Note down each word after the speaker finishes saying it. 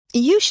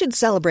You should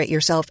celebrate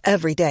yourself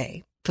every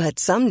day, but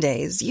some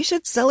days you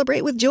should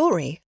celebrate with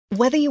jewelry.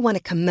 Whether you want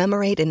to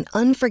commemorate an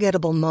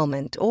unforgettable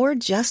moment or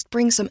just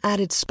bring some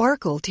added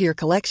sparkle to your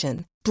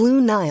collection,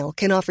 Blue Nile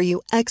can offer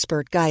you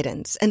expert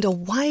guidance and a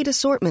wide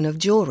assortment of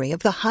jewelry of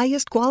the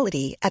highest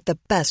quality at the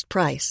best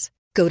price.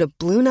 Go to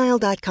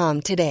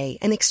BlueNile.com today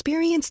and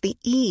experience the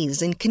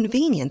ease and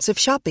convenience of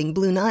shopping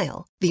Blue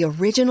Nile, the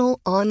original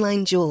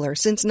online jeweler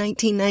since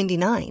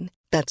 1999.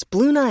 That's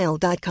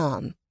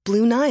BlueNile.com.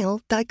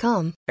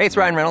 BlueNile.com. Hey, it's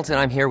Ryan Reynolds, and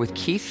I'm here with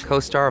Keith,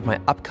 co-star of my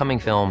upcoming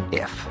film,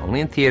 If, only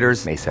in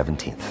theaters May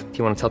 17th. Do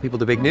you want to tell people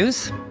the big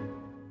news?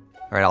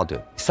 All right, I'll do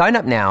it. Sign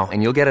up now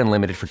and you'll get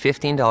unlimited for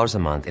 $15 a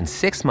month and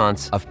 6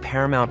 months of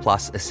Paramount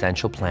Plus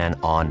Essential Plan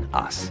on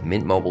us.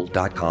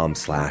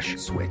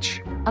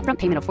 MintMobile.com/switch. Upfront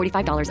payment of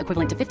 $45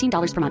 equivalent to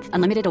 $15 per month.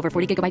 Unlimited over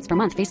 40 gigabytes per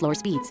month. Face lower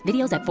speeds.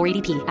 Videos at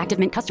 480p. Active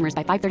Mint customers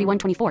by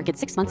 531.24 get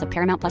 6 months of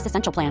Paramount Plus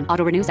Essential Plan.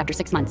 Auto renews after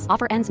 6 months.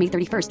 Offer ends May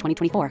 31st,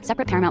 2024.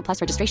 Separate Paramount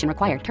Plus registration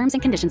required. Terms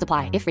and conditions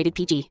apply if rated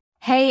PG.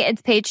 Hey,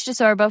 it's Paige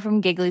DeSorbo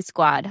from Giggly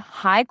Squad.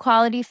 High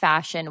quality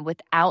fashion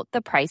without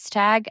the price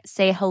tag.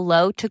 Say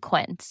hello to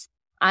Quince.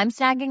 I'm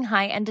snagging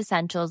high-end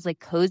essentials like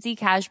cozy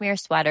cashmere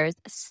sweaters,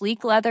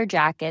 sleek leather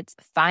jackets,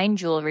 fine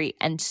jewelry,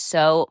 and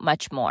so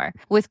much more.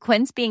 With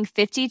Quince being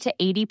 50 to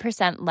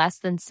 80% less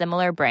than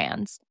similar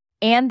brands.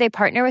 And they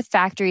partner with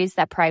factories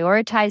that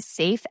prioritize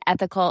safe,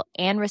 ethical,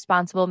 and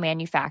responsible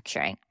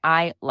manufacturing.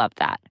 I love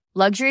that.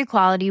 Luxury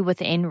quality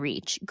within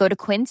reach. Go to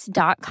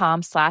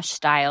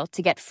quince.com/style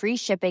to get free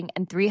shipping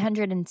and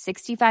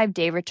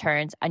 365-day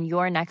returns on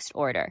your next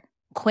order.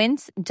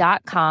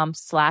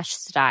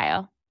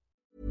 Quince.com/style.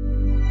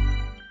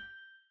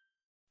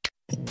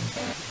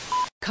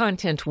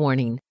 Content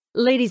warning.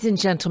 Ladies and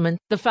gentlemen,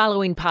 the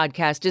following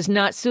podcast is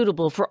not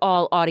suitable for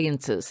all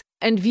audiences,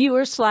 and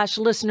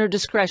viewer/listener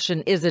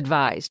discretion is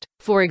advised.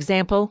 For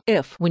example,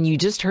 if, when you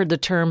just heard the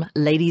term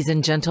ladies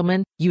and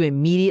gentlemen, you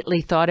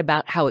immediately thought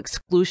about how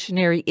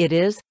exclusionary it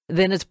is,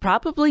 then it's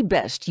probably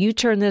best you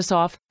turn this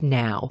off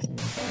now. You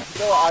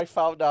know what I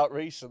found out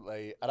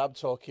recently, and I'm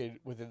talking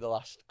within the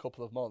last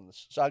couple of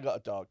months. So I got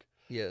a dog.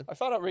 Yeah. I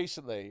found out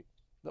recently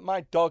that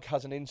my dog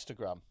has an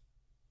Instagram.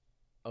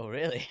 Oh,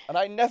 really? And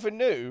I never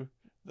knew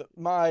that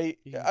my...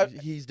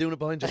 He's doing it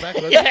behind your back.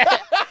 Yeah.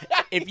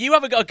 If you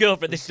haven't got a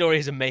girlfriend, this story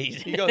is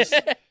amazing. He goes,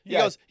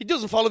 he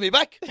doesn't follow me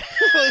back.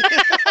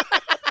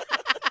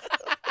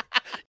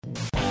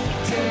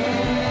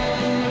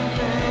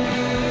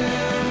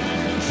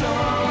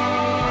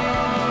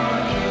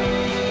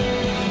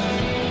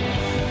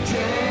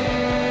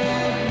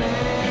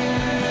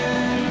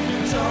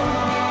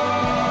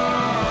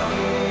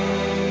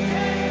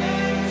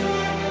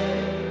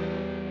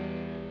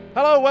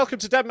 Hello, welcome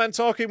to Dead Men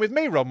Talking with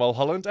me, Ron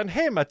Mulholland, and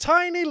him, a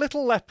tiny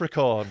little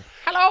leprechaun.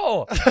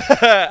 Hello.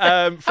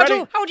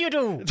 Freddie, How do you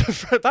do?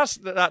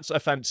 that's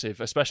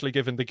offensive, especially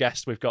given the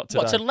guest we've got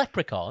today. What, to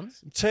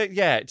leprechauns? To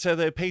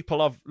the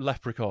people of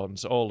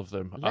leprechauns, all of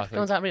them.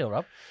 Leprechauns aren't real,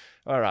 Rob.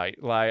 All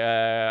right,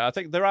 I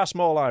think there are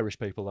small Irish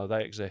people though.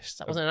 They exist.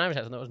 That wasn't an Irish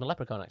accent. That was my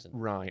leprechaun accent.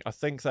 Right, I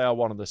think they are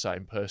one and the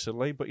same,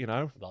 personally. But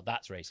well,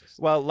 that's racist.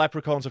 Well,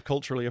 leprechauns have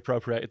culturally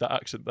appropriated that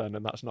accent then,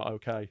 and that's not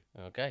okay.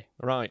 Okay.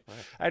 Right.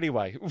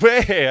 Anyway,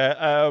 we're here.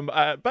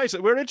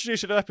 Basically, we're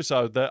introducing an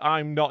episode that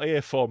I'm not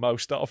here for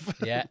most of.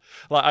 Yeah.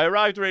 I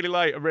arrived really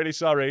late. I'm really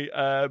sorry,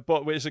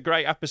 but it's a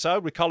great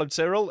episode with Colum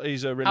Tyrell.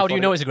 He's a really. How do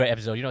you know it's a great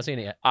episode? You've not seen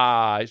it yet.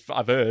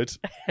 I've heard.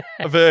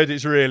 I've heard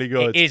it's really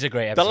good. It is a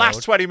great episode. The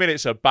last 20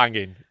 minutes are banging.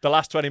 The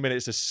last 20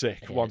 minutes are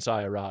sick once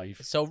I arrive.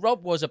 So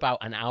Rob was about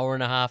an hour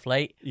and a half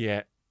late.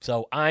 Yeah.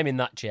 So I'm in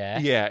that chair.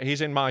 Yeah,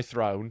 he's in my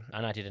throne.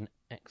 And I did an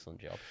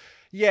excellent job.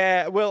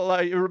 Yeah, well,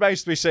 it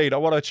remains to be seen. I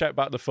want to check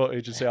back the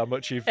footage and see how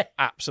much you've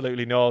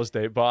absolutely nosed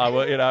it. But,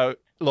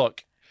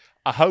 look,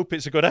 I hope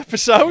it's a good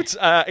episode.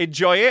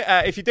 Enjoy it.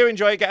 If you do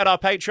enjoy it, get on our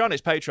Patreon.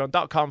 It's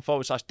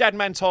patreon.com/Dead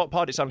Men Talk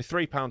Pod. It's only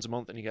 £3 a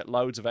month and you get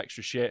loads of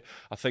extra shit.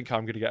 I think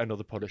I'm going to get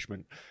another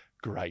punishment.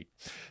 Great.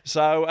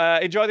 So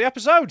enjoy the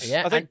episode.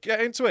 Yeah, I think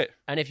get into it.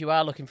 And if you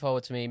are looking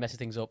forward to me messing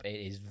things up, it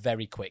is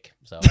very quick.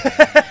 So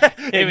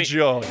enjoy. Here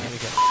we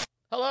go.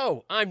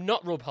 Hello, I'm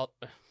not Rob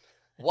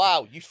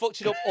Wow, you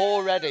fucked it up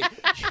already.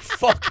 You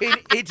fucking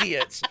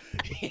idiot.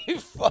 You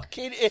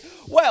fucking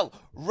Well,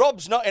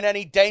 Rob's not in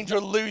any danger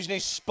of losing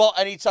his spot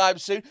anytime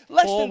soon.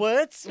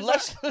 Words?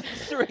 Less than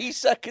 3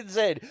 seconds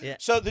in. Yeah.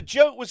 So the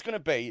joke was going to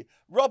be,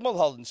 Rob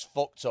Mulholland's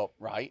fucked up,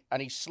 right?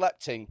 And he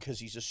slept in because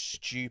he's a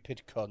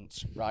stupid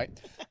cunt, right?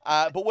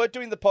 But we're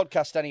doing the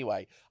podcast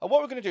anyway. And what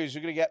we're going to do is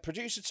we're going to get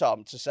producer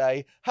Tom to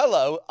say,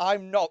 hello,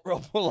 I'm not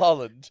Rob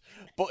Mulholland,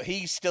 but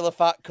he's still a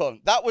fat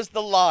cunt. That was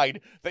the line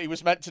that he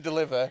was meant to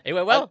deliver. It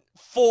went well. And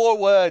 4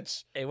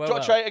 words. It Do went you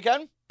want to try it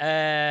again?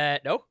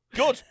 No.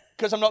 Good,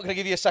 because I'm not going to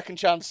give you a second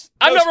chance.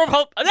 I'm not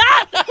Rob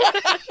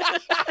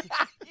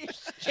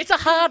It's a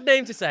hard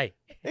name to say.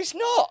 It's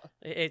not.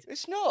 It is.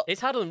 It's not.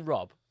 It's harder than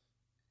Rob.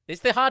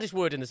 It's the hardest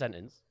word in the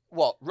sentence.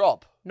 What,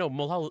 Rob? No,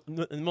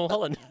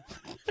 Mulholland.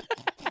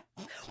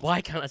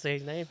 Why can't I say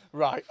his name?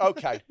 Right,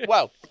 okay.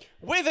 Well,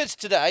 with us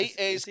today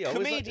Is he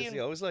always comedian... is he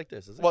always like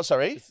this? Is he? What,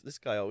 sorry? Is this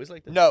guy always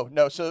like this? No.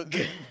 So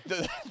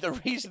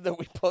the reason that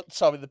we put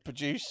Tom in the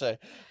producer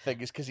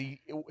thing is because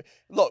he...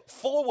 Look,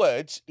 4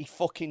 words, he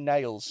fucking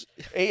nails.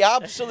 He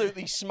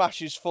absolutely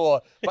smashes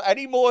 4. But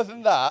any more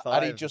than that,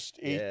 and he 5,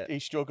 just... yeah. He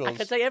struggles. I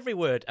can say every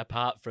word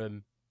apart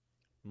from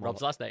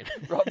Rob's last name.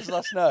 Rob's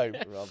last name.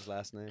 Rob's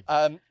last name.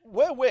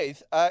 We're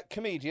with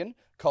comedian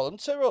Colum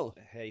Tyrell.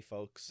 Hey,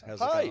 folks. How's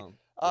Hi. it going?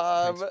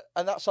 Thanks.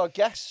 And that's our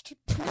guest.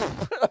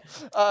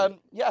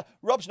 Yeah,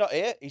 Rob's not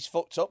here. He's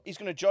fucked up. He's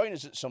going to join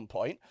us at some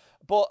point.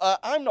 But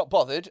I'm not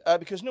bothered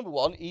because, number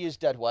one, he is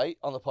dead weight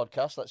on the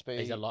podcast.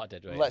 He's a lot of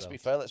dead weight. Let's be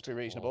fair. Let's be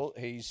reasonable.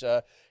 He's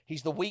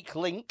the weak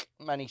link,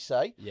 many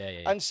say.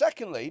 Yeah. And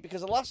secondly,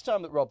 because the last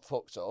time that Rob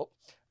fucked up,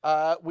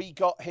 we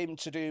got him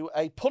to do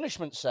a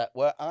punishment set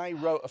where I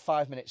wrote a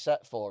 5-minute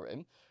set for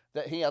him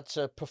that he had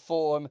to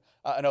perform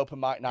at an open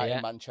mic night in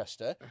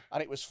Manchester,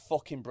 and it was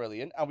fucking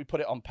brilliant. And we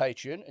put it on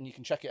Patreon, and you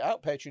can check it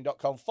out,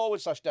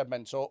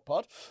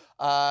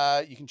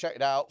 patreon.com/deadmentalkpod. You can check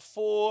it out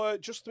for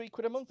just £3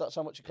 a month. That's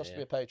how much it costs to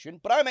be a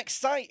Patreon. But I'm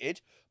excited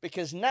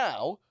because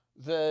now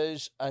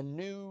there's a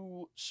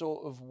new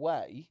sort of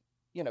way.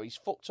 You know, he's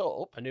fucked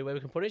up. A new way we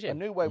can punish him. A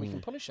new way we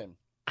can punish him.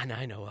 And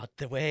I know what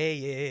the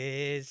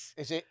way is.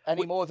 Is it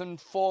any more than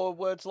 4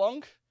 words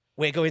long?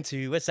 We're going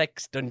to a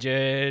sex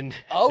dungeon.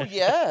 Oh,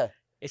 yeah.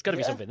 It's got to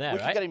be something there, we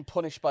right? could get him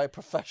punished by a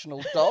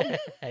professional dom.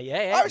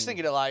 yeah. I was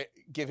thinking of like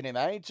giving him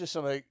AIDS or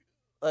something.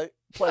 Like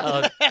play,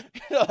 Oh,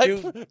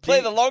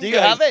 play the long Do game. you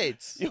have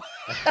AIDS?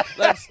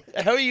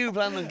 How are you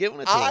planning on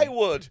giving it to I him?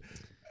 would.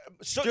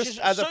 Such Just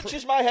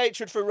is my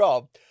hatred for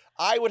Rob.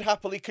 I would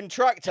happily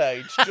contract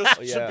AIDS just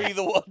to be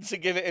the one to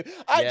give it him.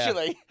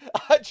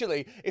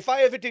 Actually, if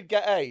I ever did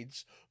get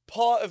AIDS,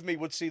 part of me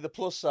would see the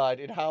plus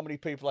side in how many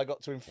people I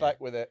got to infect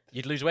with it.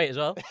 You'd lose weight as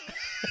well.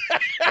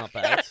 Not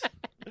bad.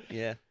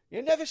 Yeah.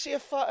 You never see a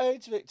fat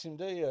AIDS victim,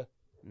 do you?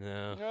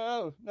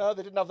 No. No,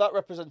 they didn't have that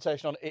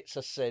representation on It's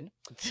a Sin.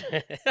 It's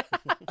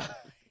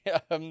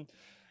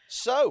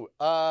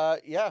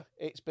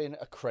been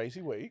a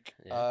crazy week.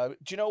 Yeah. Do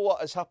you know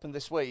what has happened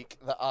this week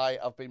that I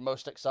have been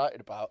most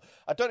excited about?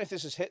 I don't know if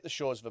this has hit the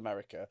shores of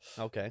America.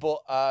 Okay.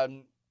 But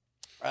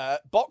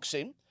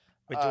boxing.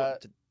 Wait, do you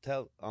want to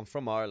tell? I'm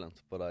from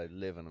Ireland, but I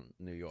live in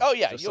New York. Oh,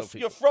 yeah, Just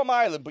you're from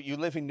Ireland, but you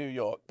live in New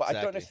York. But I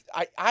don't know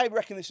Exactly. if... I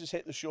reckon this has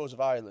hit the shores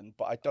of Ireland,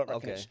 but I don't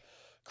reckon it's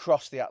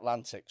crossed the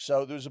Atlantic.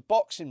 So there was a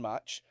boxing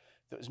match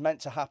that was meant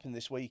to happen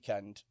this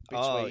weekend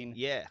between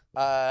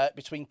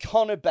between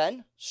Conor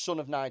Benn, son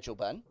of Nigel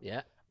Benn,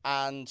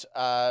 and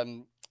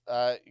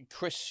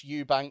Chris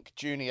Eubank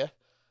Jr.,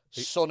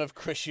 son of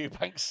Chris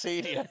Eubank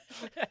Sr.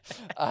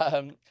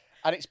 And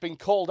it's been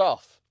called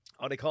off.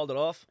 Oh, they called it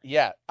off?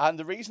 Yeah, and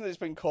the reason it's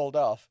been called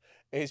off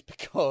is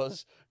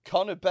because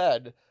Conor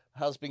Benn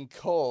has been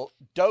caught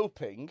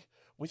doping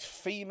with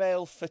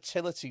female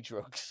fertility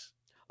drugs.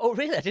 Oh,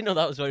 really? I didn't know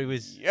that was what he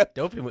was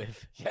doping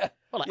with. Yeah.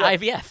 Well,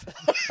 like IVF.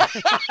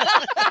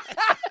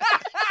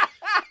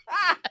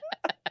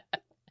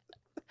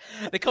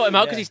 They caught him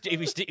out because he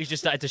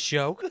just started to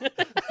show.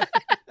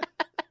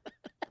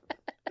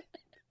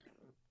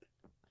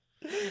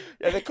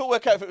 Yeah, they couldn't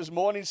work out if it was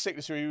morning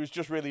sickness or he was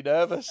just really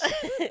nervous.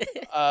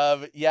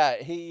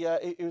 He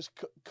was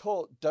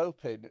caught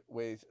doping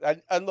with...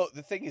 And look,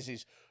 the thing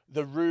is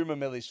the rumour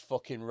mill is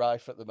fucking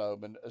rife at the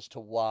moment as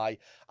to why.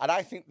 And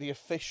I think the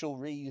official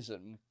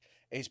reason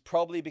is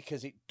probably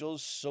because it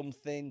does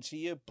something to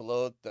your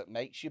blood that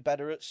makes you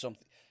better at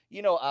something.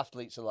 You know what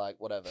athletes are like,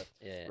 whatever.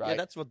 Yeah, right? Yeah,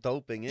 that's what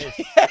doping is.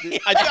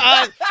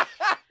 I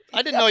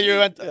didn't know you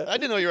were. I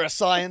didn't know you were a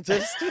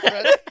scientist.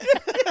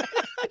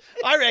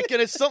 I reckon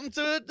it's something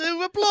to do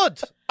with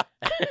blood.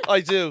 I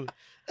do.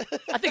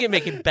 I think it'd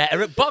make him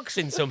better at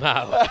boxing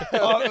somehow.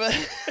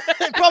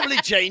 It probably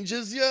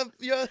changes your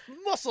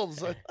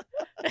muscles.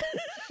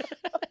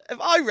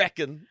 I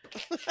reckon.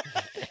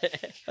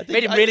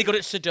 Made him really good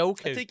at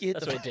Sudoku. I think you hit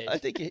That's what it did. I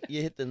think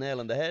you hit the nail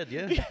on the head.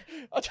 Yeah.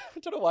 I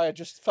don't know why I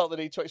just felt the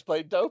need to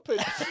explain doping.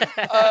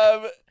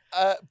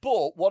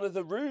 But one of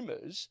the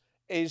rumours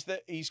is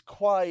that he's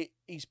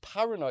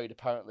paranoid,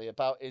 apparently,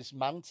 about his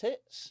man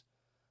tits.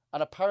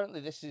 And apparently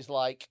this is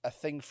like a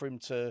thing for him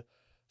to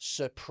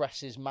suppress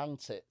his man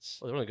tits.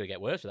 Well, they're only going to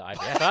get worse with that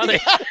IVF, aren't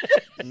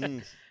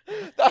they?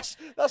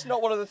 That's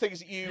not one of the things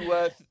that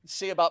you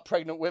see about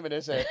pregnant women,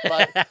 is it?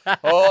 Like,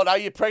 oh, now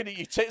you're pregnant,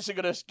 your tits are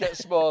going to get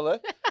smaller.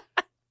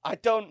 I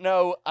don't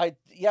know.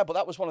 But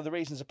that was one of the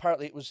reasons.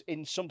 Apparently it was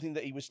in something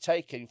that he was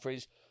taking for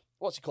his,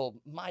 what's it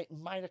called?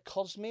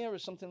 Mitochondria or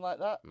something like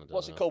that?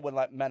 What's it called when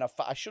like men are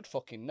fat? I should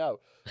fucking know.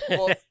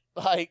 But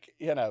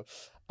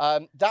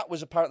that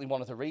was apparently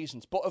one of the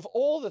reasons. But of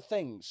all the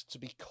things to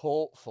be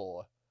caught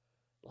for,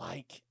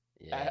 like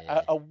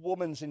a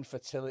woman's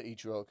infertility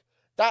drug,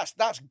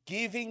 that's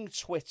giving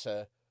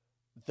Twitter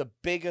the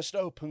biggest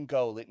open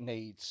goal it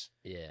needs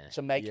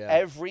to make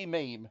every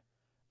meme.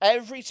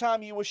 Every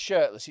time you were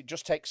shirtless, it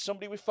just takes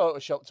somebody with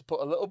Photoshop to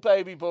put a little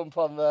baby bump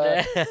on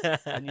there,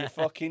 and you're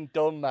fucking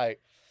done, mate.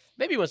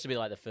 Maybe he wants to be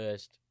like the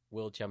first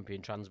world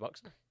champion trans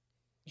boxer.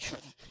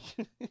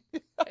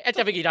 I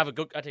don't think he'd have a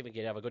good. I don't think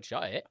he'd have a good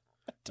shot at it.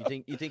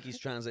 You think he's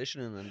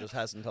transitioning and just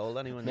hasn't told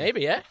anyone?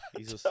 Maybe, yeah.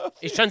 He's just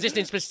He's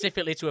transitioning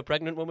specifically to a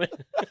pregnant woman.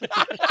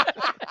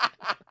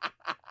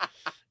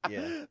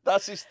 yeah.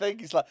 That's his thing.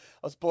 He's like,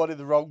 I was born in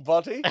the wrong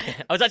body.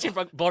 I was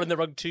actually born in the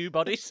wrong two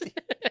bodies.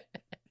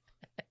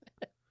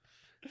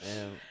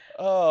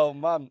 Oh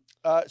man.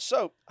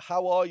 So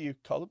how are you,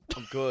 Colum?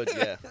 I'm good.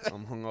 Yeah,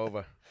 I'm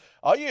hungover.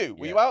 Are you?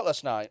 Were you out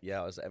last night?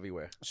 Yeah, I was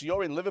everywhere. So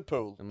you're in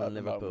Liverpool. I'm in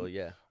Liverpool. moment.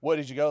 Yeah, Where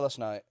did you go last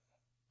night?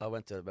 I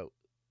went to about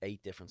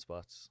 8 different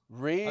spots.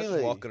 Really? I was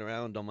just walking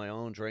around on my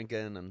own,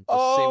 drinking and just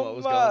Oh, seeing what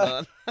was man.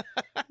 going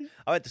on.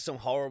 I went to some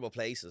horrible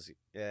places.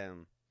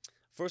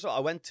 First of all,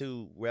 I went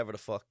to wherever the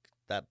fuck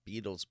that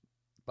Beatles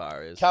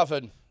bar is.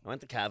 Cavern. I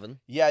went to Cavern.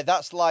 Yeah,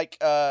 that's like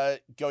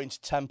going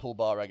to Temple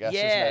Bar, I guess.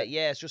 Yeah, isn't it?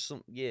 yeah, it's just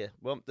some. Yeah,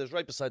 well, there's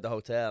right beside the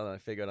hotel, and I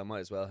figured I might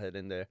as well head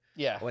in there.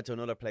 Yeah. I went to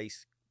another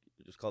place.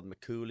 It was called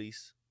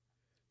McCooley's.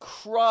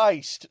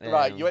 Christ.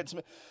 Right, you Um, went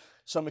to.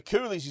 So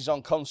McCooley's is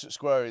on Concert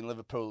Square in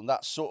Liverpool, and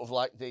that's sort of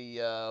like the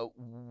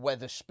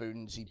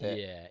Weatherspoonsy bit.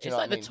 Yeah, Do it's you know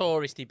like what I the mean?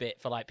 touristy bit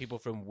for like people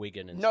from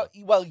Wigan and No,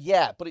 stuff. well,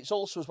 yeah, but it's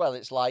also as well.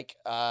 It's like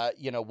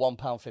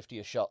 £1.50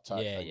 a shot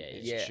type Yeah, thing. yeah,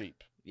 It's yeah.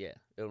 cheap. Yeah,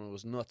 it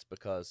was nuts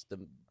because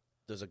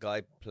there's a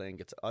guy playing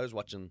guitar. I was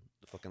watching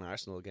the fucking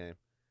Arsenal game,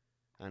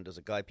 and there's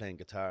a guy playing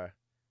guitar,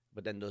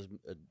 but then there's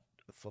a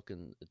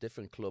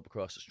different club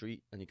across the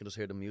street, and you can just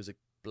hear the music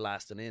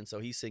blasting in. So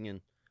he's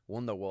singing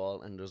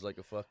Wonderwall, and there's like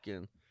a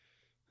fucking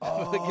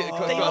across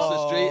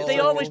the street. It's They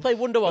like- always play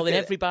Wonderwall in Okay.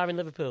 every bar in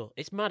Liverpool.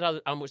 It's mad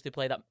how much they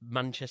play that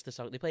Manchester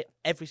song. They play it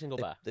every single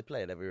bar. They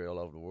play it everywhere all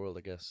over the world,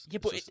 I guess. Yeah,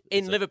 It's but just- in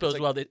it's like- Liverpool it's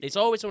as like- well, it's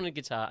always on a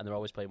guitar and they're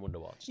always playing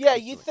Wonderwall. Yeah,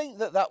 you think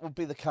that would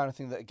be the kind of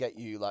thing that would get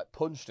you like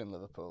punched in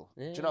Liverpool.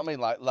 Do you know what I mean?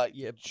 Like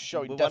Yeah,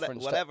 showing but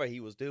deference. whatever he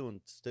was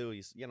doing, still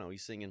he's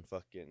singing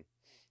fucking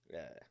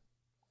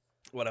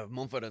whatever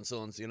Mumford and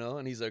Sons,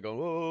 and he's there going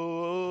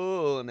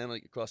whoa, and then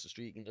like across the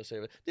street you can just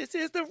hear this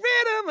is the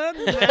rhythm of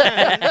the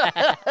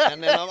night.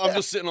 And then I'm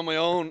just sitting on my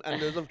own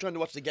and I'm trying to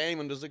watch the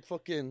game and there's like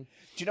fucking. Do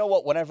you know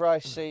what? Whenever I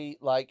see,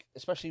 like,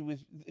 especially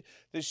with,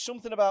 there's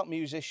something about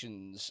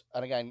musicians,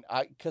 and again,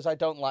 because I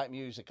don't like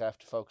music, I have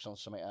to focus on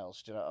something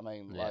else. Do you know what I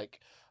mean? Yeah. Like,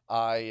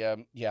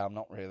 I'm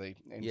not really.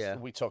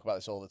 We talk about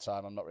this all the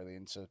time. I'm not really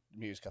into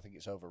music. I think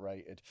it's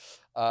overrated.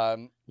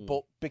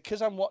 But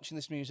because I'm watching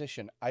this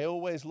musician, I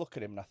always look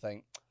at him and I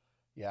think,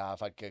 yeah, I've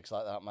had gigs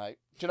like that, mate.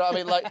 Do you know what I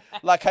mean?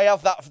 Like I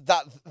have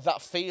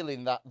that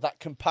feeling, that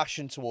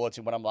compassion towards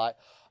him when I'm like,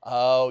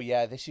 oh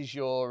yeah, this is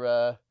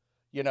your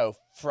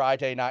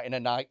Friday night in a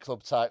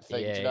nightclub type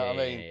thing. Do you know what I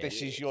mean? Yeah,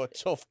 This is your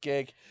tough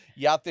gig.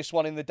 You had this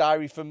one in the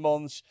diary for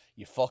months.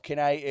 You fucking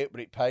hate it, but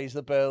it pays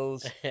the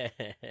bills.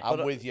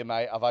 I'm with you,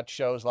 mate. I've had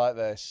shows like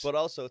this. But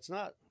also, it's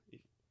not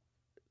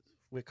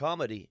with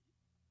comedy.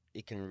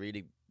 It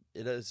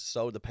is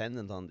so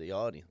dependent on the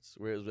audience.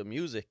 Whereas with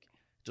music,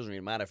 it doesn't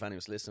really matter if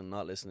anyone's listening,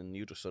 not listening.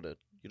 You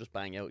just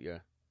bang out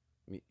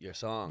your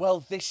song.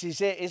 Well, this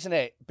is it, isn't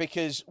it?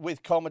 Because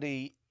with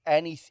comedy,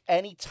 any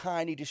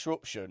tiny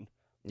disruption,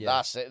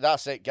 that's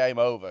it, game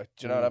over.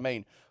 Do you know what I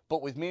mean?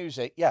 But with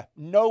music,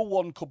 no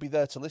one could be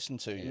there to listen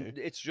to you.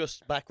 It's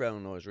just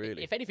background noise,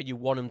 really. If anything, you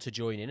want them to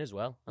join in as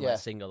well and Yeah. like,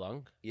 sing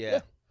along. Yeah.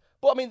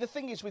 But I mean, the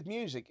thing is with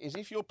music is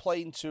if you're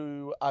playing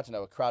to, I don't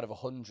know, a crowd of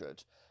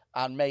 100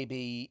 and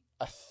maybe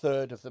a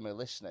third of them are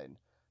listening,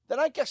 then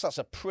I guess that's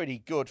a pretty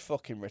good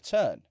fucking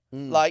return.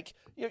 Like,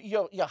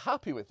 you're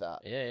happy with that.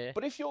 Yeah.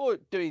 But if you're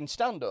doing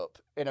stand-up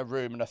in a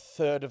room and a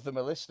third of them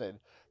are listening,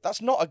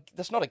 that's not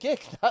a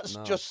gig. That's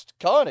just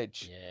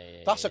carnage.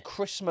 Yeah. That's a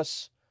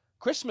Christmas.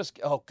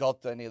 Oh God,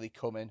 they're nearly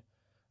coming.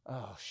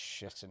 Oh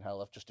shit in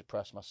hell! I've just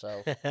depressed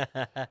myself.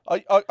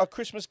 Are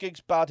Christmas gigs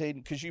bad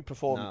in? Because you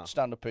perform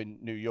stand-up in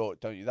New York,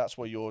 don't you? That's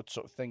where your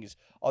sort of thing is.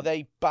 Are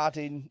they bad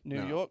in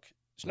New York?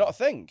 It's not a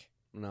thing.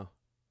 No.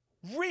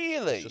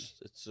 Really?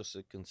 It's just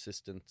a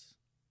consistent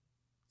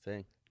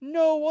thing.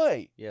 No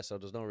way. Yeah, so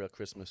there's no real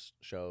Christmas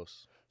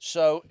shows.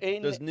 So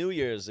There's New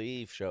Year's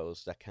Eve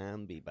shows that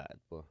can be bad,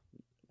 but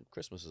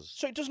Christmas is...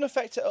 So it doesn't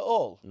affect it at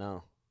all?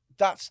 No.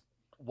 That's...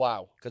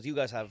 Wow. Because you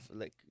guys have,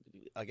 like,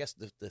 I guess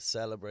the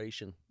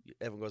celebration,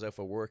 everyone goes out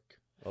for work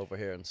over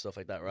here and stuff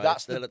like that, right?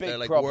 That's the they're big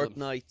like problem. work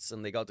nights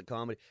and they go to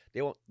comedy.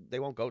 They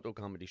won't go to a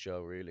comedy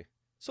show, really.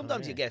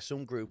 Sometimes you get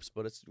some groups,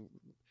 but it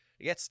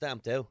gets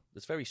stamped out.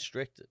 It's very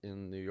strict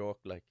in New York,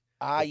 like...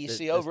 You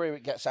see, over here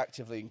it gets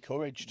actively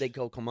encouraged. They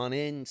go, come on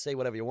in, say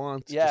whatever you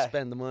want, Yeah. just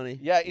spend the money.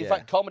 Yeah, in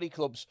fact, comedy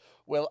clubs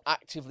will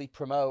actively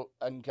promote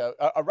and go,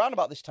 around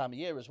about this time of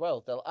year as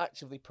well, they'll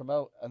actively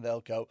promote and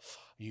they'll go,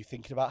 are you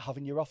thinking about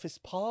having your office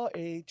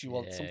party? Do you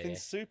want something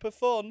super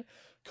fun?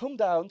 Come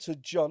down to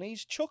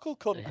Johnny's Chuckle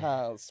Cunt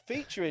House,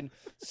 featuring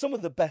some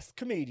of the best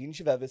comedians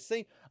you've ever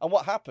seen. And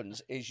what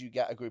happens is you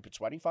get a group of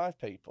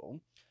 25 people,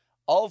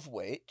 of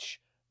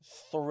which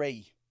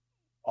 3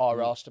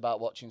 are asked about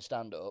watching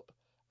stand-up,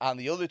 and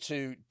the other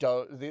two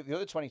don't. The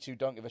other 22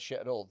 don't give a shit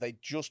at all. They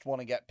just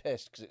want to get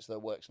pissed because it's their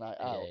works night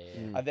out,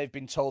 and they've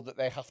been told that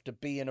they have to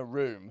be in a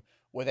room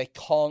where they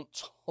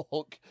can't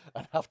talk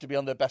and have to be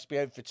on their best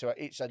behaviour for 2 hours.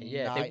 It's a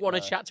nightmare. They want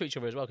to chat to each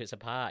other as well because it's a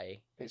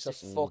party. It's a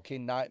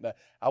fucking nightmare.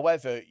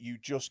 However, you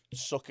just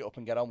suck it up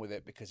and get on with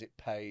it because it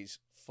pays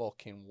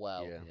fucking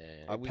well.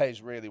 Yeah. It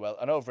pays really well.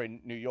 And over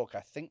in New York, I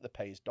think the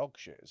pay is dog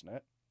shit,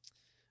 isn't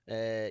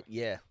it?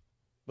 Yeah,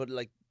 but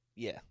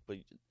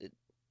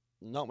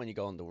not when you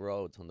go on the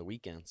road on the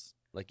weekends.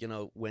 Like,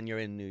 when you're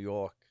in New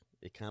York,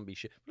 it can be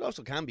shit, but it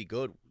also can be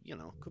good. It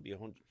could be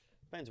 100.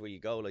 Depends where you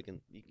go. Like, and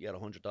you get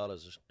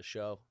 $100 a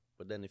show.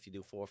 But then if you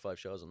do 4 or 5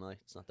 shows a night,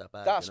 it's not that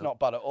bad. That's not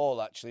bad at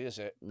all, actually, is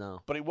it?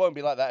 No. But it won't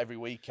be like that every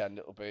weekend.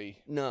 It'll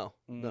be no.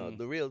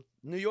 The real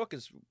New York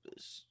is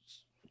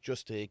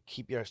just to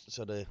keep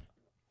yourself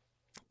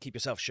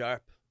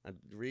sharp, and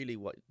really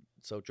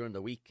so during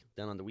the week,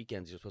 then on the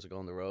weekends you're supposed to go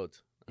on the road.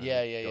 Go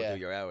do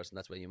your hours, and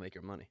that's where you make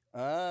your money.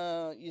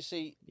 You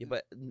see,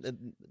 but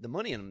the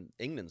money in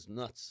England's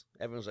nuts.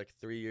 Everyone's like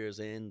 3 years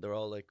in, they're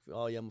all like,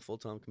 "Oh yeah, I'm a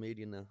full-time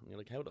comedian now." And you're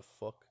like, "How the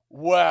fuck?"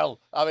 Well,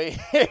 I mean,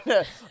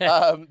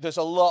 there's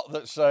a lot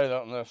that say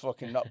that and they're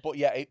fucking not. But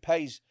yeah, it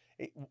pays.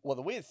 Well,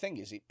 the weird thing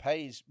is, it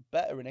pays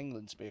better in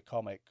England to be a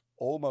comic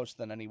almost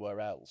than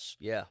anywhere else.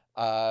 Yeah.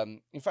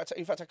 In fact,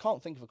 I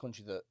can't think of a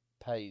country that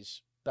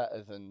pays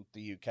better than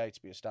the UK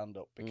to be a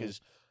stand-up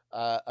because.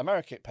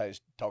 America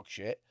pays dog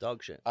shit.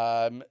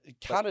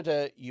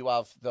 Canada, you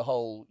have the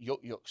whole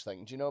Yuk Yuks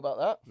thing. Do you know about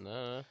that?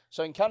 No.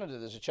 So in Canada,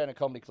 there's a chain of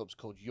comedy clubs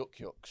called Yuk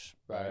Yuks,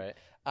 right?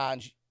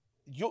 And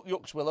Yuk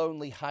Yuks will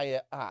only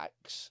hire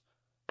acts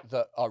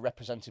that are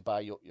represented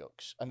by Yuk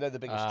Yuks, and they're the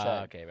biggest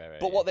chain. Okay, right.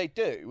 But what they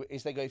do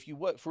is they go, if you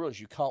work for us,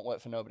 you can't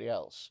work for nobody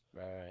else.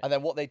 Right. And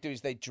then what they do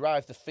is they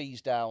drive the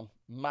fees down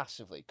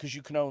massively because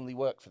you can only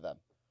work for them.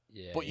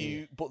 Yeah,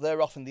 but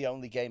they're often the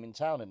only game in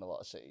town in a lot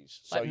of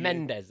cities. Like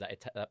Mendes,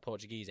 that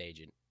Portuguese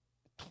agent.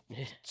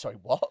 Sorry,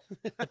 what?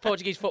 The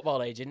Portuguese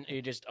football agent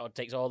who just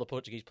takes all the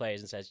Portuguese players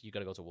and says, "You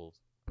got to go to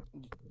Wolves."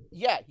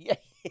 Yeah,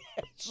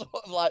 sort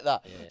of like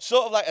that. Yeah.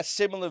 Sort of like a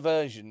similar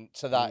version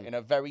to that in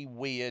a very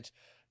weird.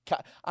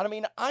 And I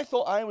mean, I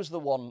thought I was the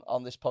one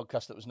on this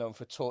podcast that was known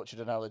for tortured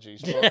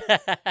analogies.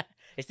 But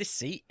it's this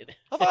seat.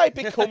 Have I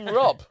become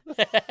Rob?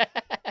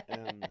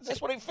 Is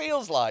this what it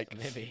feels like?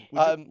 Maybe.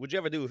 Would you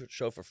ever do a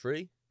show for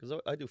free? Because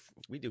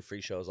we do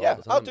free shows all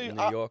the time in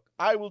New York.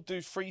 I will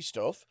do free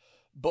stuff,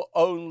 but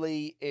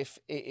only if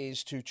it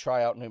is to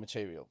try out new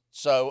material.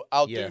 So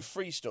I'll do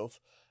free stuff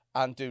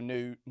and do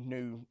new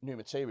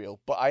material,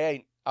 but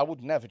I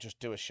would never just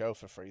do a show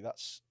for free.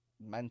 That's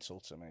mental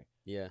to me.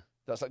 Yeah.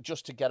 That's like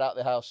just to get out of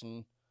the house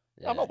and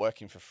I'm not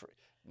working for free.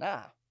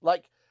 Nah.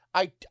 Like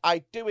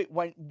I do it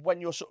when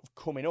you're sort of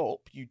coming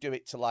up, you do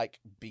it to like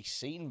be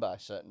seen by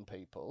certain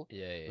people.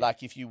 Yeah.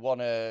 Like if you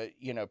want to,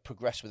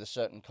 progress with a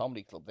certain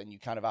comedy club, then you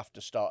kind of have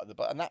to start at the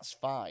bottom, and that's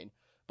fine.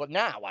 But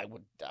now I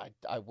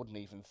wouldn't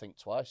even think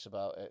twice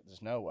about it.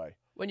 There's no way.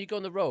 When you go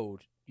on the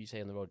road, you say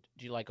on the road,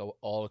 do you like go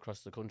all across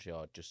the country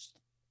or just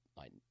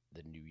like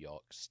the New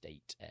York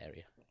State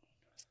area?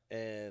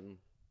 It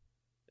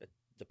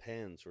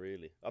depends,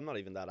 really. I'm not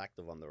even that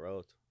active on the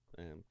road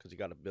because you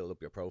got to build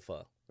up your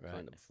profile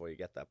kind of before you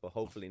get that. But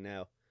hopefully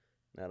now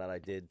that I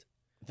did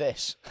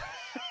this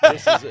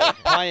is a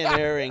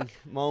pioneering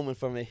moment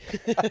for me.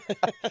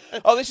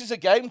 Oh, this is a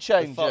game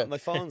changer. My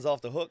phone's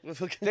off the hook.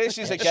 This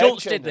is a game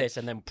Schultz changer. did this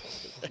and then...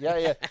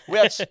 Yeah.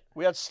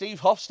 We had Steve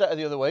Hofstetter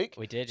the other week.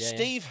 We did, yeah.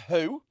 Steve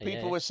who,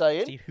 people were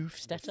saying. Steve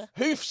Hoofstetter?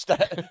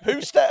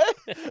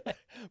 Hoofstetter.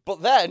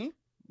 But then,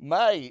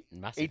 mate,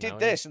 Massive he did now,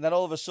 this, and then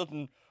all of a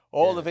sudden,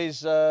 all of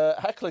his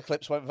heckler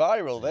clips went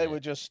viral. They were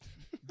just...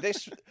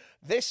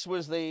 This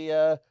was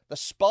the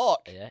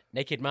spark. Yeah.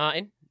 Naked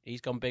Martin. He's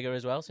gone bigger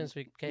as well since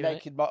we came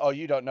Naked Martin. Oh,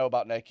 you don't know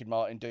about Naked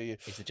Martin, do you?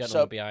 He's the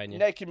gentleman behind you.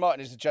 Naked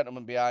Martin is the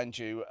gentleman behind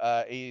you.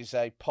 He's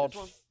a pod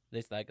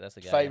that's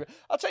the guy. Favorite. Yeah.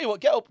 I'll tell you what.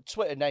 Get up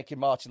Twitter, Naked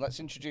Martin. Let's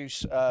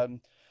introduce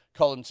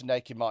Colum to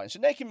Naked Martin. So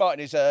Naked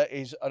Martin is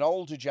an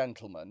older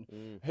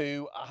gentleman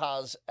who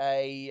has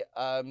a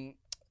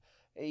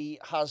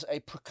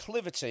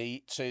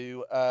proclivity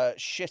to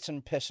shit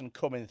and piss and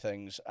cum in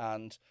things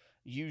and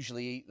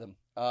usually eat them.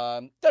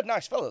 Dead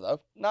nice fella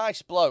though.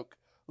 Nice bloke.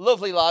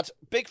 Lovely lad,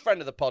 big friend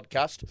of the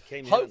podcast.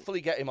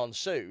 Hopefully get him on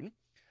soon.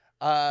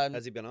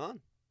 Has he been on?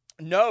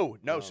 No.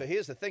 So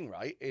here's the thing,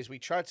 right, is we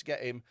tried to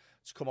get him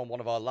to come on one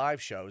of our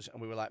live shows, and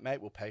we were like,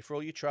 mate, we'll pay for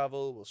all your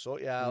travel, we'll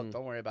sort you out,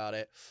 don't worry about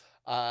it.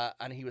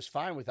 And he was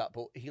fine with that,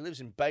 but he lives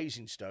in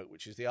Basingstoke,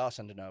 which is the arse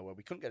end of nowhere.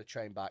 We couldn't get a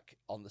train back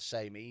on the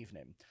same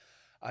evening.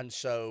 And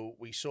so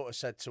we sort of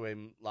said to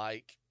him,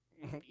 like,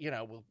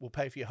 we'll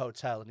pay for your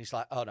hotel. And he's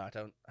like, oh, no,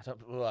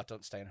 I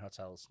don't stay in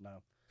hotels,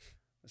 no.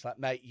 It's like,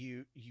 mate,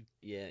 you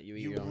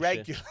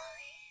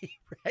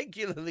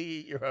regularly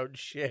eat your own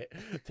shit.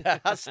 There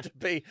has to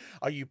be.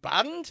 Are you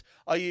banned?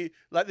 Are you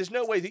like? There's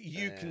no way that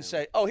you can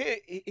say. Oh,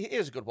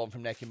 here's a good one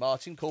from Naked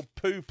Martin called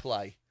Poo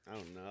Play. Oh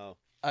no!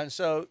 And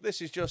so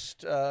this is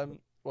just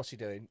what's he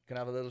doing? Can I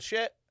have a little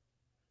shit?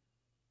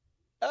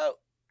 Oh,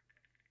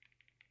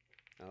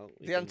 Oh,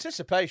 The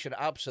anticipation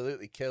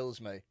absolutely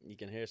kills me. You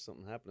can hear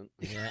something happening.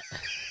 Yeah.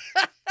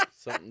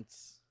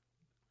 Something's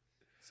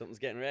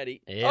getting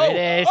ready. Here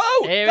it is.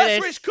 Oh, Here that's it is.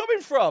 where it's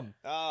coming from.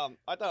 I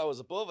thought it was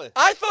above it.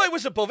 I thought it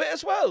was above it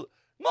as well.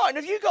 Martin,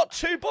 have you got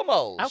 2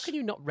 bumholes? How can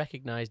you not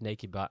recognise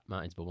naked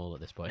Martin's bumhole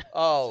at this point?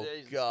 Oh,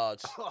 Jesus. God.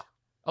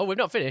 Oh, we've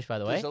not finished, by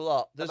the way. There's a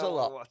lot. There's a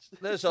lot.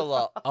 There's a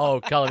lot. Oh,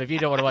 Colum, if you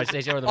don't want to watch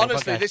this, you're on the wrong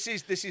Honestly,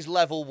 podcast. this is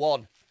level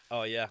 1.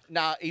 Oh, yeah.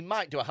 Now, he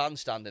might do a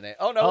handstand in it.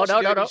 Oh, no. Oh, what's he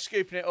no, doing? no. He's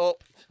scooping it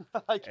up.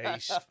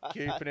 He's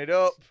scooping it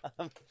up.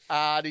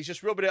 And he's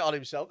just rubbing it on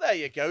himself. There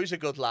you go. He's a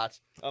good lad.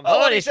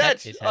 on his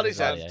head. On his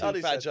head. Yeah. On Too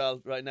his head.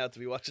 fragile right now to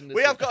be watching this.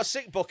 We have got a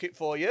sick bucket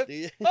for you. Do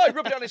you? Oh, he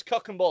rubbed it on his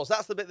cock and balls.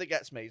 That's the bit that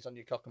gets me. It's on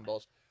your cock and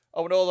balls.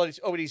 Oh, and all on his,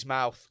 in his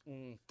mouth.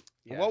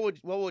 Yeah. What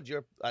would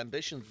your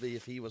ambitions be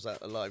if he was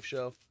at a live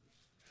show?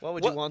 What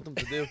would you want him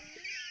to do?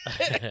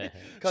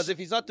 Because if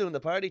he's not doing the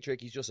party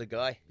trick, he's just a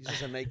guy. He's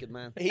just a naked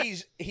man.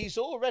 He's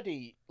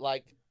already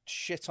like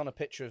shit on a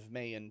picture of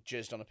me and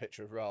jizzed on a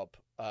picture of Rob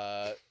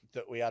that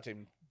we had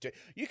him do.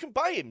 You can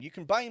buy him. You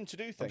can buy him to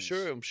do things.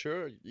 I'm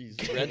sure he's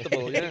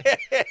rentable. Yeah.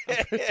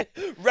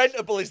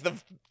 Rentable is the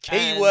key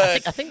And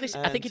word. I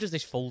think he does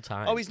this full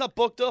time. Oh, he's not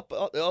booked up.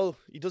 Oh,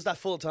 he does that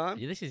full time.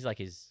 Yeah, this is like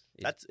his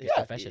That's- his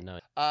yeah. profession now.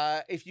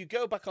 If you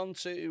go back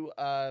onto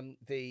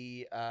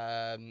the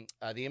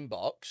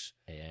inbox,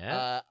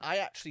 Yeah. I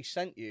actually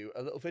sent you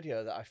a little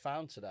video that I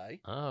found today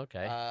Oh,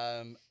 okay.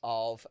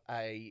 of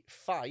a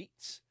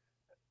fight.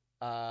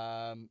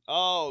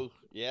 Oh,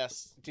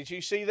 yes. Did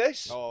you see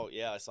this? Oh,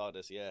 yeah, I saw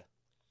this. Yeah.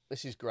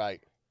 This is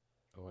great.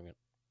 Oh, hang on.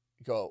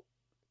 Go.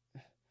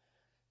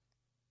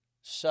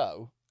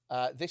 So,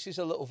 this is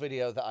a little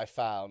video that I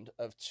found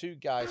of 2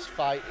 guys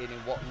fighting in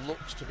what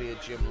looks to be a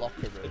gym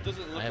locker room. It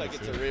doesn't look I like haven't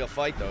it's a seen real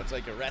fight, though. It's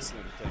like a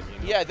wrestling thing. You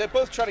know? Yeah, they're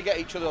both trying to get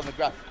each other on the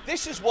ground.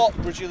 This is what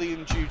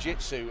Brazilian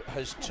Jiu-Jitsu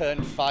has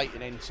turned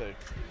fighting into.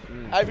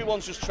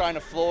 Everyone's just trying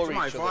to floor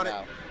each other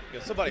now.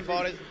 Yeah, somebody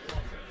fought it.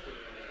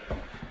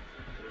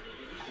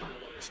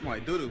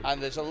 Somebody doo-doo.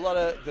 And there's a lot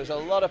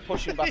of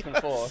pushing back and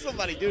forth.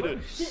 Somebody do.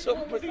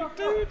 Somebody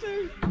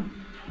do.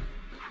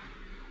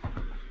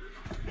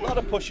 A lot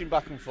of pushing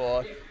back and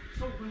forth.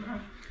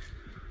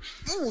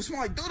 Ooh,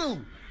 somebody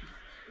doo-doo.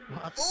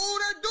 Oh,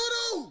 that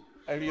doo-doo.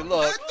 And if you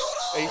look,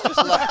 he's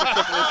just left a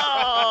couple of...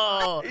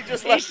 Oh, He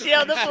just left shit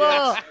on the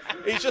floor.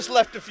 He's just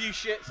left a few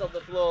shits on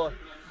the floor.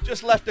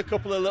 Just left a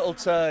couple of little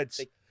turds.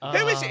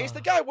 Who is it? It's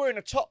the guy wearing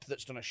a top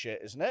that's done a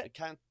shit, isn't I it?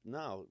 can't.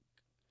 No.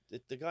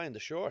 The guy in the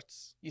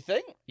shorts. You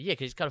think? Yeah,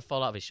 because he's got to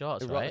fall out of his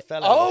shorts, It right?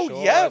 fell out Oh, the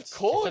yeah, of shorts. He's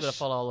course. still going to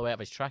fall all the way up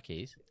his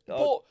trackies.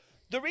 But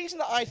the reason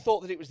that I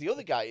thought that it was the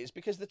other guy is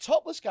because the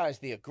topless guy is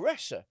the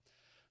aggressor.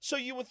 So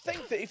you would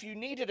think that if you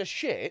needed a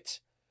shit,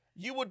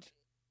 you would...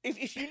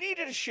 If you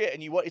needed a shit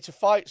and you wanted to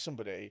fight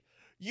somebody,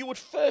 you would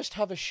first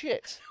have a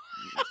shit.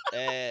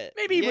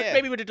 Maybe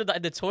he would have done that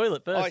in the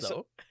toilet first,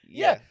 though.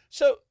 Yeah.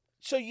 So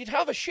you'd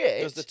have a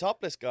shit. There's the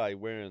topless guy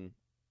wearing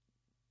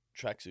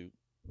tracksuit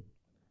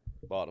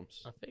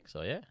bottoms, I think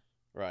so, yeah.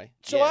 right?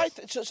 So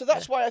Yes. so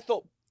that's why I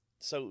thought.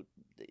 So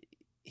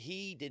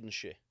he didn't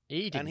shit.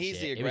 He didn't And he's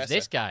shit. the It was aggressor.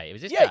 this guy. It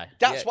was this Yeah, guy.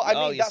 that's Yeah. what I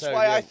mean. Oh, yeah, That's sorry,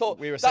 why yeah, I thought.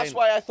 we were That's saying-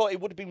 why I thought it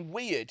would have been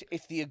weird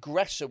if the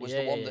aggressor was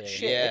the Yeah, one yeah, that yeah,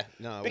 shit. yeah.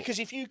 No. Because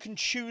if you can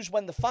choose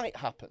when the fight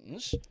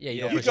happens, Yeah, you,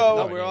 Yeah. don't You push go- it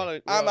No, before, we're all yeah.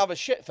 we're I'm all- have a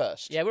shit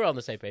first. Yeah, we're on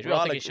the same page. we're We're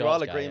all all, thinking we're all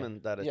shorts guy, yeah.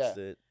 agreement that it's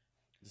Yeah.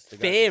 it's the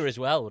guy. Fear as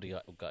well would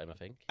have got him, I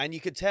think. And you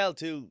could tell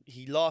too.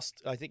 He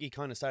lost. I think he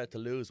kind of started to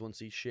lose once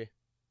he shit.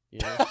 You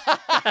know,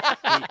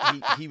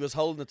 he was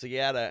holding it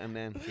together, and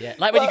then Yeah,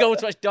 like when you go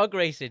to watch dog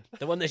racing,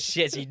 the one that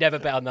shits, you never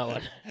bet on that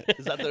one.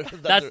 is that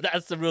the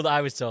That's the rule that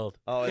I was told.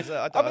 oh, is it?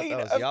 I I thought mean, that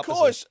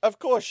was the of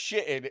course,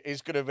 shitting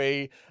is going to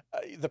be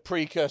the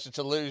precursor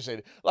to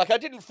losing. Like, I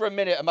didn't for a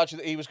minute imagine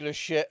that he was going to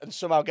shit and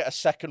somehow get a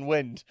second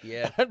wind.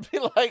 Yeah. And be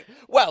like,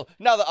 well,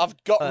 now that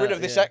I've got rid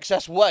of this yeah.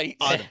 excess weight.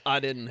 I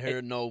didn't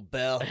hear no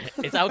bell.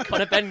 It's how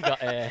Conor Ben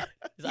got.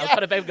 How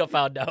Conor Ben got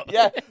found out.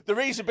 Yeah, the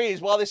reason being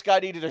is while this guy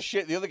needed a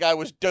shit, the other guy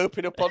was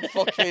doping up on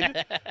fucking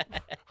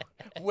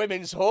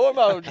women's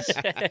hormones.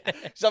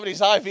 He's having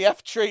his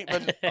IVF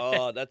treatment.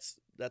 Oh, that's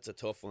a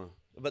tough one.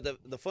 But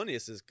the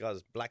funniest is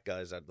because black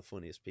guys are the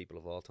funniest people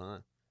of all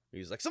time. He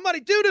was like,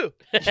 somebody doo-doo!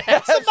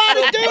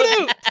 Somebody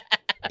doo-doo!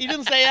 He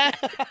didn't say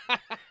that.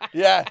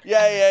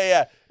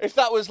 Yeah. If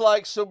that was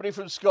like somebody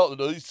from Scotland,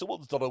 oh,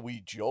 someone's done a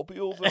wee jobby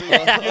over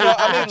there. You know what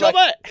I mean? Job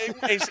Like,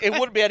 it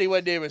wouldn't be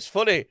anywhere near as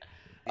funny.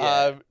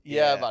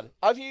 Yeah. Man.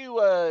 Have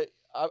you, I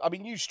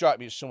mean, you strike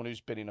me as someone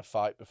who's been in a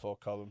fight before,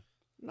 Colum.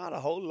 Not a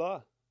whole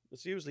lot.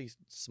 It's usually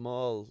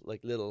small, like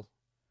little,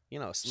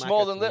 smack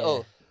Small it. and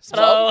little.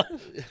 Oh. Tom,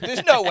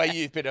 there's no way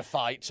you've been in a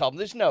fight, Tom.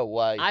 There's no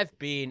way. I've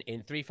been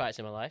in 3 fights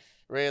in my life.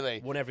 Really?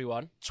 Won every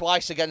one.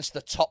 Twice against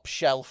the top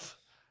shelf.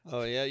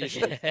 Oh yeah, you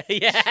should.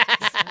 Yeah.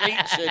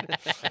 Reaching.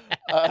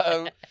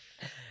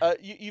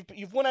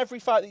 You've won every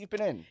fight that you've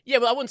been in. Yeah,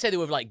 but I wouldn't say they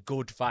were like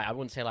good fight. I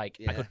wouldn't say like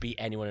I Yeah. could beat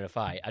anyone in a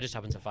fight. I just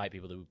happen to fight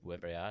people who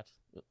weren't very hard.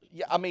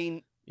 Yeah, I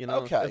mean, You know,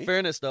 Okay. in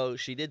fairness though,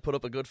 she did put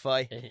up a good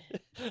fight.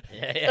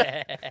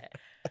 Yeah.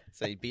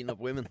 So you beating up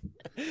women.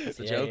 That's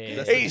the Yeah, joke. yeah,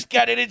 That's yeah. He's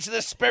getting into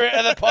the spirit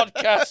of the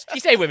podcast. You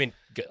say women,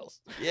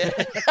 girls. Yeah.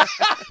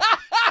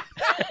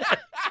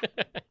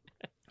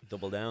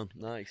 Double down.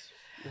 Nice.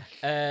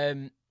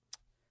 I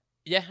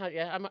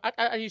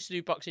used to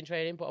do boxing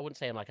training, but I wouldn't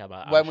say I'm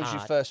When was your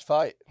hard. first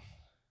fight?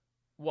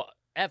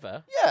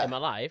 Whatever Yeah. in my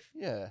life.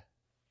 Yeah.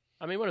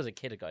 I mean, when I was a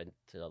kid, I got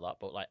into a lot,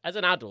 but like as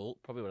an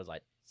adult, probably when I was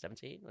like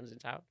 17, when I was in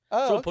town.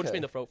 Oh, Someone punched okay. me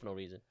in the throat for no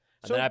reason,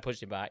 and So- then I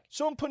punched him back.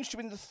 Someone punched you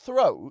in the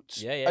throat.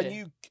 Yeah,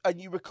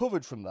 and you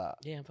recovered from that.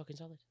 Yeah, I'm fucking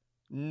solid.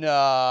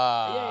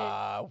 Nah.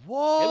 Yeah.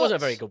 What? It wasn't a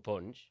very good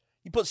punch.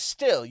 But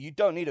still, you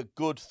don't need a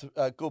good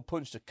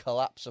punch to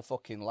collapse a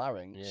fucking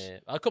larynx. Yeah,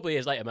 a couple of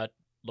years later, my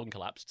lung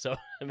collapsed, so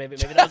maybe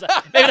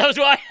that was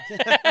why.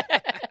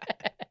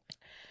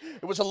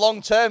 It was a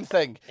long-term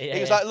thing. Yeah, He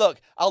was yeah. like,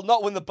 look, I'll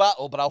not win the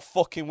battle, but I'll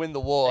fucking win the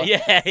war.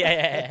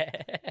 yeah.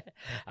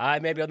 I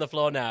may be on the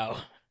floor now,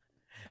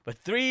 but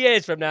 3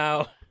 years from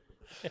now.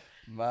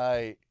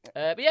 Mate.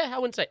 But yeah, I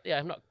wouldn't say. Yeah,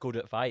 I'm not good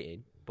at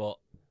fighting, but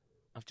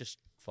I've just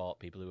fought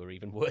people who are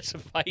even worse at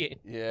fighting.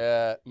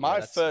 Yeah. My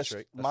that's the first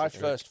trick. That's my the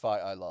trick. first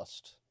fight I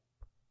lost.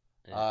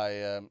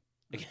 Yeah.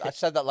 I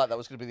said that like that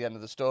was going to be the end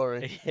of the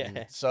story.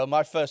 Yeah. So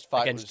my first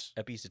fight Against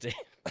obesity.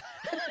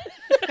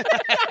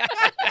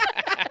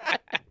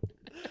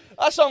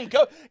 That's on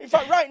go. In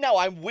fact, right now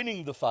I'm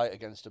winning the fight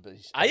against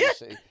obesity. Are you?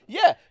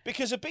 Yeah,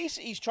 because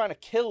obesity's trying to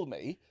kill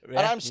me, and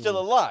Yeah. I'm still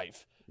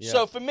alive. Yeah.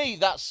 So for me,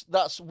 that's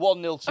 1-0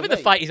 to I me. mean, the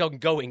fight is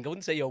ongoing. I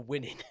wouldn't say you're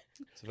winning.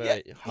 It's a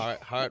very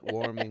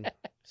heartwarming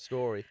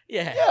story.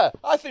 Yeah. Yeah,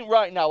 I think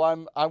right now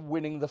I'm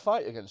winning the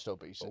fight against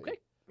obesity. Okay.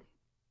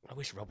 I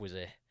wish Rob was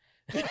here.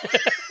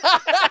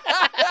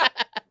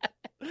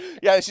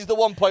 Yeah, this is the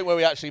one point where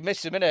we actually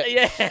miss him, innit?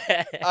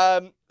 Yeah.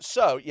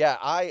 So yeah,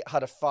 I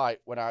had a fight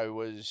when I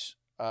was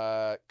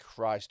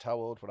Christ, how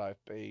old would I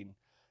have been?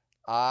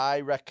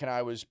 I reckon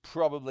I was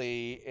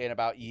probably in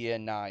about year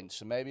 9,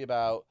 so maybe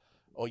about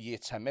or year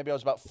 10. Maybe I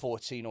was about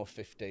 14 or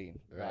 15,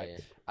 right? Yeah.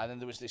 And then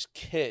there was this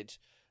kid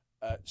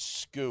at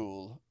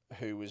school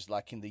who was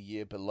like in the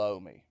year below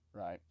me,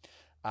 right?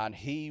 And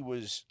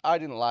I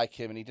didn't like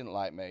him and he didn't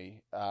like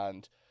me.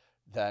 And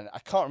then I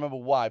can't remember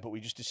why, but we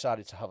just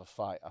decided to have a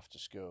fight after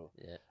school.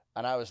 Yeah.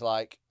 And I was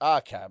like,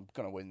 okay, I'm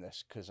going to win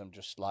this because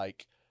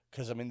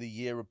I'm in the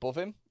year above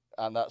him.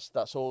 And that's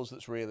all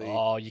that's really.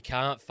 Oh, you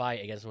can't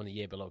fight against someone a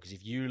year below because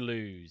if you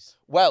lose,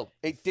 Well,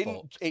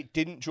 Fucked. it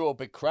didn't draw a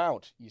big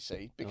crowd, you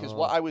see, because Oh.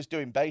 what I was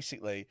doing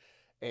basically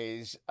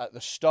is at the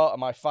start of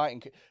my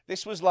fighting.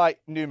 This was like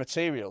new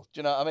material. Do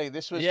you know what I mean?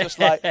 This was Yeah. just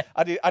like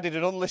I did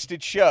an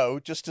unlisted show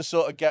just to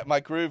sort of get my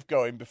groove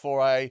going before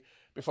I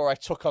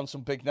took on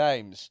some big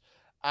names,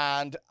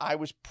 and I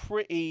was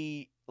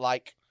pretty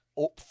I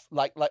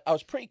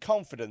was pretty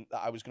confident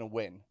that I was going to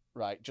win.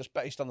 Right, just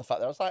based on the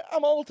fact that I was like,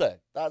 I'm older.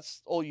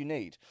 That's all you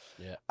need.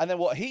 Yeah. And then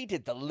what he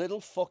did, the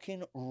little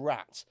fucking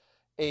rat,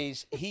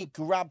 is he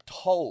grabbed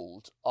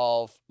hold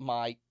of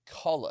my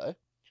collar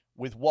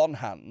with one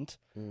hand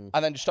and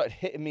then just started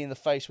hitting me in the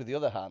face with the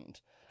other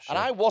hand. And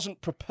I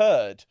wasn't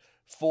prepared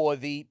for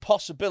the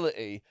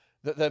possibility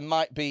that there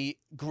might be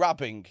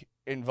grabbing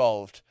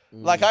involved.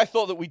 Like, I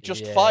thought that we'd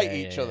just fight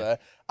each other.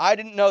 I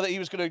didn't know that he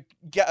was going to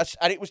get us.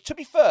 And it was, to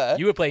be fair...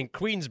 you were playing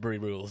Queensbury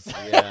rules.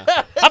 Yeah.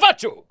 How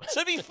about you?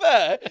 To be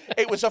fair,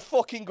 it was a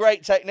fucking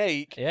great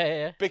technique.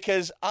 Yeah.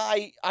 Because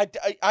I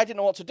didn't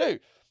know what to do.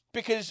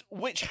 Because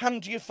which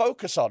hand do you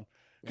focus on?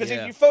 Because if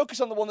Yeah. you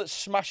focus on the one that's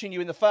smashing you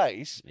in the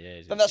face,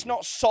 Yeah, then that's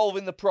not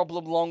solving the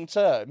problem long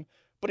term.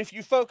 But if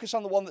you focus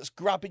on the one that's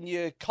grabbing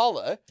your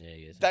collar,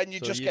 Yeah. then you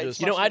So just you get just-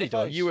 You know what I smashed in did, the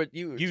though? face. You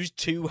were Use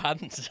two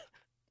hands.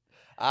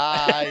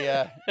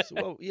 Yeah.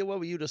 So what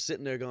were you just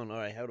sitting there going, all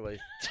right, how do I...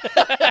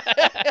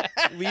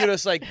 were you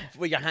just like,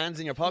 with your hands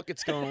in your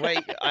pockets going, wait,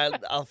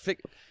 I'll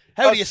fix...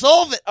 How do you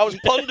solve it? I was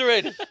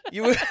pondering.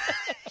 You were...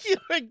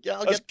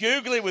 I'll I was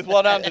get... Googling with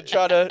one hand and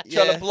trying to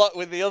Yeah. block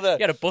with the other.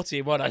 You had a butty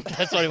in one hand.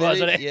 That's what it was,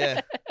 wasn't it?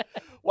 Yeah.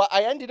 What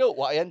I ended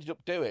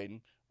up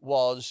doing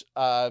was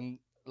I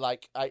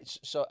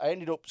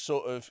ended up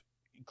sort of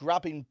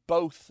grabbing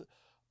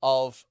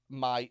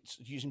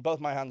using both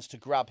my hands to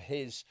grab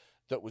his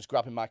that was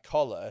grabbing my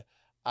collar,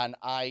 and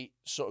I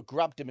sort of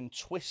grabbed him and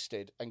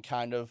twisted and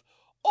kind of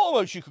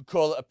almost, you could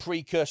call it a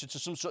precursor to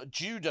some sort of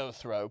judo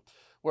throw,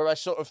 where I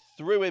sort of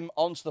threw him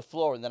onto the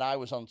floor and then I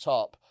was on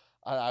top,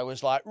 and I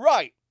was like,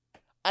 right.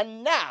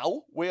 And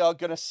now we are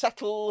going to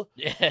settle.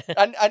 Yeah.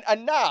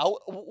 And now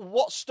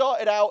what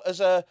started out as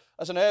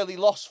an early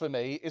loss for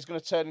me is going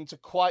to turn into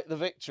quite the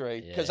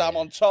victory because I'm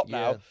on top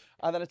now. Yeah.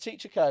 And then a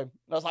teacher came and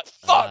I was like,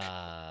 fuck,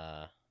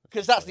 Ah.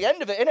 because that's the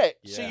end of it, innit?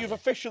 So Yeah. you've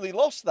officially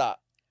lost that.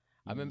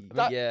 I remember.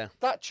 That- Yeah.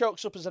 That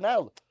chokes up as an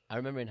L. I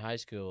remember in high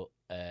school,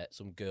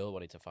 some girl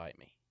wanted to fight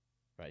me.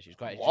 Right, she was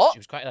quite. What? She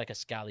was quite like a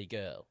scally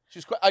girl.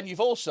 She's quite, and you've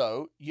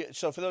also,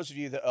 so for those of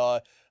you that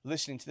are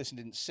listening to this and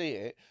didn't see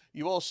it,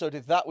 you also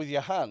did that with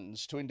your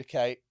hands to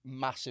indicate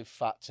massive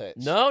fat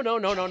tits. No,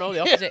 the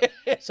opposite.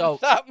 So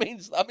that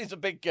means a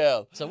big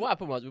girl, So what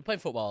happened was we were playing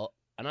football,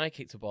 and I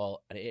kicked a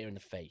ball and it hit her in the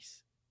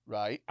face,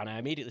 right? and I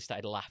immediately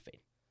started laughing.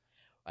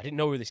 I didn't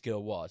know who this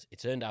girl was. It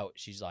turned out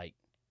she's like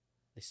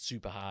this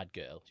super hard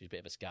girl. She's a bit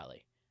of a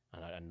scally,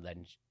 and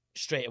then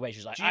straight away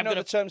she's like, Do you "I'm know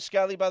gonna the term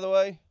scally, by the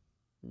way?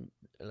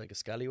 Like a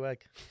scallywag.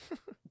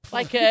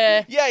 like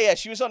Yeah,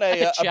 she was on Like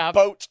a a chav.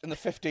 boat in the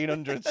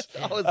 1500s.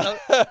 Oh, is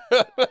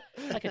that-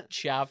 like a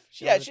chav."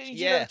 Yeah, do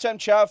you know the term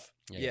chav?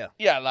 Yeah.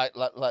 Yeah, like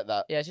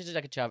that. Yeah, she's just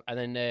like a chav.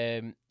 And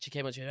then she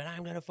came on to me and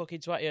I'm going to fucking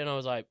twat you. And I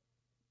was like,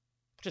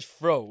 just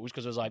froze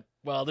because I was like,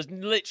 well, there's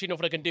literally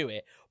nothing I can do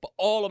it. But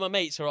all of my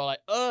mates are all like,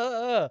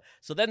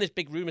 So then this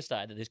big rumour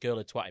started that this girl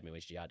had twatted me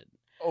when she hadn't.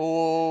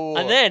 Oh.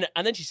 And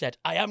then she said,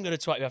 I am going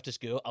to twat you after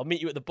school. I'll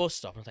meet you at the bus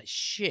stop. And I was like,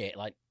 shit.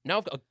 Like,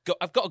 now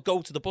I've got to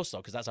go to the bus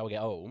stop because that's how I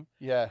get home.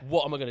 Yeah.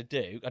 What am I going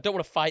to do? I don't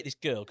want to fight this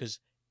girl because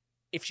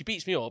if she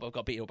beats me up, I've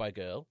got to beat her up by a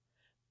girl.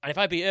 And if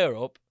I beat her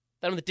up,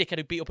 then I'm the dickhead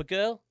who beat up a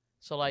girl.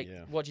 So, like,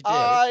 what'd you do?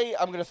 I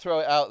am going to throw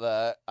it out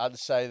there and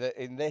say that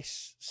in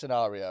this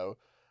scenario,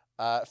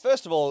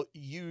 first of all,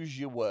 use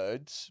your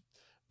words.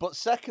 But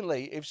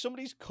secondly, if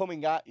somebody's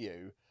coming at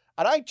you,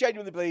 and I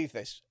genuinely believe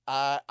this,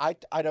 I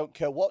don't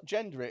care what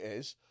gender it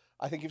is,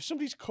 I think if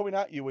somebody's coming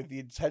at you with the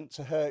intent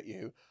to hurt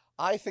you,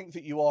 I think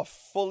that you are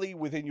fully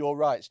within your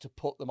rights to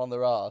put them on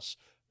their arse.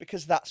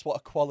 Because that's what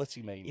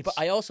equality means. Yeah, but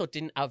I also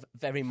didn't have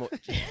very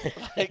much.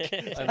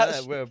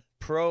 We're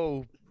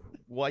pro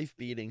wife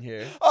beating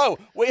here. Oh,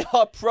 we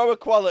are pro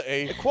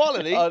equality.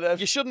 Equality?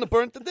 You shouldn't have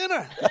burnt the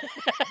dinner.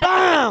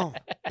 Bam!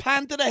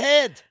 Pan to the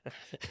head.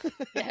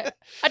 Yeah.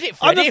 I didn't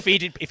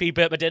Freddie if he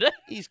burnt my dinner.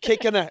 He's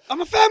kicking her.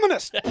 I'm a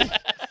feminist.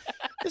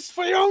 This is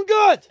for your own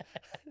good.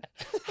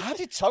 How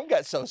did Tom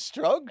get so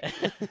strong?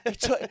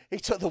 He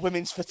took the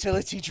women's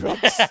fertility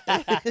drugs.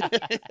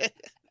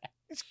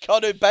 It's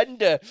Conor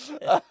Bender.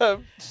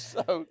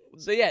 So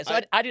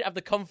I didn't have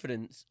the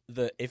confidence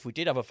that if we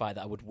did have a fight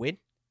that I would win.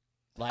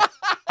 Like,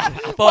 I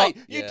thought, wait,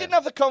 you didn't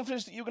have the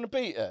confidence that you were going to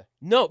beat her?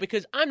 No,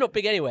 because I'm not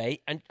big anyway,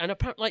 and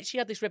apparently, like, she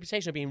had this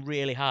reputation of being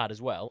really hard as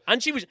well,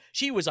 and she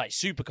was like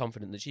super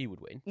confident that she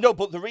would win. No,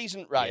 but the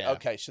reason, Yeah.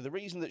 okay, so the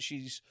reason that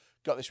she's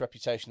got this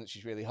reputation that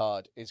she's really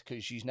hard is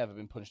because she's never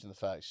been punched in the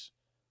face.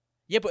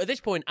 Yeah, but at this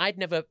point, I'd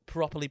never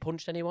properly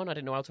punched anyone. I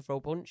didn't know how to throw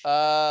a punch.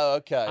 Oh,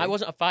 okay. I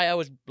wasn't a fighter. I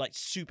was like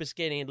super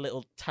skinny and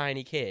little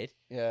tiny kid.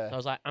 Yeah. So I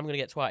was like, I'm gonna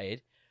get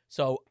twatted.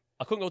 So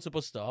I couldn't go to the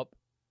bus stop,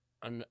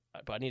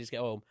 but I needed to get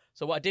home.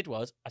 So what I did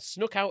was I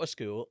snuck out of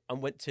school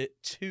and went to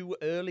 2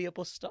 earlier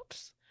bus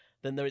stops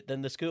than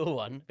the school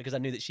one because I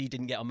knew that she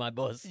didn't get on my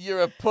bus.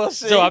 You're a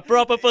pussy. So I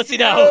proper pussied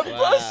You're out. a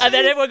pussy. And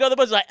then everyone got on the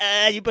bus like,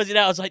 you pussied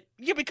out. I was like,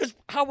 yeah, because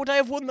how would I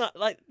have won that?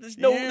 Like, there's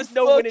no winning.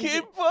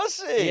 fucking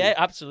pussy. Yeah,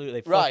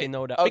 absolutely. Right, Fucking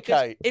no doubt.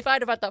 okay. Because if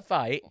I'd have had that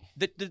fight,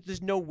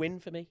 there's no win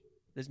for me.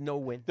 There's no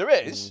win. There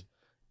is.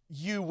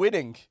 You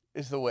winning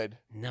is the win.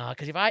 Nah,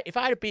 because if I'd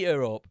have beat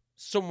her up,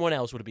 someone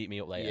else would have beat me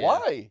up later. Yeah.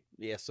 Why?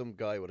 Yeah, some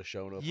guy would have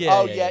shown up.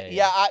 Yeah,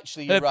 yeah,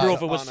 actually, you're her right.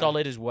 brother was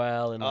solid as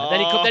well, and then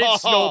it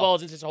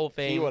snowballs into this whole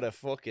thing. He would have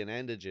fucking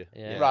ended you.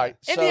 Yeah. Right.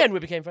 In the end, we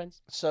became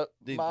friends. So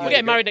We're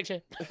getting married next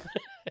year.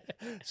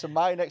 So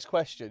my next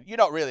question, you're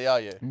not really,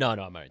 are you? No,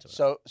 I'm married to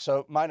her.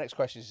 So my next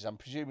question is, I'm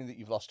presuming that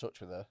you've lost touch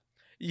with her.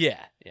 Yeah.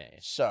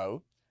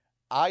 So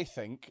I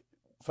think,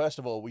 first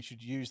of all, we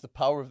should use the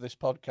power of this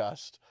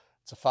podcast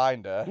to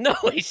find her. No,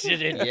 we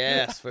shouldn't.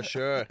 Yes, for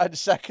sure. And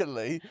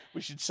secondly,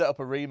 we should set up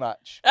a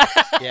rematch.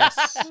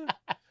 Yes.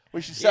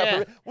 We should set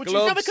up a Would you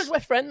know because we're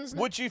friends?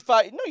 Would you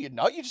fight? No, you're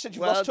not. You just said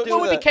you lost touch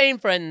Well, with we her. became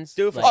friends.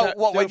 Do it for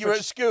when you were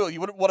at school?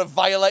 You wouldn't want to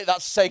violate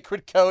that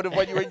sacred code of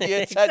when you were in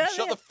year 10.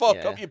 Shut the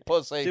fuck up, you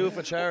pussy. Do it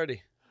for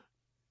charity.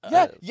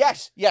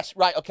 Yes.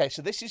 Right, okay,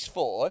 so this is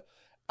for,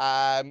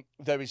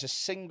 there is a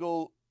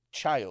single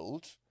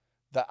child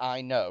that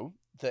I know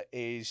that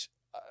is,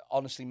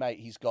 honestly, mate,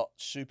 he's got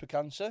super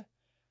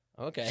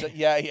Okay. So,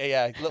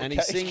 yeah. Little And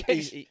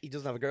he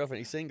doesn't have a girlfriend.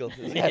 He's single.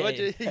 Yeah.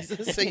 He's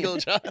a single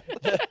child.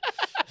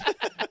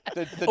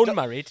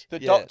 Unmarried. The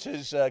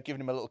doctor's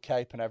giving him a little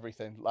cape and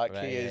everything. Like,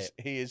 Right,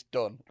 he is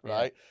done,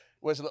 right?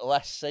 Wears a little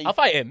SC I'll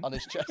fight him. on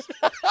his chest.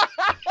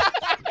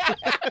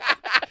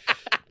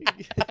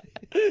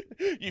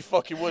 You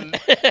fucking wouldn't.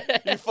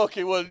 You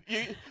fucking wouldn't.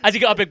 Has he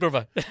got a big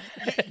brother?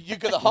 You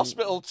go to the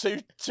hospital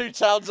two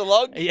towns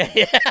along. Yeah.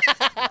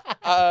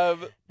 I'm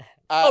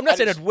not and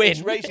saying I'd win.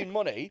 It's raising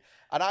money,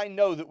 and I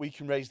know that we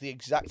can raise the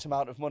exact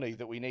amount of money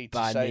that we need to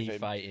By save me him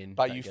fighting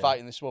by that you girl.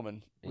 fighting this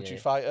woman. Would you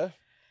fight her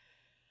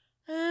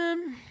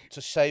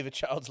to save a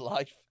child's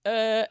life?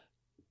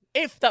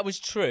 If that was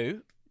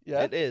true,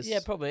 Yeah, It is. yeah,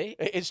 probably.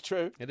 It is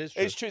true. It is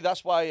true. It's true.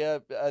 That's why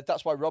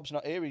Rob's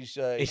not here. He's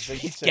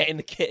getting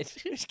the kid.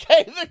 He's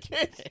getting the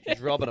kid. He's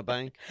robbing a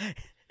bank.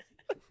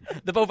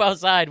 They're both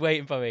outside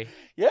waiting for me.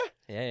 Yeah.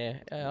 Yeah.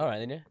 All right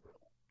then, yeah.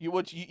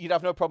 You'd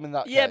have no problem in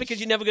that. Yeah, case. because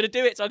you're never going to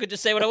do it, so I could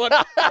just say what I want.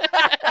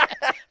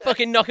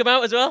 Fucking knock him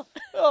out as well.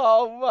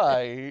 Oh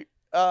mate,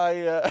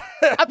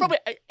 I probably,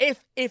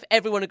 if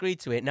everyone agreed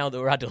to it now that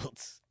we're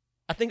adults,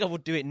 I think I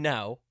would do it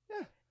now.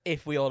 Yeah.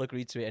 If we all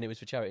agreed to it and it was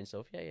for charity and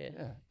stuff. Yeah.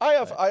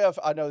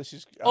 I know this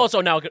is. Also,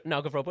 now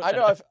I go for a punch. I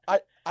know.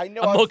 I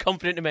know. I'm more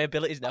confident in my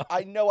abilities now.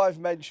 I know I've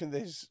mentioned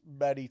this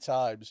many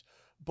times,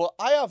 but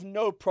I have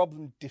no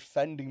problem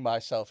defending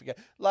myself again.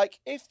 Like,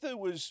 if there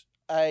was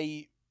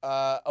a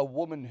a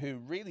woman who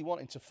really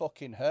wanted to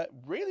fuck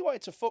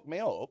me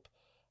up,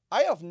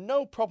 I have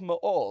no problem at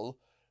all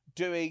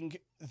doing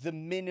the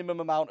minimum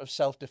amount of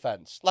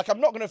self-defense. Like,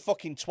 I'm not going to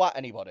fucking twat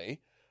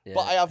anybody,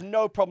 but I have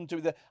no problem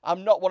doing that.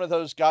 I'm not one of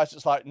those guys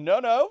that's like,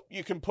 no,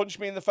 you can punch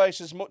me in the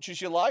face as much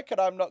as you like, and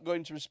I'm not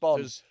going to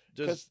respond.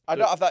 Because I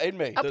don't have that in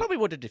me. I probably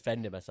would have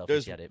defended myself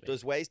if you had it.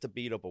 There's ways to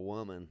beat up a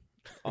woman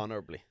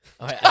honourably.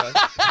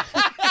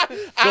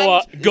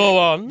 Go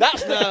on.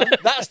 That's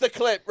the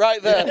clip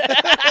right there.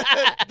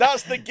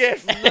 That's the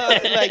gif. No,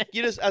 like,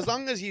 you just, as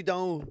long as you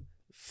don't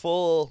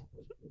full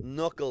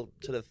knuckle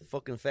to the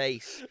fucking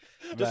face,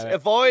 just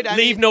avoid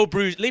any... Leave no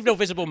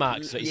visible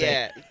marks.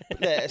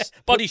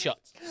 Body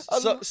shots.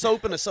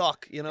 Soap in a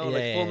sock, you know,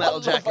 like Full Metal I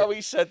love Jacket. how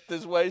he said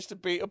there's ways to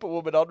beat up a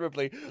woman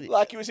honourably,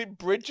 like he was in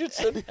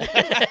Bridgerton.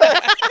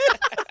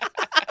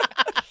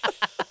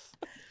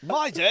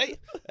 My day.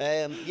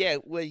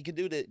 Well, you can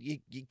do you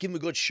give him a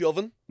good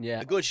shoving.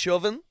 Yeah. A good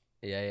shoving.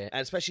 Yeah.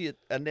 And especially,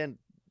 and then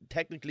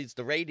technically it's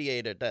the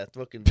radiator that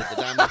fucking did the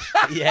damage.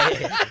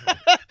 Yeah.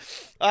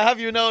 I have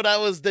you know that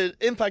was the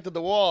impact of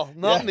the wall,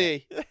 not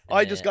me.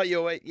 I just got you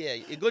away. Yeah,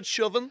 a good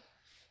shoving.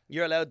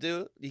 You're allowed to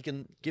do it. You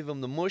can give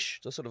him the mush,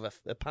 just sort of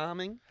a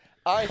palming.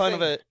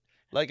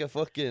 Like a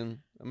fucking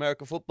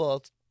American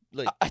football,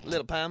 like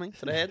little palming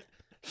to the head.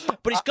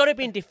 But it's got to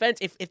be in defence.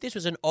 If this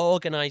was an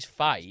organised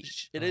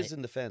fight, it is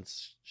in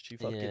defence. She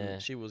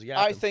was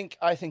yapping.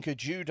 I think a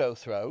judo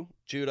throw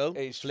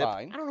is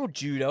fine. I don't know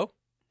judo.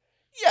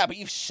 Yeah, but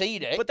you've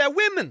seen it. But they're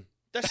women.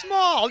 They're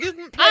small. You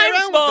can play I'm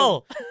around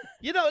small. with them.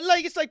 You know,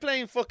 like it's like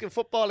playing fucking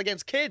football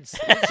against kids.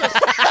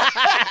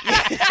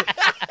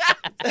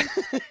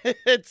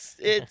 It's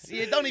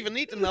you don't even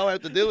need to know how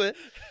to do it.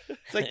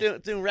 It's like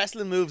doing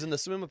wrestling moves in the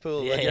swimming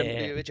pool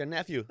with your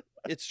nephew.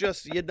 It's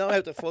just you know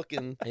how to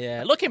fucking.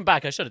 Yeah, looking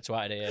back, I should have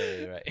twatted it. Yeah,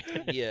 you're right.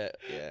 Yeah.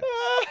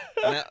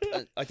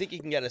 And I think you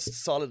can get a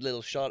solid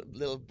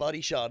little body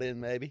shot in,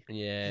 maybe.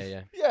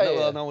 Yeah.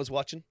 Well, no one's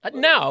watching.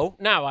 Now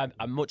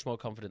I'm much more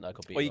confident that I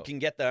could beat. Or you can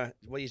get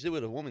what you do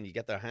with a woman, you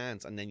get their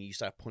hands, and then you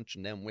start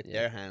punching them with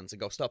their hands and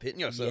go, stop hitting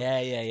yourself.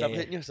 Yeah. Stop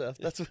hitting yourself.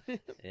 That's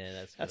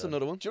that's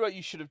another one. Do you know what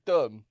you should have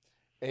done?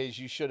 Is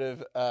you should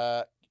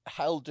have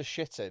held the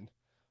shit in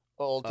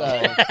all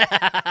day.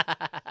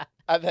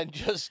 And then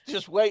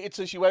just waited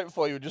till she went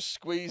for you and just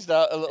squeezed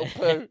out a little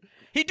poo.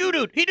 He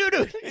doo-dooed. He done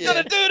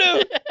a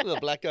doo-doo. The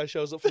black guy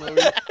shows up for no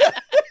reason.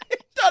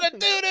 Done a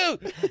doo-doo.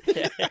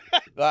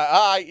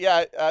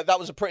 That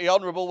was a pretty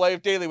honourable way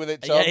of dealing with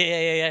it, Tom.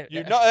 Yeah.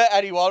 You've not hurt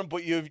anyone,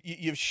 but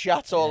you've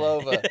shat all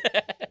over.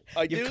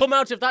 You've come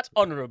out of that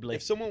honourably.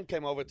 If someone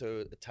came over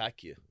to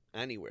attack you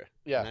anywhere,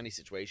 in any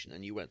situation,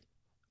 and you went,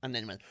 and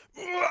then went,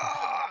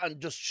 and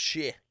just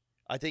shit,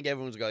 I think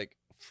everyone's like,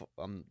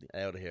 I'm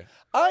out of here.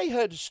 I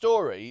heard a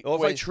story. Or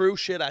if I threw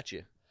shit at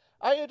you.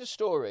 I heard a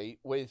story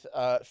with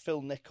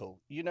Phil Nicol.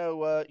 You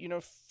know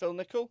Phil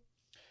Nicol?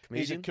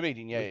 Comedian? He's a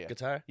comedian, yeah.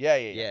 Guitar?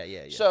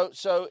 Yeah.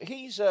 So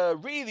he's a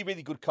really,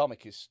 really good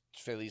comic, is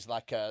Phil. He's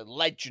like a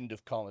legend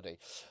of comedy.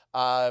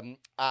 And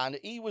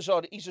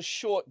he's a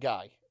short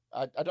guy.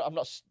 I don't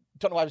know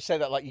why I say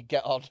that like you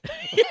get on.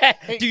 Yeah.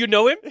 Do you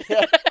know him?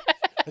 Yeah.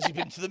 Has he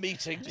been to the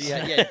meetings?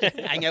 Yeah.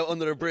 Hang out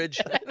under a bridge.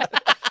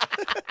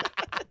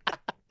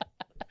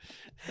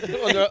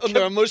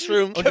 under a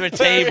mushroom. Under a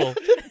table.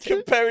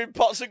 Comparing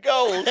pots of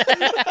gold.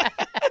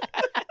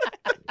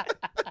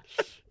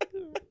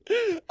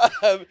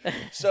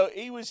 So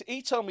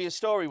he told me a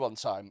story one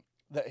time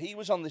that he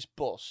was on this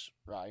bus,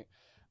 right?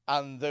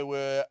 And there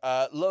were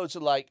loads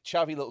of like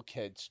chavvy little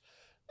kids,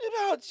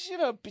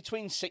 about,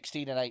 between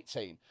 16 and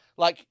 18.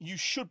 Like, you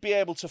should be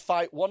able to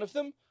fight one of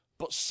them,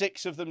 but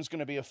 6 of them is going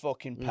to be a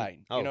fucking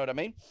pain. You know what I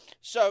mean?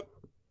 So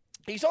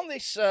he's on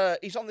this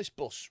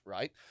bus,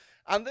 right?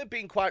 And they're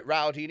being quite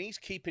rowdy, and he's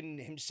keeping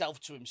himself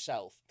to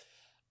himself.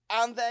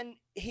 And then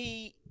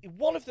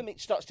one of them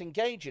starts to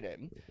engage in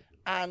him,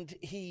 and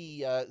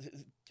he,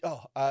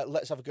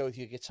 let's have a go with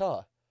your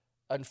guitar.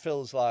 And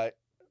Phil's like,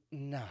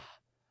 nah.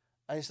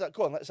 And he's like,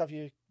 go on, let's have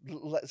a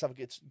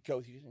go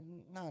with you.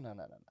 No.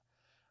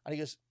 And he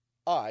goes,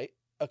 all right,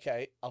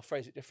 okay, I'll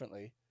phrase it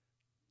differently.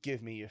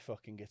 Give me your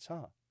fucking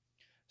guitar.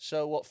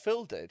 So what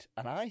Phil did,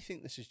 and I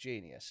think this is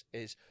genius,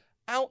 is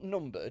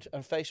outnumbered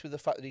and faced with the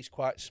fact that he's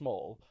quite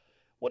small,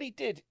 what he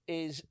did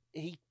is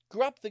he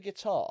grabbed the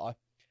guitar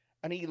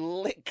and he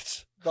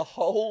licked the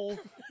whole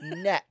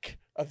neck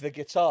of the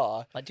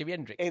guitar. Like Jimi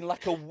Hendrix. In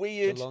like a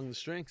weird... Along the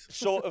strings.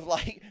 Sort of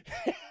like...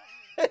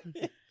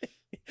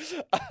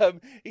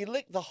 he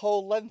licked the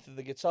whole length of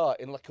the guitar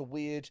in like a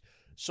weird,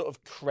 sort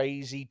of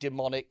crazy,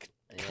 demonic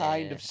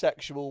kind of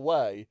sexual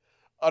way.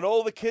 And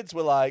all the kids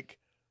were like,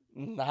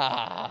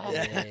 nah.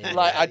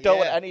 Like, I don't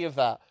want any of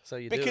that. So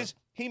you because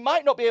he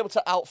might not be able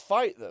to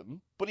outfight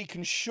them, but he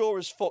can sure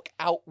as fuck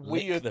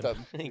out-weird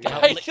them. He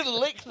can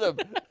lick them.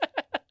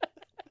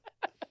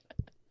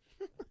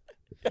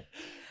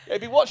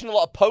 He'd be watching a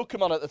lot of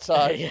Pokemon at the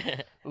time.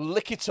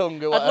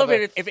 Lickitung or whatever. I'd love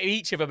it if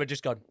each of them had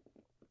just gone,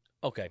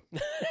 okay.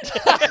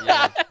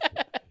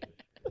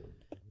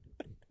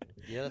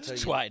 Yeah, that's how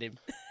Twatted him.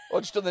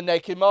 Or just done the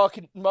naked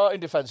Martin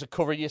defence of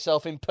covering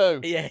yourself in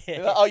poo. Yeah.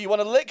 Like, oh, you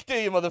want to lick, do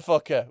you,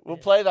 motherfucker? We'll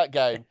play that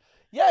game.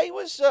 Yeah, it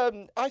was.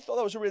 I thought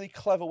that was a really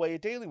clever way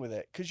of dealing with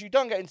it because you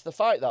don't get into the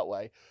fight that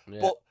way.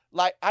 Yeah. But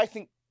like, I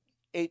think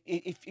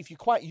if you're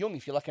quite young,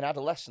 if you're like an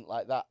adolescent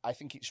like that, I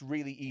think it's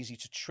really easy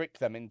to trick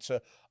them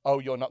into, oh,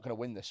 you're not going to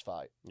win this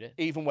fight,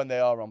 even when they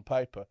are on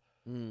paper.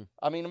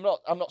 I mean,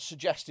 I'm not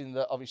suggesting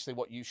that obviously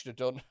what you should have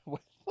done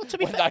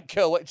when that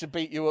girl wanted to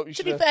beat you up.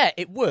 To be fair,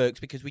 it worked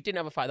because we didn't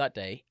have a fight that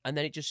day, and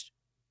then it just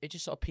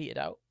sort of petered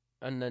out,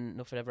 and then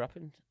nothing ever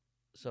happened.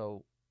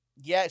 So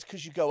yeah, it's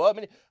because you go up. I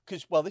mean,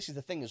 because this is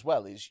the thing as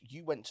well is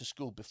you went to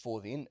school before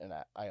the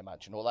internet, I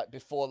imagine, or like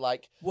before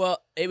like. Well,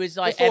 it was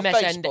like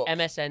Facebook.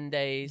 MSN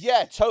days.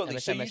 Yeah, totally.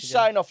 MSN so you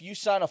Messenger.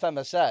 sign off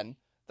MSN.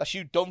 That's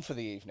you done for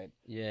the evening.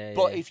 Yeah.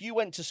 But if you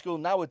went to school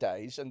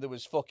nowadays and there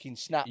was fucking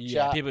Snapchat,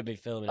 yeah, people would be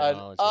filming it.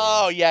 and,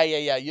 all yeah,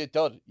 you're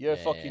done. You're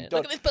fucking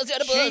done. Look at this pussy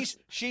on a bus.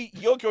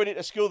 You're going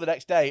into school the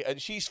next day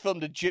and she's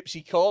filmed a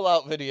gypsy call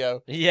out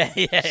video. Yeah.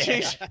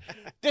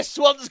 This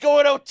one's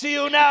going out to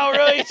you now,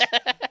 right?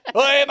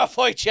 I'm a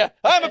fight you.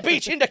 I'm a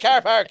beach in the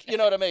car park. You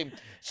know what I mean?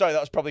 Sorry, that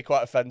was probably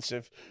quite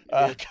offensive.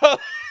 I'm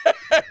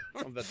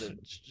about to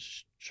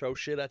throw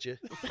shit at you.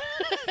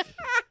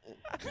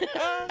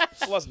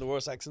 It wasn't the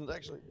worst accent,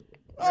 actually.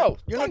 Oh,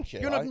 you're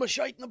you're nothing but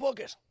shite in a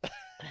bucket.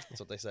 That's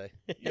what they say.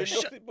 You're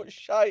nothing but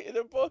shite in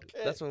a bucket.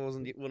 That's what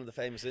one of the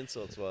famous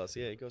insults was.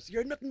 Yeah, he goes,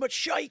 "You're nothing but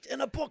shite in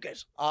a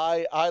bucket."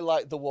 I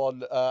like the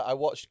one I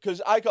watched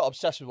because I got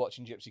obsessed with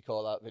watching Gypsy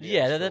Call Out videos.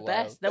 Yeah, they're the for a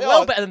while. best. They're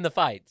well better than the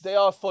fights. They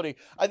are funny.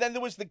 And then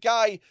there was the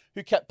guy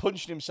who kept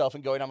punching himself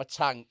and going, "I'm a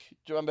tank."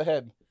 Do you remember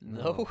him?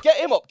 No. Get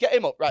him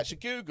up. Right, so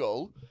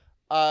Google.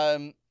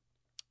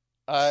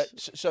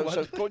 So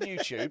go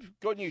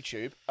on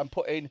YouTube and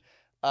put in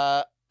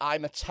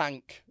 "I'm a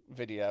tank"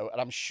 video,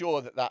 and I'm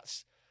sure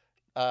that's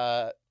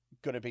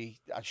gonna be.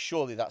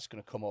 Surely that's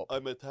gonna come up.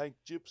 I'm a tank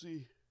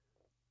gypsy.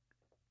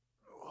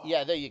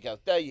 Yeah, there you go.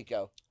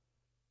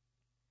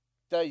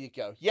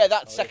 Yeah,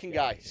 that's second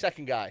guy.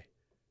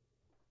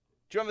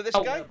 Do you remember this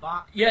guy?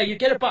 Yeah, you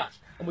get it back,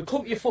 and we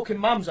come to your fucking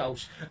mum's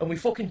house, and we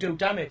fucking do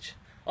damage.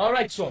 All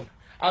right, son.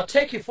 I'll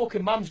take your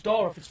fucking mum's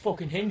door off its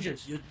fucking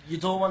hinges. You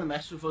don't want to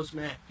mess with us,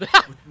 mate.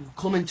 We'll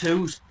come in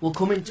twos.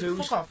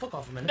 Fuck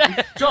off a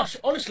minute. Josh,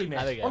 honestly,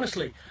 mate,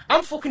 honestly.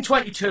 I'm fucking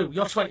 22,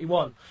 you're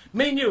 21.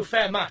 Me and you,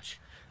 fair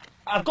match.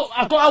 I've got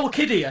our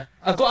kid here.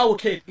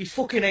 He's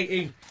fucking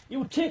 18. You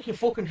would take your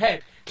fucking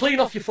head, clean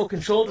off your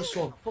fucking shoulders,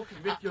 son.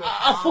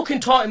 I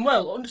fucking taught him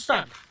well,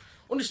 understand?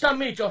 Understand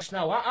me, Josh,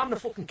 now. I'm the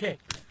fucking king.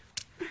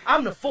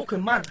 I'm the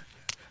fucking man.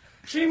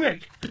 See me?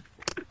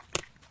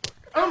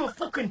 I'm a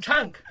fucking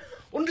tank.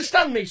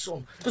 Understand me,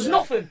 son? There's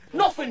nothing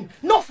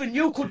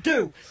you could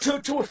do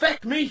to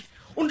affect me.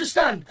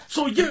 Understand?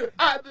 So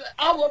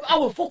I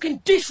will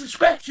fucking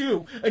disrespect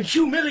you and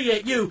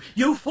humiliate you,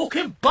 you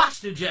fucking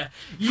bastard, yeah.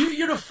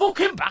 You're a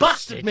fucking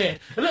bastard, mate.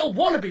 A little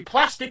wannabe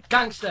plastic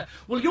gangster.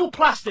 Well, you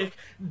plastic,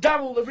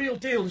 Daryl the real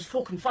deal is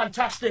fucking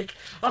fantastic.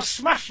 I'll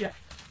smash you.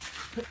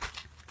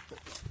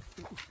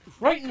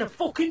 Right in the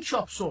fucking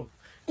chop, son.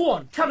 Go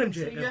on, tell him,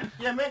 Jake.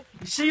 Yeah, mate.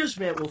 You see us,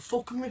 mate. We'll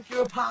fucking rip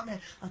your apart,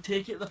 mate. I'll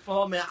take you to the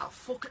floor, mate. I'll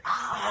fucking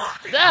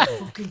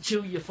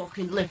chew your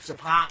fucking lips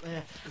apart,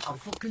 mate. I'll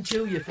fucking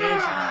chew your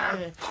face apart,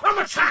 mate. I'm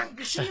a tank.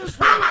 You see us,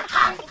 mate. I'm a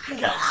tank.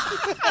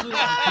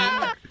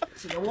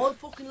 So you won't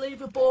fucking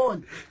leave a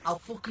bone. I'll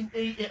fucking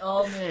eat it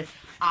all, mate.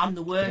 I'm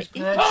the worst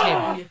person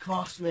for your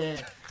cross,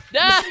 mate. Do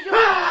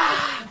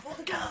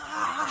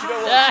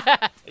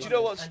you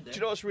know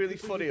what's really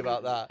funny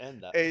about that?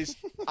 Is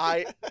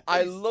I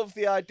love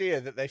the idea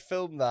that they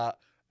filmed that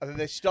and then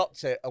they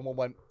stopped it and one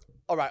went,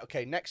 all right,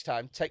 okay, next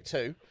time, take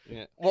two.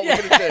 Yeah. What we're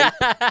going to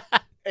do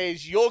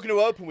is you're going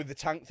to open with the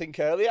tank thing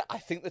earlier. I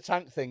think the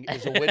tank thing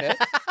is a winner.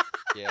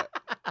 Yeah.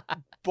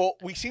 But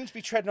we seem to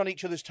be treading on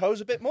each other's toes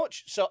a bit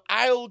much. So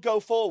I'll go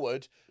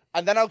forward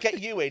and then I'll get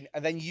you in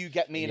and then you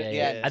get me in at the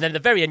end. And then at the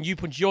very end, you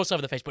punch yourself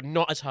in the face, but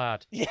not as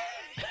hard. Yeah.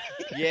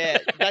 Yeah,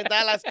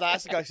 that's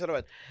the guy sort of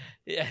went.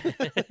 Yeah.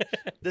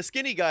 The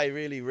skinny guy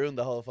really ruined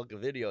the whole fucking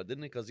video,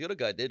 didn't he? Because the other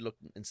guy did look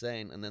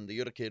insane, and then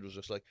the other kid was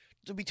just like,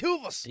 "There'll be two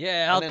of us."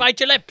 Yeah, I'll bite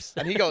your lips.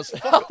 And he goes,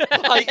 "Fuck,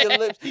 bite your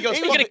lips." He goes,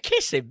 "You're gonna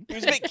kiss him." He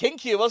was a bit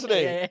kinky, wasn't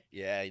he? Yeah.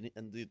 Yeah,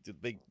 and the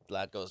big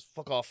lad goes,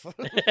 "Fuck off."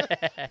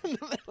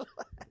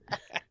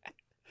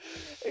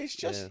 It's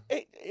just,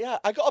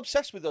 I got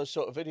obsessed with those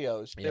sort of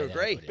videos. They were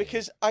great.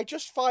 Because I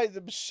just find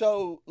them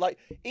so, like,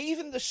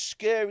 even the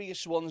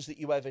scariest ones that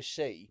you ever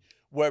see,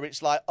 where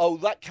it's like, oh,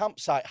 that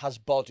campsite has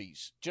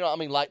bodies. Do you know what I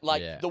mean? Like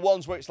the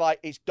ones where it's like,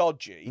 it's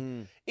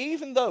dodgy.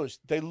 Even those,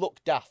 they look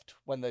daft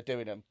when they're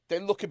doing them. They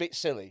look a bit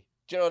silly.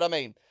 Do you know what I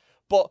mean?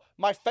 But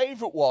my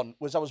favourite one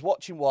was I was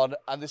watching one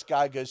and this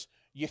guy goes,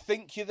 "You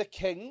think you're the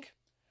king?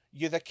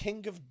 You're the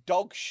king of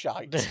dog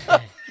shite."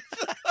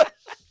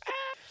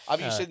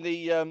 Have you seen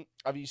the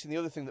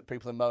other thing that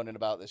people are moaning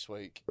about this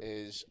week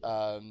is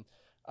Velma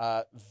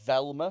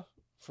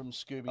from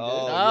Scooby-Doo?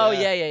 Oh,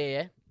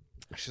 yeah.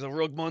 She's a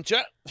rug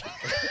muncher.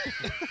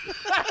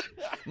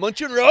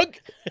 Munching rug.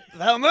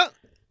 Velma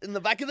in the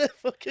back of the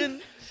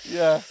fucking...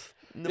 Yeah.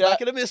 In the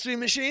back of the mystery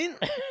machine.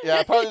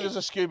 Yeah, apparently there's a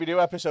Scooby-Doo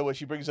episode where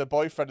she brings her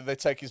boyfriend and they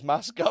take his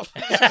mask off.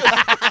 And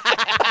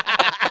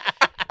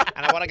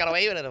I would have got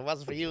away with it if it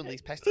wasn't for you and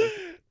these pests. Do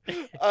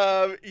you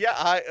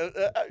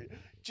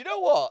know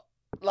what?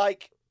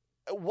 Like,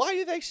 why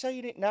are they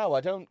saying it now?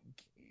 I don't.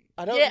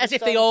 Yeah, as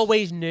if they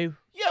always knew.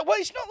 Yeah, well,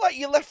 it's not like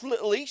you left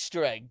little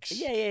Easter eggs.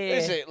 Yeah.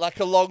 Is it? Like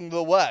along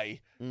the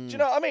way. Do you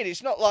know what I mean?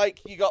 It's not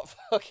like you got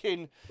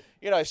fucking,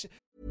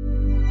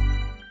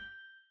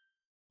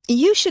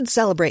 You should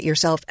celebrate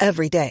yourself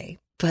every day,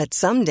 but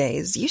some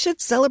days you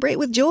should celebrate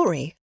with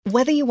jewelry.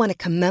 Whether you want to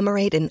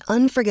commemorate an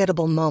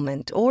unforgettable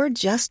moment or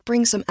just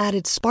bring some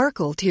added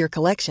sparkle to your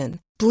collection,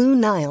 Blue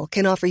Nile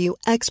can offer you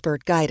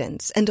expert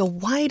guidance and a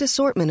wide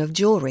assortment of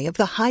jewelry of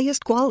the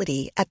highest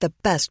quality at the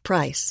best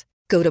price.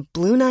 Go to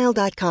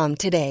BlueNile.com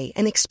today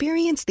and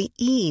experience the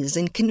ease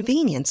and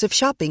convenience of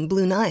shopping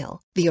Blue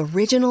Nile, the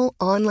original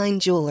online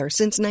jeweler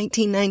since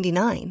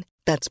 1999.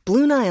 That's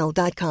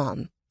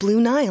BlueNile.com.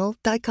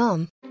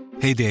 BlueNile.com.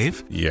 Hey,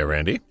 Dave. Yeah,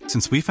 Randy.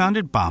 Since we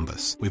founded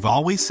Bombas, we've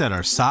always said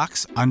our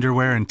socks,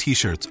 underwear, and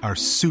T-shirts are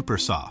super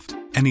soft.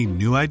 Any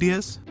new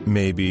ideas?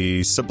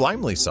 Maybe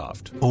sublimely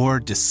soft. Or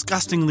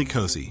disgustingly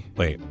cozy.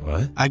 Wait,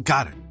 what? I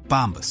got it.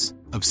 Bombas.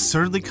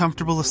 Absurdly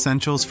comfortable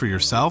essentials for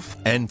yourself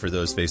and for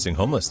those facing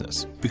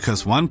homelessness.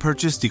 Because one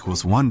purchased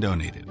equals one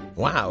donated.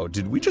 Wow,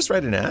 did we just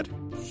write an ad?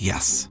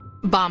 Yes.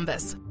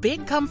 Bombas.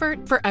 Big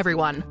comfort for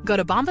everyone. Go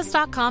to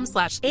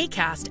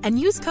bombas.com/ACAST and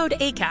use code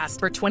ACAST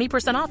for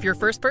 20% off your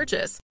first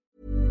purchase.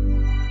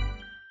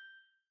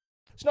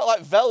 It's not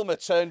like Velma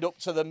turned up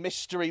to the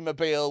Mystery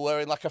Mobile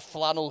wearing like a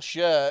flannel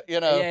shirt,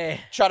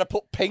 trying to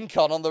put Pink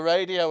on the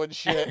radio and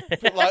shit.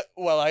 Like,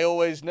 well, I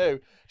always knew.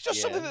 It's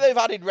just something that they've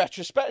added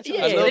retrospectively.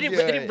 Yeah, they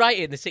didn't write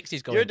it in the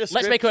 60s going,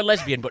 let's make her a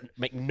lesbian, but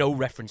make no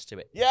reference to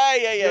it.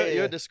 Yeah.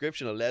 Your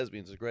description of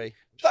lesbians is great.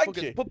 Thank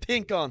you. Put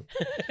Pink on.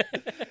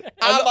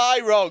 Am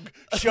I wrong?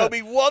 Show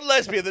me one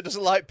lesbian that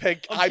doesn't like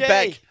Pink. I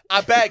beg.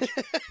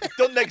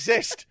 Doesn't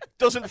exist.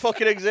 Doesn't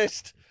fucking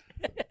exist.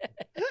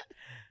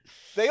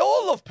 They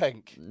all love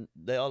Pink.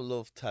 They all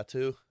love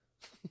Tattoo.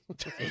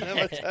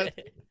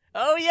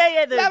 Oh,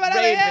 yeah. Let me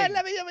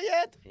have a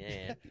head.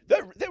 Yeah.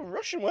 They were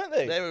Russian, weren't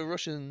they? They were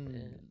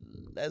Russian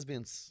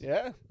lesbians.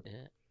 Yeah.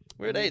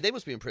 Where are they? They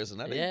must be in prison,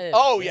 aren't they? Yeah.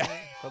 Oh, yeah.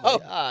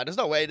 There's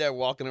no way they're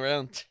walking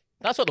around.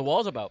 That's what the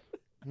war's about.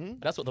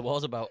 That's what the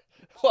war's about.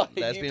 What,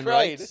 lesbian Ukraine?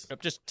 rights?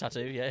 Just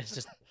Tattoo, yeah. It's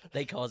just,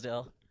 they caused it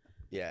all.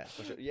 Yeah,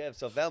 for sure. Yeah,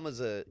 so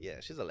Velma's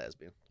she's a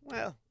lesbian.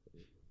 Well,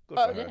 good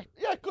for her.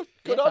 Yeah,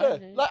 good on her.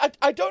 Like,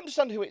 I don't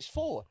understand who it's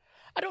for.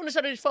 I don't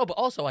understand what it's for, but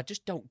also I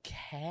just don't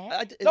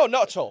care. No,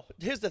 not at all.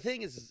 Here's the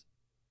thing: is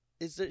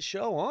the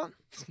show on?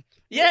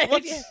 Yeah.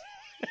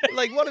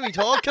 Like, what are we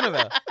talking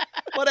about?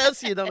 What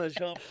else are you done on the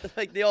show?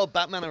 Like the old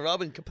Batman and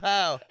Robin,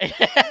 kapow.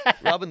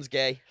 Robin's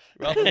gay.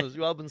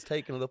 Robin's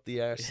taking it up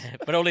the arse.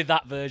 But only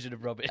that version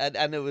of Robin.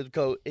 And it would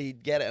go,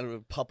 he'd get it and it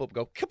would pop up and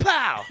go,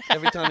 kapow!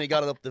 Every time he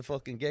got it up the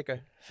fucking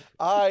kicker.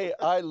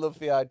 I love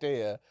the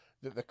idea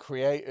that the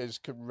creators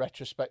could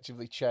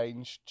retrospectively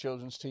change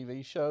children's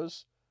TV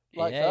shows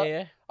like that.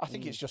 Yeah. I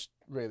think it's just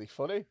really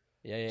funny.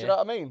 Yeah. Do you know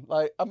what I mean?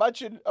 Like,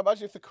 imagine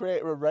if the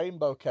creator of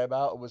Rainbow came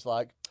out and was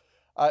like,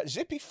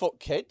 Zippy fuck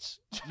kids.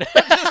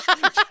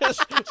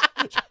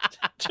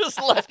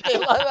 just left it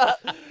like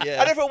that.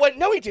 Yeah. And everyone went,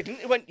 no, he didn't.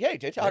 He went, yeah, he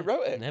did. I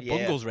wrote it. Yeah,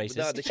 Bungle's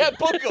racist. Yeah,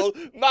 Bungle,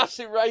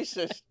 massive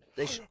racist.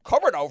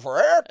 Coming over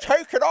here,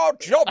 taking our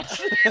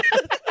jobs.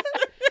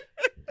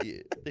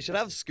 Yeah. They should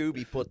have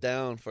Scooby put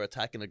down for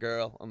attacking a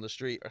girl on the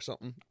street or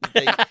something.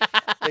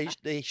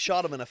 They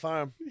shot him in a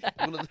farm.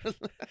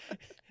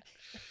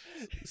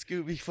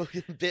 Scooby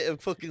fucking bit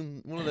of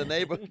fucking one of the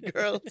neighbor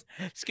girls.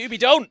 Scooby,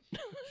 don't.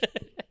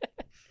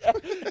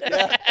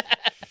 Yeah.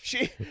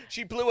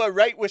 She blew her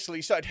rape whistle.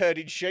 He started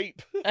herding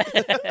sheep.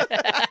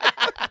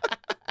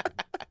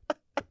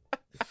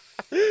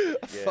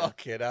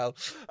 Fucking hell.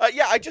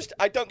 I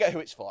don't get who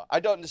it's for. I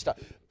don't understand.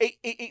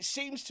 It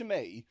seems to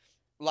me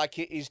like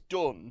it is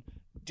done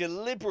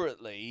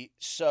deliberately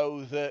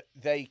so that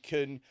they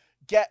can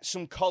get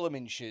some column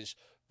inches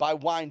by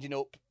winding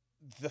up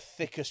the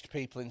thickest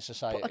people in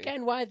society. But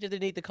again, why do they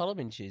need the column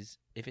inches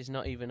if it's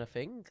not even a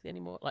thing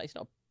anymore? Like, it's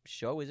not a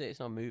show, is it?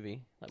 It's not a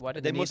movie. Like, why do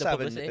they need the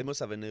publicity? They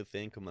must have a new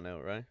thing coming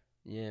out, right?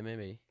 Yeah,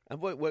 maybe. And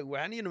were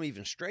any of them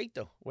even straight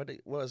though?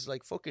 Was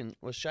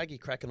Shaggy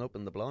cracking up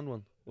in the blonde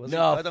one?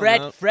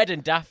 No, Fred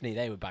and Daphne,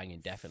 they were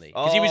banging definitely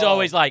because he was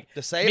always like,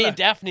 me and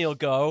Daphne will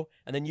go,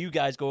 and then you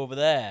guys go over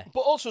there. But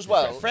also as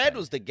well, Fred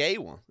was the gay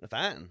one. If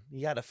Anton,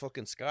 he had a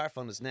fucking scarf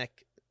on his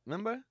neck.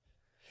 Remember?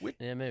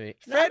 Yeah, maybe.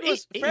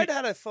 Fred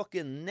had a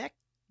fucking neck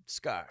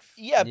scarf.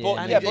 Yeah, but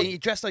and he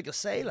dressed like a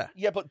sailor.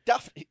 Yeah, but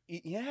Daphne.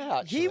 Yeah,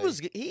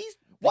 actually. He's.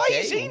 Why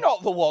is he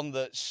not the one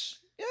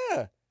that's?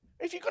 Yeah.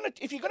 If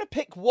you're gonna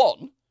pick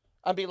one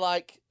and be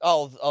like,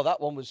 oh,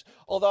 that one was.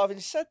 Although having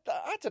said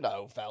that, I don't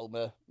know,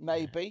 Velma,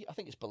 maybe. I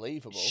think it's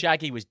believable.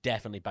 Shaggy was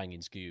definitely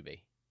banging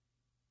Scooby.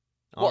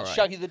 What, right.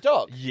 Shaggy the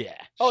dog? Yeah.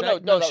 Oh no,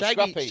 that's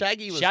Shaggy. Scrappy.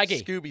 Shaggy was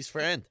Scooby's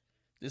friend.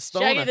 The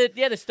stoner.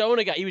 The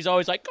stoner guy. He was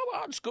always like,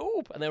 "Come on,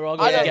 Scoob," and they were all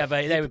going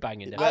together. They were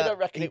banging. I don't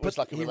reckon it was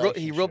like a relationship.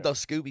 He rubbed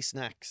those Scooby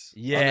snacks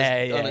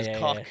on his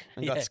cock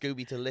and got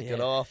Scooby to lick it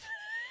off.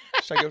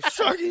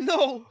 Shaggy,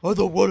 no, I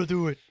don't want to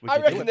do it. I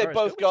reckon they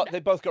both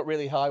got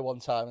really high one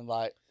time in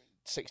like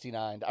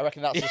 69. I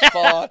reckon that's as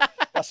far.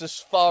 That's as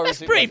far as.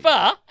 That's pretty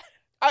far.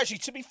 Actually,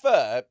 to be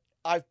fair,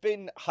 I've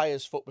been high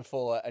as fuck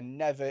before, and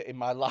never in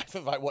my life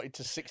have I wanted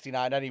to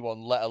 69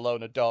 anyone, let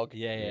alone a dog.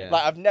 Yeah.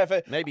 Like I've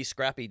never. Maybe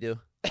Scrappy do.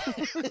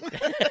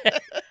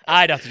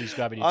 I'd have to do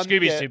Scrappy.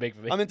 Scooby's too big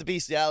for me. I'm into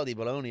bestiality,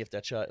 but only if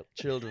they're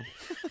children.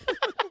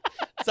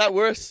 Is that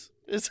worse?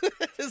 Is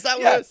that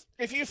worse?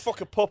 If you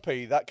fuck a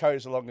puppy, that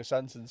carries a longer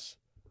sentence.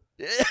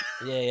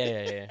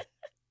 Yeah.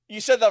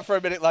 You said that for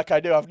a minute like I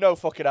do. I've no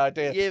fucking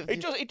idea. Yeah,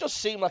 it does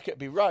seem like it'd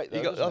be right,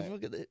 though,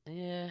 doesn't it?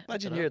 Yeah.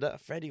 Imagine hearing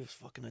that. Freddy was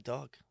fucking a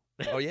dog.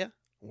 Oh, yeah?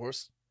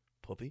 Worse.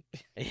 Puppy.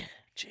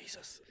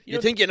 Jesus. You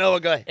think you know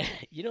a guy.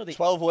 You know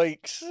 12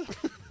 weeks.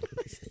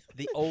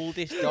 The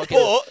oldest dog.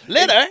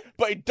 Litter?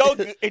 But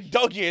in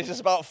dog years, it's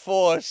about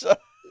 4, so...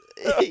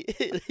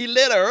 he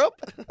lit her up.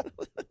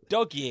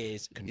 Dog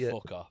years can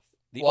fuck off.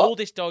 The What?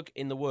 oldest dog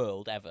in the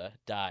world ever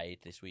died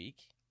this week.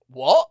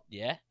 What?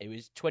 Yeah, it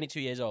was 22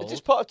 years old. Is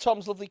this part of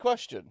Tom's lovely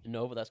question?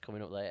 No, but that's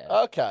coming up later.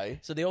 Okay.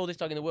 So the oldest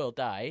dog in the world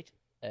died,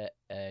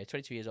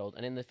 22 years old,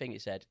 and in the thing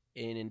it said,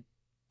 in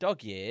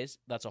dog years,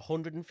 that's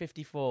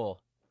 154.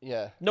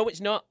 Yeah. No,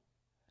 it's not.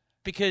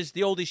 Because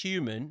the oldest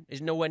human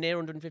is nowhere near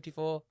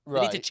 154. They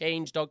need to Right.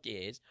 change dog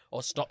years,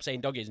 or stop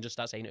saying dog years and just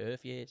start saying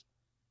Earth years.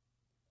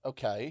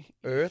 Okay.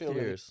 Earth feel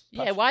really years.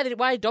 Yeah, why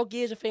are dog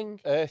years a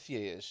thing? Earth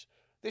years.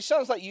 This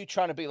sounds like you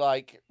trying to be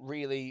like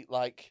really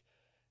like.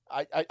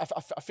 I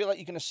feel like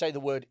you're going to say the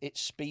word "it's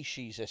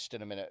speciesist"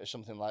 in a minute or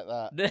something like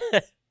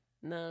that.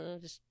 No,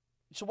 just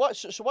So why?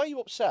 So why are you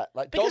upset?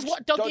 Like because dogs,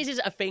 what dog years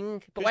isn't a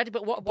thing. But why?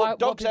 But what? Why?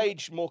 Dogs what people...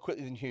 age more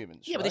quickly than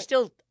humans. Yeah, but they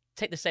still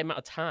take the same amount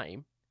of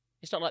time.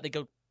 It's not like they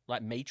go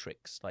like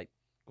Matrix, like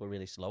go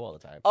really slow all the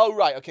time. Oh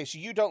right, okay. So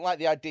you don't like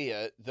the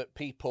idea that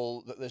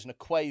there's an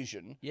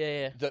equation.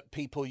 Yeah. That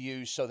people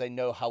use so they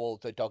know how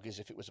old their dog is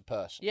if it was a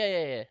person.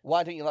 Yeah.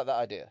 Why don't you like that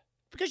idea?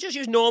 Because just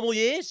use normal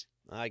years.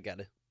 I get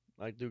it.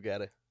 I do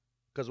get it.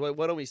 Because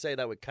why don't we say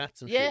that with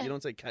cats and Yeah. shit? You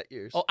don't say cat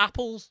years. Or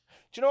apples.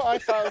 Do you know what I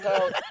found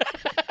out?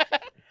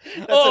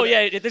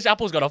 This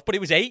apple's gone off, but it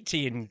was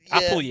 80 in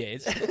apple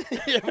years.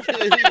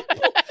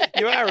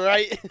 You are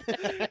right.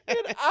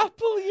 In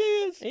apple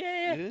years.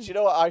 Yeah. Do you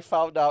know what I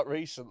found out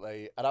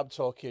recently? And I'm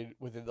talking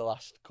within the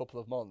last couple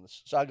of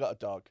months. So I got a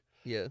dog.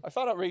 Yeah. I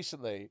found out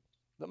recently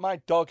that my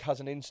dog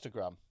has an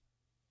Instagram.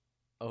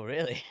 Oh,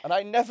 really? And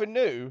I never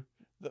knew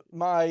that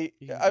my...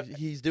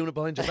 He's doing it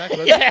behind your back.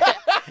 Yeah.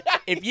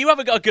 If you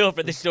haven't got a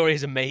girlfriend, this story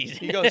is amazing.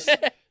 He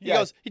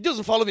goes, he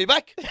doesn't follow me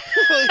back. He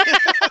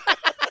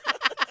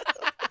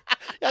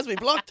has me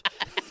blocked.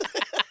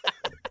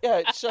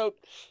 Yeah, so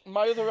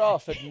my other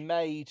half had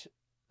made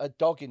a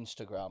dog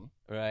Instagram.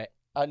 Right.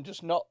 And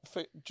just not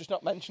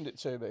mentioned it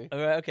to me. All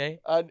right, okay.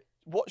 And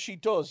what she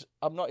does,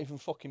 I'm not even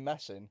fucking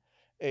messing,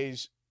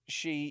 is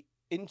she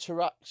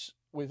interacts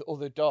with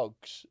other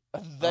dogs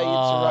and they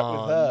interact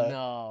with her.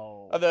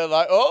 No. And they're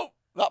like, oh,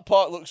 that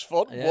part looks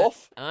fun. Yeah.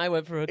 Woof. I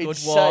went for a good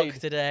Insane. walk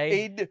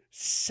today.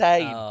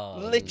 Insane. Oh.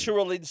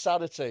 Literal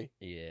insanity.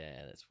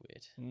 Yeah, that's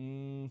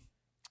weird.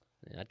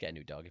 Yeah, I'd get a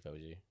new dog if I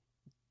was you.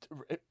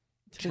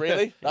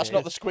 Really? That's Yeah.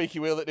 not the squeaky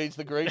wheel that needs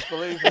the grease,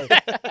 believe me.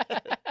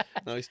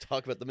 No, he's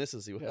talking about the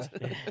missus he was.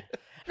 Yeah.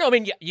 No, I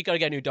mean, you got to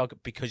get a new dog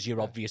because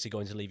you're obviously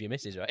going to leave your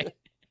missus, right?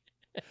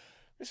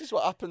 This is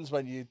what happens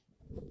when you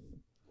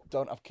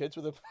don't have kids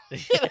with them.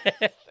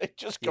 They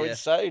just go Yeah.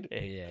 insane.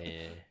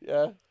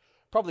 Yeah.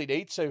 Probably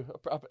need to.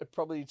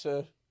 Probably need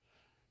to,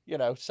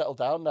 settle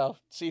down now.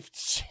 See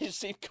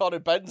if Connor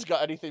Ben's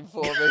got anything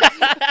for me.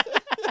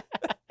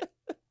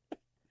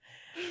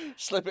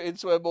 Slip it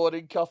into a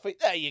morning coffee.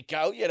 There you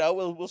go.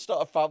 We'll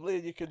start a family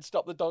and you can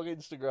stop the dog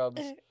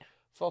Instagrams.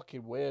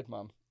 Fucking weird,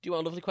 man. Do you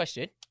want a lovely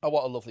question? I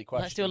want a lovely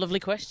question. Let's do a lovely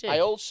question.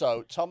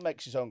 Tom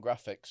makes his own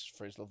graphics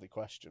for his lovely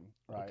question,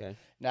 right? Okay.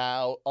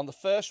 Now, on the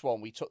first one,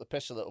 we took the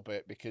piss a little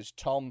bit because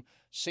Tom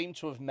seemed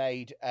to have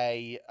made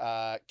a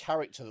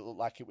character that looked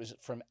like it was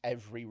from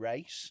every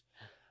race.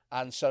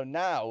 And so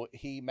now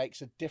he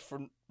makes a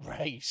different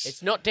race.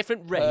 It's not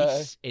different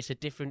race, it's a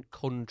different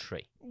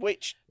country.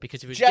 Which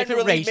because if it was a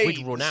different generally race, we'd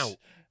means- run out.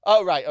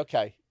 Oh, right,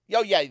 okay.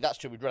 Oh, yeah, that's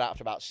true. We'd run out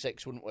after about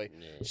 6, wouldn't we?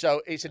 Yeah.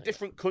 So it's a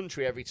different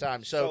country every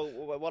time. So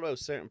what about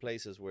certain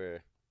places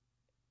where...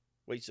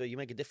 Wait, so you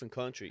make a different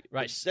country.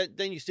 Right. But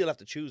then you still have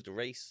to choose the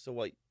race. So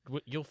what?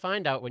 You'll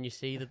find out when you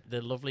see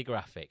the lovely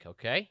graphic,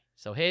 okay?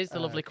 So here's the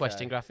lovely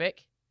question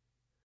graphic.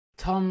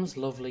 Tom's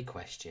lovely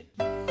question.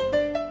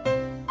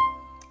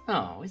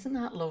 Oh, isn't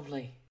that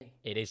lovely?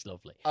 It is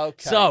lovely.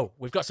 Okay. So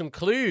we've got some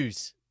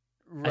clues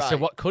as to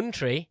Right. what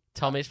country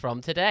Tom is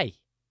from today.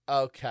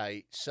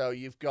 Okay, so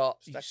you've got...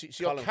 So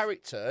your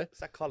character... Is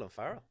that Colin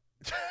Farrell?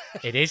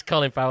 It is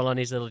Colin Farrell on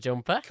his little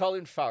jumper.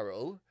 Colin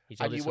Farrell. He's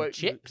and holding you some work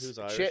chips. Who's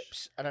Irish?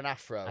 Chips and an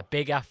afro. A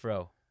big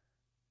afro.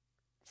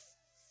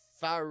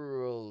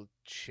 Farrell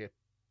chip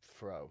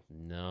afro.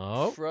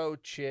 No.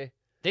 Froche.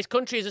 This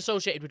country is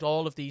associated with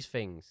all of these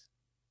things.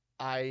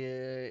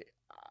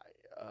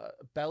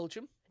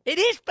 Belgium. It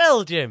is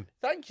Belgium.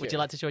 Thank you. Would you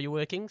like to show your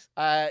workings?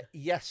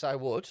 Yes, I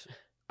would.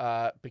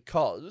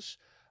 Because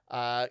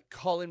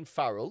Colin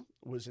Farrell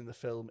was in the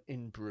film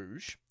In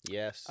Bruges.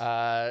 Yes.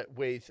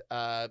 With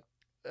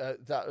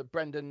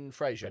Brendan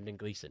Fraser.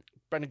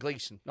 Brendan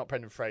Gleeson, not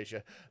Brendan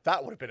Fraser.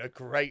 That would have been a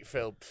great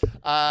film.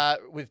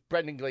 With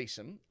Brendan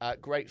Gleeson.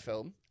 Great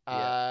film.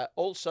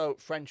 Also,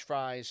 French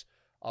fries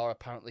are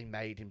apparently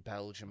made in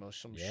Belgium or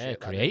some shit. Yeah,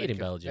 created in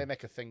Belgium. They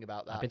make a thing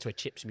about that. I've been to a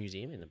chips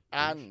museum in them.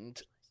 And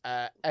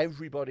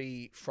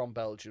everybody from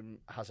Belgium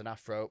has an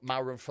afro.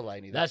 Mauro and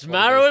Fellaini. That's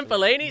Mauro and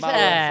Fellaini's Mauro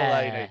hair.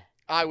 and Fellaini.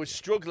 I was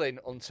struggling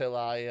until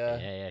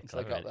I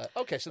got there.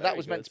 Okay, so that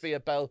was meant to be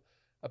a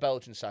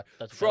Belgian side.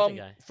 That's from Belgian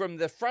guy. From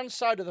the France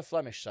side or the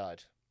Flemish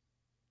side?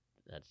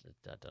 I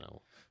don't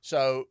know.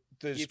 So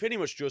there's... You pretty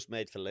much just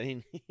made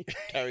Fellaini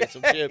carrying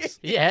some chips.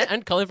 Yeah,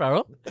 and Colin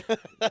Farrell.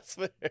 That's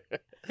fair.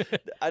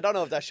 I don't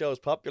know if that show is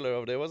popular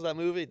over there. What's that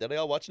movie? Are they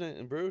all watching it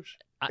in Bruges?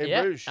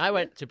 Bruges. I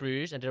went to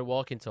Bruges and did a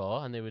walking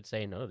tour, and they would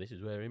say, "No, this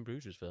is where In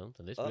Bruges was filmed,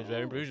 and this is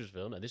where In Bruges was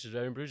filmed, and this is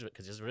where In Bruges,"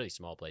 because it's a really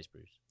small place,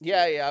 Bruges.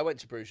 Yeah, I went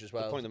to Bruges as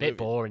well. A bit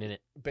boring, innit?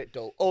 A bit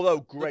dull, although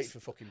great for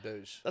fucking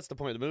booze. That's the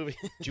point of the movie.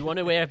 Do you want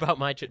to hear about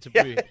my trip to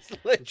Bruges?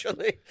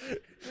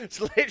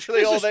 It's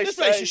literally all they say. This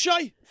place is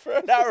shy for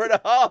an hour and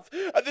a half,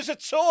 and there's a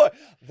tour.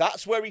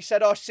 That's where he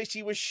said our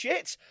city was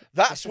shit.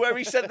 That's where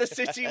he said the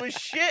city was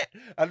shit,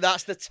 and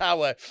that's the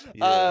tower.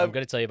 Yeah, I'm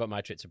going to tell you about my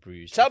trip to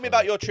Bruges. Tell me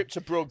about your trip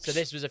to Bruges. So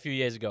this was a few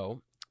years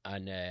ago,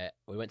 and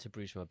we went to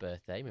Bruges for my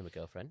birthday, me and my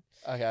girlfriend.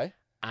 Okay.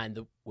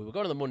 And we were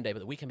going on the Monday, but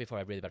the weekend before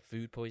I had really bad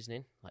food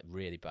poisoning, like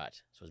really bad.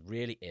 So I was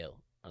really ill.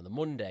 And on the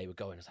Monday, we're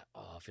going, I was like,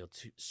 oh, I feel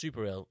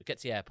super ill. We get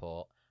to the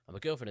airport, and my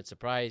girlfriend had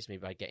surprised me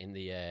by getting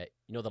the,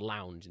 the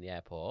lounge in the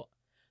airport.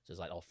 So it's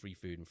like all free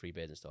food and free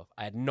beers and stuff.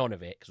 I had none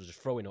of it because I was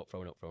just throwing up.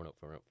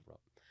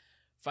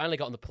 Finally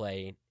got on the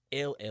plane,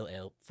 ill,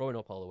 throwing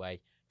up all the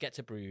way. Get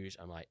to Bruges,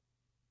 I'm like,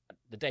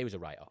 the day was a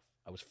write-off.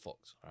 I was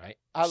fucked, all right?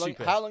 How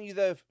long are you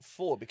there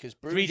for? Because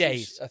Bruges 3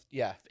 days.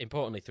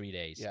 Importantly, 3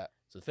 days. Yeah.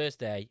 So the first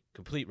day,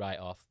 complete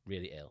write-off,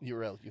 really ill.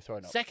 You're ill. You're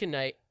throwing up. Second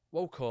night,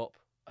 woke up.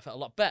 I felt a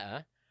lot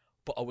better,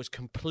 but I was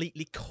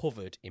completely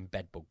covered in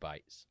bedbug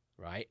bites,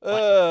 right?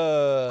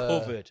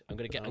 Covered. I'm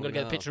gonna get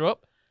the picture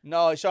up.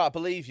 No, it's all right. I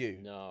believe you.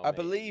 No, I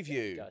believe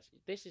you. Guys,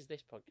 this is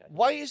this podcast.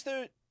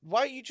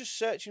 Why are you just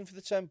searching for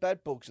the term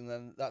bed bugs and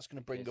then that's going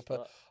to bring up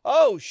a...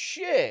 Oh,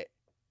 shit.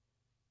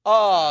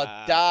 Oh,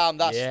 damn.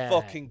 That's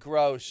fucking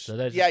gross. So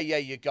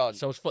you're gone.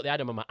 So they had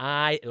them on my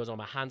eye. It was on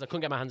my hands. I couldn't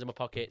get my hands in my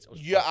pockets.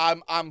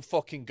 I'm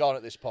fucking gone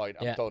at this point.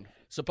 I'm done.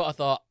 So, but I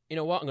thought, you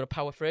know what? I'm going to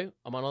power through.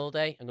 I'm on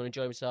holiday. I'm going to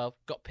enjoy myself.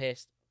 Got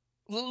pissed.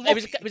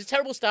 It was a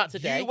terrible start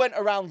today. You went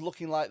around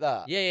looking like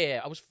that?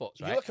 Yeah. I was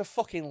fucked, right? You look like a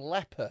fucking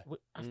leper.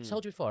 I've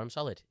told you before, I'm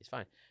solid. It's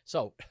fine.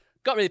 So,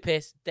 got really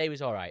pissed. Day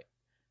was all right.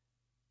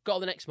 Got up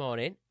the next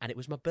morning, and it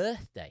was my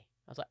birthday.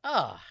 I was like,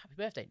 happy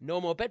birthday.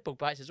 No more bedbug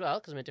bites as well,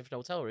 because I'm in a different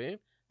hotel room.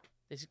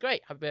 This is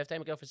great. Happy birthday.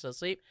 My girlfriend's still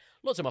asleep.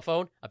 Looked at my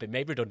phone. I've been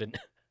made redundant.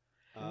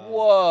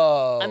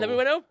 Whoa. And then we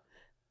went home.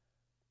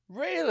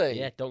 Really?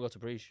 Yeah, don't go to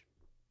Bruges.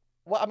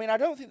 Well, I mean, I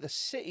don't think the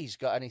city's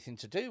got anything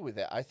to do with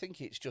it. I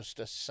think it's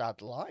just a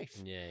sad life.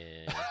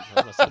 Yeah.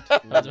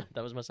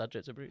 That was my sad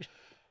trip to Bruges.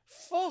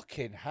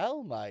 Fucking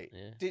hell, mate.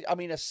 Yeah.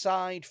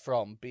 Aside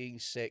from being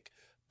sick,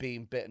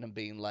 being bitten and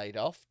being laid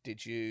off,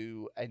 did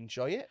you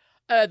enjoy it?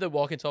 The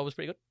walking tour was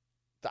pretty good.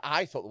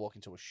 I thought the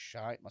walking tour was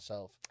shite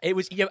myself. It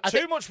was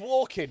too much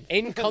walking.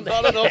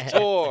 Not enough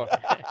tour.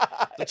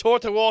 The tour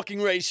to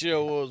walking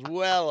ratio was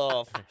well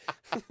off.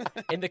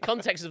 In the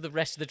context of the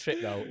rest of the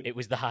trip, though, it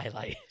was the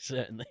highlight,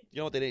 certainly. You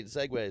know what they need?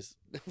 Segways.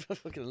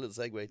 Fucking a little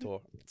Segway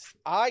tour.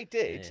 I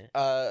did.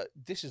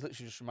 This is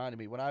literally just reminding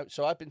me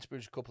I've been to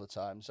Bruges a couple of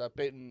times. I've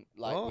been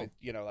with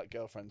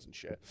girlfriends and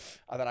shit,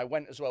 and then I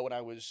went as well when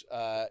I was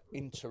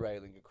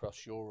interrailing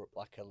across Europe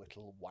like a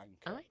little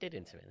wanker. I did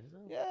interrail as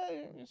well.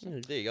 Yeah.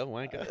 There you go,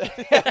 wanker.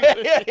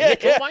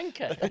 Little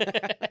wanker.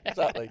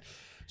 Exactly.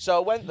 So I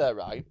went there,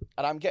 right,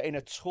 and I'm getting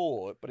a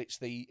tour, but it's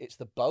the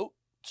boat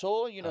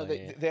tour.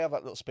 They have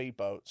like little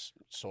speedboats,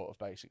 sort of,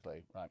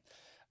 basically, right?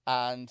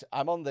 And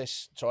I'm on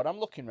this tour, and I'm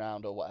looking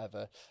around or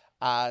whatever,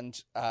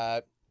 and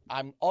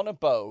I'm on a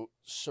boat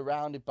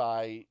surrounded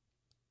by,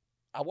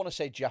 I want to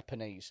say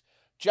Japanese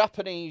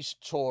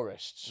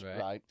tourists,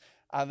 right?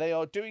 And they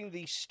are doing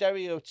the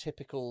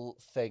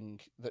stereotypical thing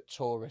that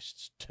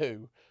tourists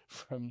do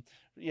from,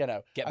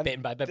 get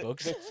bitten by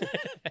bedbugs.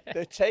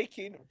 They're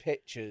taking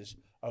pictures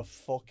of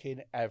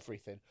fucking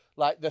everything.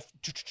 Like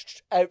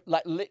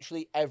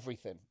literally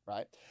everything,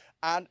 right?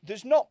 And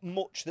there's not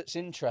much that's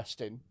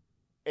interesting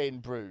in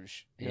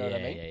Bruges. You know what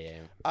I mean?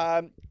 Yeah.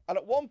 And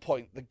at one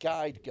point, the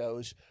guide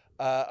goes,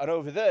 and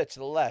over there to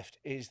the left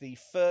is the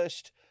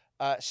first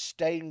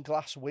stained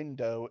glass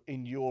window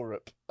in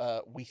Europe,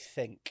 we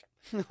think.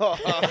 And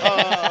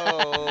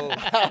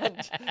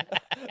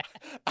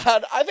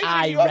I think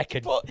I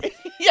reckon.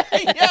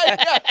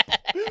 Yeah.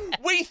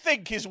 we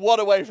think is one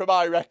away from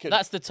I reckon.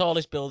 That's the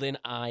tallest building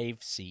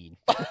I've seen.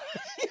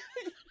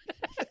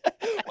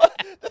 Well,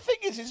 the thing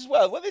is as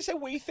well, when they say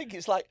we think,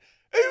 it's like,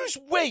 who's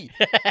we?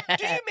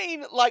 Do you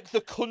mean like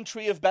the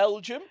country of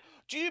Belgium?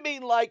 Do you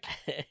mean like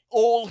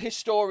all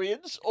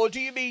historians? Or do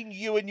you mean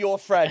you and your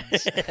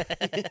friends?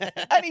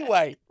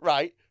 Anyway,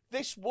 right,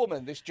 this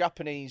woman, this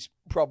Japanese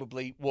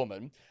probably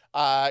woman,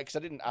 because I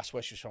didn't ask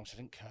where she was from, so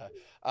I didn't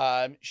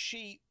care,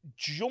 she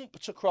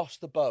jumped across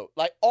the boat.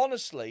 Like,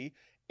 honestly,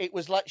 it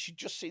was like she'd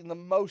just seen the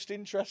most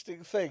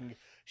interesting thing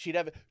she'd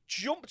ever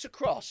jumped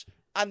across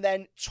and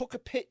then took a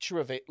picture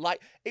of it.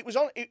 Like, it was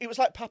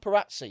like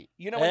paparazzi.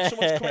 You know, when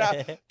someone's coming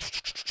out,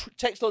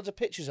 takes loads of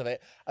pictures of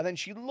it, and then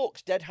she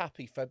looks dead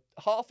happy for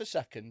half a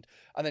second,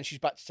 and then she's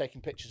back to taking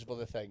pictures of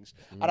other things.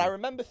 And I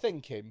remember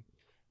thinking,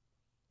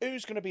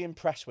 who's going to be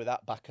impressed with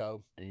that back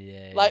home? Who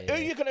are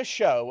you going to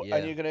show,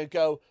 and you're going to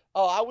go,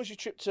 oh, how was your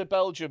trip to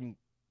Belgium?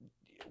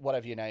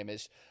 Whatever your name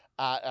is.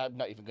 I'm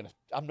not even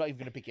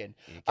gonna begin.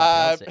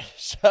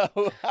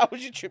 So, how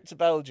was your trip to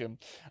Belgium?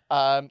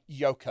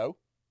 Yoko.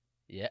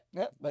 Yeah.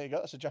 Yeah, there you go.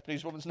 That's a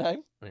Japanese woman's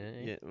name.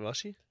 Yeah. Was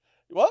she?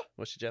 What?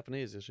 Was she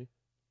Japanese, is she?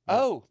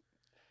 Oh.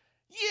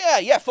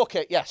 Yeah, fuck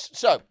it, yes.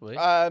 So,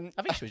 I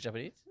think she was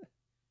Japanese.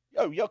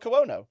 Oh,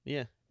 Yoko Ono?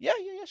 Yeah. Yeah,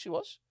 she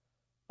was.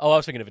 Oh, I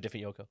was thinking of a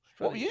different Yoko.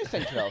 What were you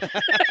thinking of?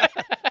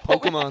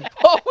 Pokemon.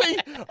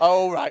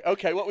 Oh, right.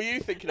 Okay, what were you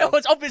thinking I of?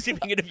 was obviously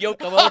thinking of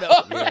Yoko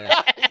Ono.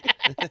 Yeah.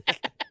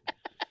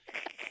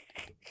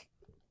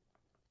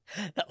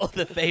 That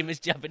other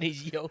famous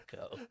Japanese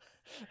Yoko.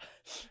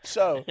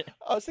 So,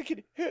 I was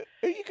thinking, who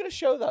are you going to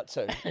show that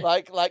to?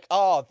 Like,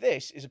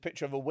 this is a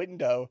picture of a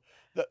window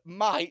that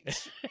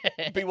might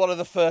be one of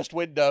the first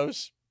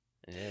windows.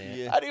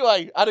 Yeah.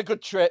 Anyway, had a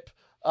good trip.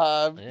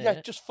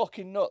 Just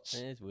fucking nuts.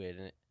 It's weird,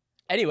 isn't it?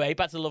 Anyway,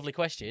 back to the lovely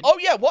question. Oh,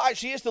 yeah, what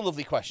actually is the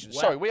lovely question?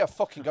 Well- Sorry, we have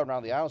fucking gone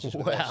around the houses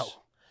with this.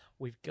 Well,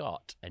 we've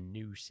got a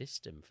new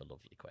system for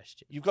lovely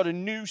questions. You've got a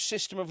new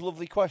system of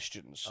lovely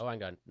questions? Oh,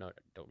 hang on. No,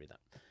 don't read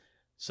that.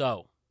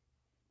 So,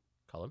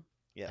 Colum,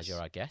 Yes. as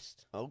you're our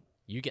guest, Oh.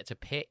 you get to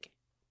pick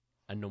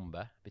a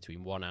number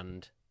between 1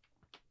 and...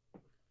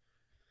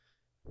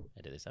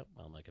 Edit this out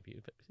on my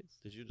computer purposes.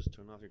 Did you just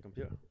turn off your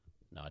computer?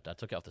 No, I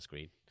took it off the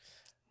screen.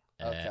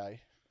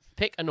 Okay.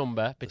 Pick a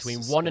number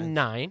between 1 and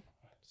 9.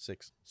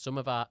 6. Some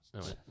of our...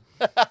 No,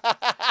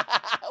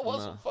 I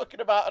wasn't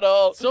fucking about at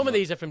all. some of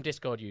these are from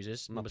Discord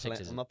users. I'm Number 6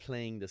 is I'm not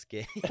playing this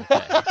game.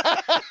 Okay.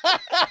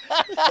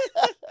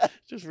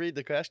 Just read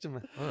the question,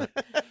 man. Right.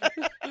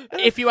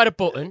 If you had a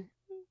button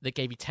that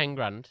gave you 10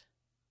 grand,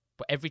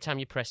 but every time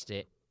you pressed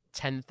it,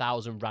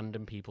 10,000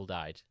 random people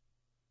died.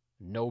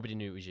 Nobody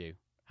knew it was you.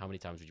 How many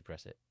times would you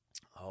press it?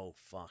 Oh,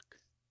 fuck.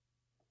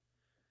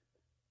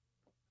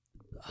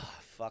 Oh,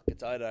 fuck.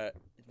 It's either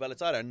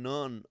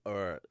none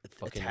or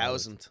Fucking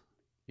 1,000.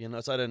 You know,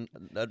 it's either...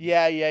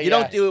 Yeah. You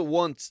don't do it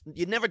once.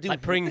 You never do...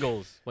 Like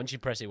Pringles, once you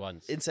press it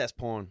once. Incest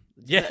porn.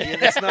 Yeah.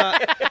 It's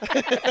not...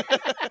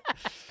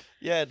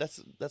 Yeah,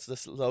 that's the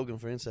slogan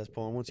for incest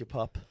porn. Once you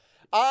pop.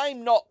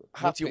 I'm not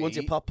happy. Once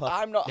you pop.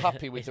 I'm not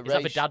happy with the Is that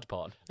ratio. for dad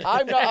porn?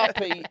 I'm not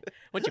happy.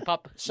 Once you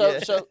pop. So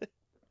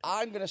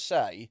I'm going to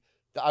say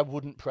that I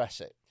wouldn't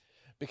press it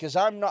because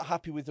I'm not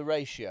happy with the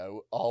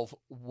ratio of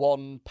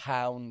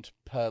 £1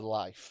 per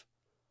life.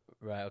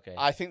 Right, okay.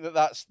 I think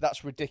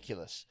that's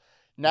ridiculous.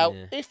 Now,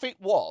 if it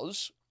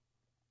was,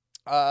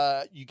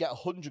 you get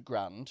 100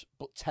 grand,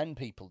 but 10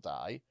 people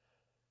die,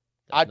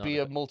 I'd be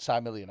a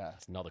multi-millionaire.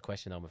 That's not the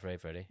question, I'm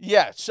afraid, Freddie.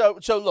 Yeah, so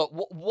look,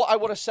 what I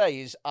want to say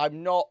is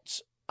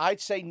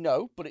I'd say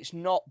no, but it's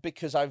not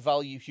because I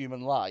value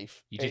human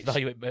life. You just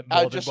value it more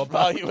I than just £1.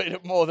 value it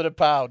at more than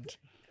 £1.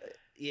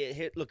 Yeah,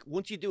 here, look,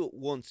 once you do it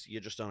once, you're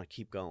just going to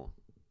keep going.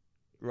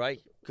 Right?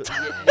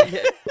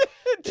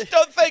 Just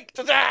don't think.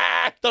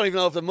 Don't even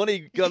know if the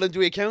money got into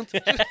the account.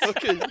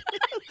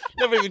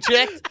 Never even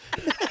checked.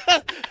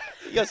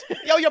 He goes,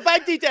 yo, your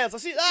bank details. I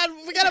see.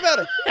 Forget about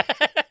it.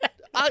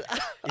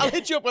 I'll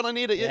hit you up when I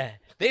need it. Yeah.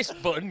 This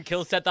button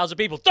kills 10,000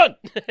 people. Done.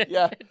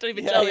 Yeah. Don't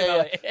even tell me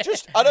about it.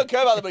 Just, I don't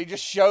care about the money.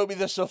 Just show me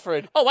the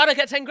suffering. Oh, why don't I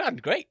get 10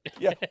 grand? Great.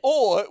 Yeah.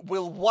 Or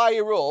we'll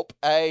wire up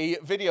a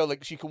video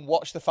link so you can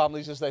watch the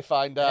families as they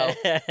find out.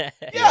 Yeah,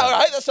 all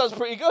right. That sounds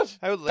pretty good.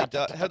 How did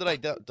I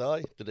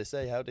die? Did they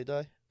say how they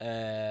die?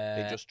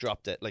 They just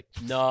dropped it. Like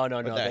No.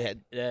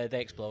 Their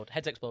They explode.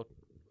 Heads explode.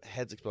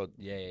 Heads explode.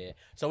 Yeah.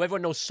 So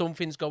everyone knows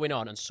something's going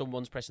on and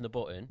someone's pressing the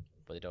button,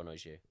 but they don't know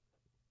it's you.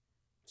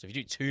 So if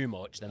you do too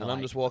much, then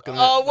I'm just walking.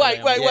 Oh,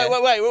 wait.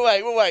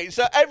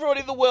 So everyone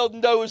in the world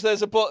knows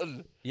there's a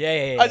button.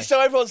 Yeah. And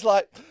so everyone's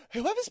like,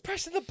 whoever's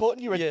pressing the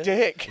button, you're a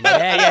dick.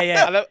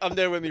 Yeah. And I'm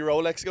there with my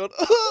Rolex going,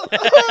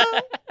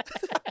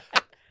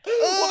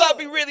 well, that'd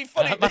be really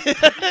funny.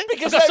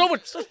 Because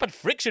such bad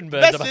friction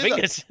burns on my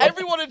fingers.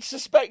 Everyone would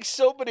suspect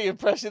somebody of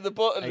pressing the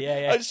button.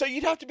 Yeah. And so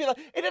it'd have to be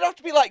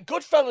like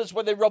Goodfellas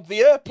when they rob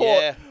the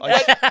airport.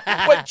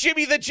 Yeah. When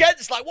Jimmy the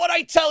Gent's like, what'd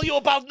I tell you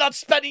about not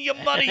spending your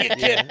money, you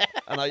kid?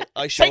 And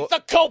I show Take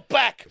the coat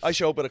back. I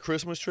show up at a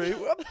Christmas tree.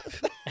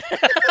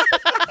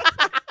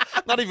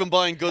 Not even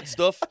buying good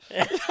stuff.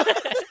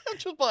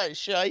 Just buy a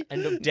shite.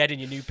 End up dead in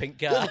your new pink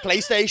car. There's a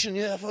PlayStation,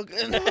 yeah,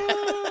 fucking.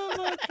 Oh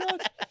my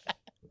God.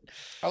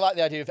 I like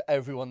the idea of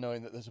everyone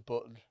knowing that there's a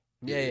button.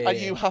 Yeah. And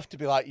you have to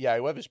be like, yeah,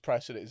 whoever's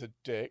pressing it is a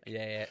dick.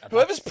 Yeah.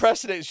 Whoever's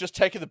pressing it is just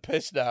taking the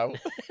piss now.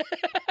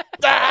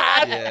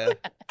 Yeah.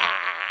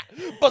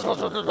 Buzz, buzz,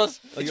 buzz, buzz.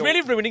 It's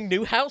really ruining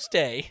New House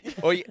Day.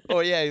 Or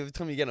yeah, every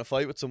time you get in a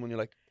fight with someone, you're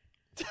like,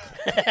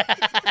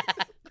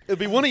 it'll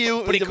be one of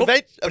you. But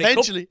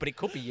Eventually. But it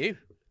could be you.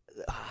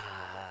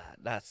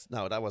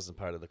 That wasn't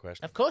part of the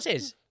question. Of course it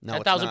is. No,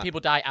 it's 10,000 not. people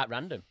die at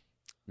random.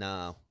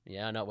 No.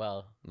 Yeah, not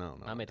well. No.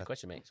 I made the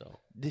question, mate, so.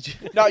 Did you?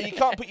 No, you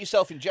can't put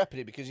yourself in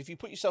jeopardy, because if you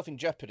put yourself in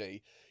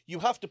jeopardy, you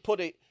have to put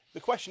it. The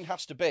question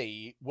has to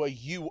be where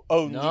you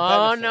only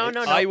benefit.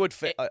 No. I would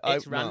feel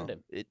it's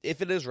random.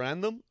 If it is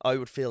random, I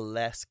would feel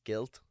less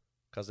guilt,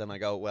 because then I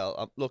go,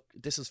 well, look,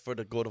 this is for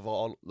the good of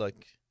all.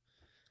 Like,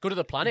 good for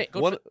the planet.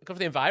 Good for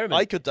the environment.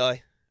 I could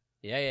die.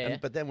 Yeah.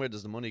 But then where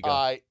does the money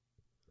go?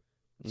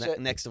 So-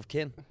 Next of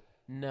kin.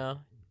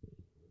 No.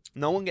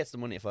 No one gets the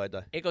money if I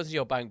die. It goes into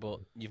your bank, but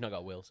you've not got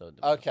a will, so.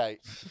 Okay,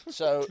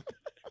 so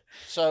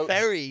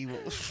Very.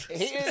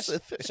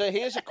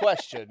 here's a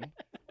question.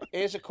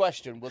 Here's a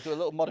question. We'll do a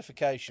little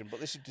modification,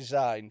 but this is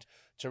designed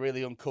to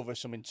really uncover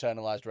some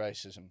internalized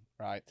racism,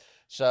 right?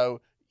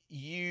 So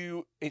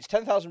it's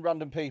 10,000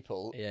 random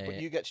people, but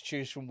you get to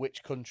choose from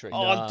which country.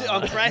 Oh,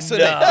 I'm pressing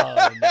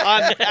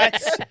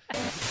it.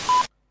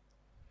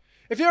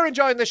 If you're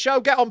enjoying the show,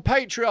 get on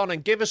Patreon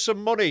and give us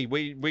some money.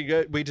 We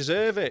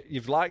deserve it.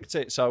 You've liked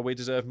it, so we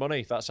deserve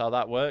money. That's how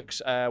that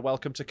works.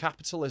 Welcome to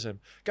capitalism.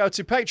 Go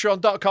to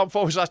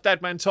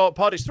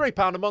patreon.com/deadmentalkpod. It's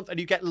 £3 a month, and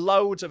you get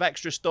loads of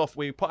extra stuff.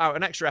 We put out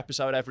an extra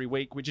episode every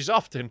week, which is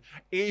often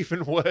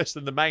even worse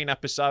than the main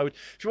episode.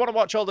 If you want to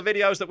watch all the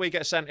videos that we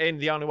get sent in,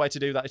 the only way to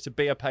do that is to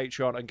be a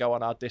Patreon and go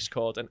on our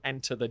Discord and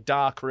enter the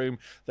dark room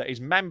that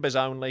is members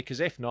only, because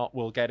if not,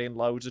 we'll get in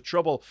loads of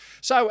trouble.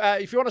 So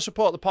if you want to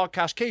support the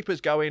podcast, keep us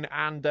going,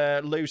 and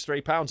lose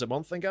 £3 a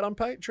month and get on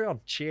Patreon.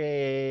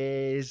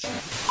 Cheers.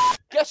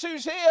 Guess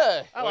who's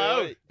here?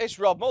 Hello. It's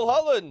Rob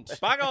Mulholland.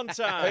 Bang on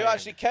time. Who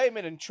actually came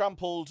in and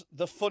trampled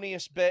the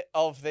funniest bit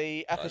of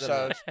the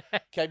episode.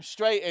 Came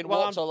straight in,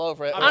 walked all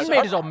over it. And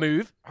made his own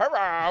move.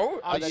 Hurrah!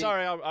 I'm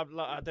sorry,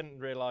 I didn't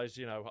realise,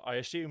 I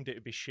assumed it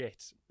would be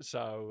shit,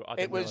 so I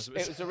didn't It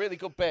was a really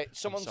good bit.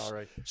 Someone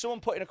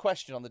put in a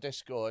question on the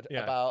Discord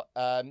about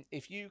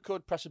if you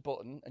could press a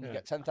button and you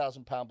get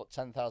 £10,000 but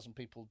 10,000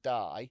 people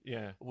die,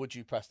 would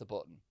you press the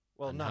button?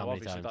 Well, no,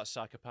 obviously that's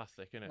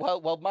psychopathic, isn't it?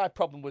 Well, my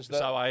problem was that.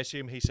 So I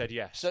assume he said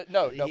yes. So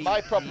no,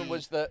 my problem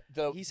was that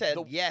he said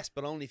yes,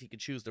 but only if he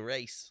could choose the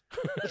race.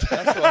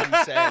 That's what he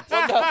said.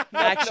 Well, no,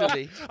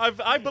 actually,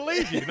 I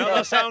believe you. No,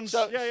 that sounds.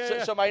 So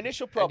my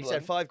initial problem.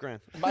 And he said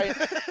 $5,000.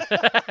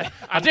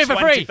 I did it for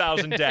free.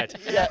 20,000 dead.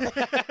 Yeah.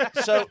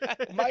 So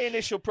my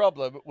initial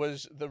problem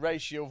was the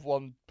ratio of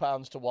 £1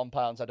 to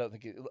 £1. I don't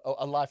think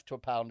a life to a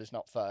pound is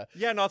not fair.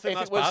 Yeah, no, I think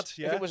that's bad.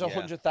 Yeah. If it was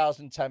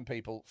 100,000, 10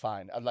 people,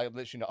 fine. I'm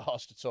literally not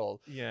arsed at all.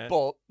 Yeah.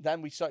 But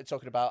then we started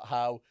talking about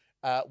how,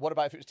 what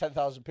about if it was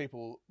 10,000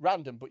 people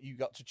random, but you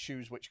got to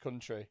choose which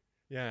country?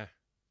 Yeah.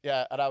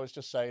 Yeah, and I was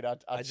just saying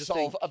I'd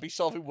be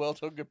solving world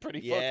hunger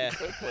pretty fucking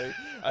quickly.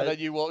 And then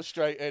you walked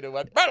straight in and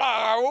went,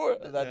 hello!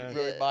 And then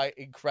ruined my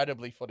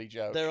incredibly funny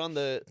joke. They're on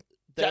the...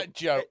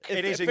 joke.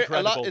 It is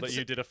incredible that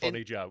you did a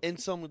funny joke. In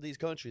some of these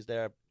countries,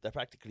 they're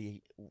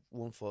practically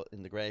 1 foot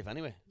in the grave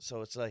anyway. So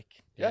it's like,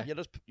 you're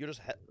just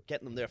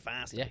getting them there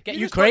fast. Yeah, get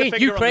Ukraine.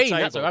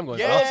 That's where I'm going.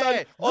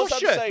 Yeah, Also,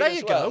 Russia. There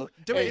you go.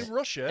 Do it in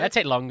Russia. That'd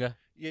take longer.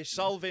 You're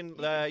solving.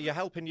 You're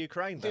helping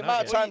Ukraine. The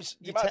amount of times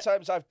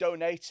I've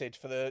donated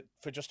for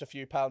just a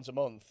few pounds a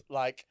month,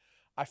 like.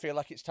 I feel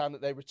like it's time that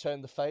they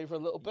return the favour a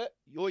little bit.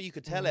 Or you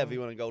could tell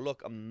everyone and go,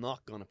 look, I'm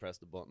not going to press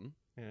the button,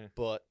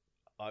 but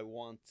I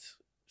want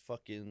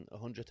fucking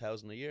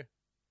 100,000 a year.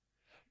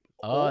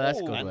 Oh, that's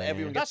good. And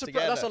everyone that's gets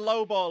together. That's a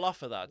low ball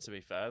offer. That, to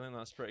be fair, I think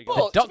that's pretty good.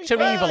 The Dr.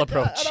 Evil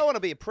approach. I don't want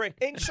to be a prick.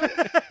 In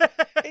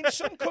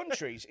some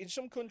countries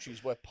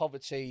where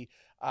poverty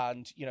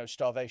and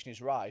starvation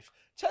is rife,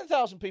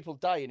 10,000 people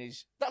dying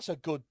that's a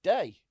good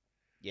day.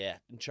 Yeah,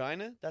 in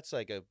China, that's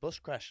like a bus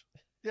crash.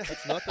 Yeah.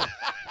 That's nothing.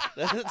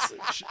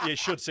 You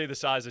should see the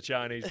size of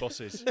Chinese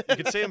buses. You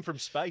can see them from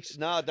space.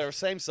 No, they're the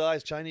same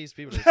size. Chinese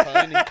people are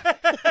tiny.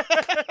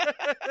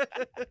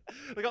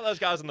 They got those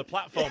guys on the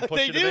platform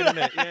pushing them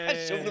in.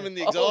 Shoving them in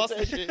the exhaust.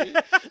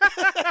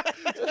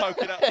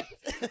 Poking up.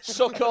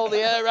 Suck all the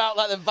air out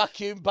like the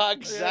vacuum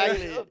bags.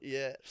 Exactly.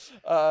 Yeah.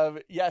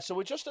 So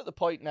we're just at the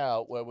point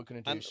now where we're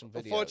going to do some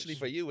videos. Unfortunately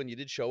for you, when you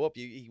did show up,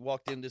 you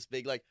walked in this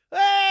big like,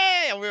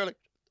 hey, and we were like.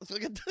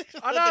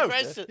 I know.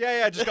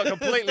 Yeah, just got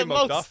completely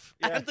mugged off.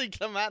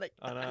 Anticlimactic.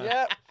 I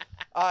know.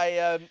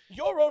 Yeah.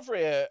 You're over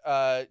here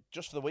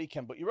just for the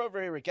weekend, but you're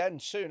over here again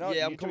soon, aren't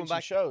you? I'm coming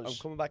back. Shows. I'm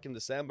coming back in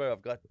December.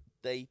 I've got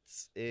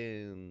dates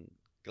in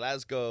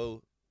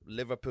Glasgow,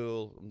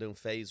 Liverpool. I'm doing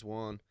Phase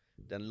 1,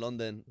 then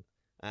London,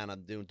 and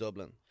I'm doing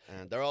Dublin.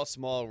 And they're all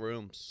small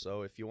rooms,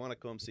 so if you want to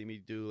come see me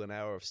do an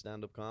hour of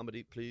stand-up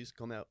comedy, please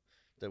come out.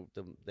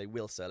 They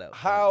will sell out.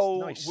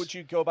 How would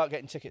you go about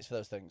getting tickets for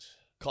those things?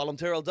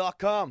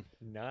 ColumTyrell.com.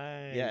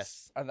 Nice.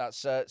 Yes. And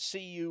that's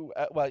CU.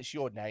 Well, it's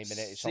your name in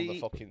it. It's on the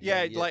fucking.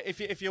 Yeah, thing. like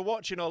if you're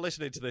watching or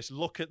listening to this,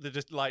 look at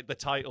the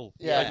title.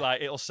 Yeah.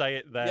 Like it'll say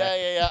it there.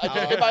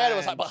 Yeah. In my head, I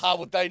was like, but how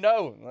would they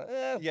know? Like,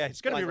 Yeah,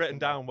 it's going to be written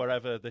down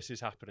wherever this is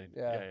happening.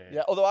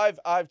 Yeah. Although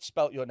I've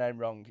spelt your name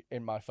wrong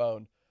in my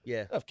phone.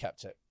 Yeah. I've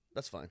kept it.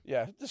 That's fine.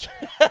 Yeah.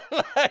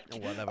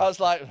 Whatever. I was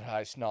like,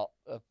 it's not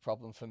a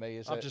problem for me,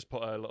 is it? I've just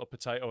put a little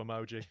potato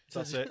emoji.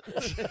 That's it.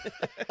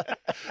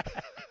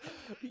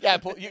 Yeah,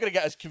 but you're going to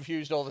get us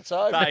confused all the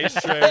time. That is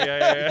true,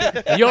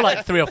 yeah. You're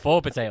like 3 or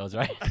 4 potatoes,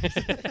 right?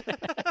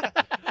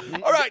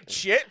 All right,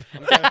 Chip.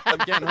 I'm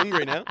getting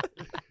hungry now.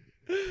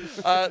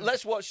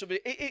 Let's watch something.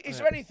 Is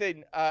there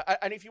anything,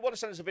 and if you want to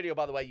send us a video,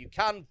 by the way, you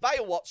can via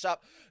WhatsApp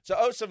to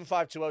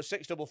 07520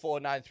 644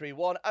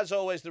 931. As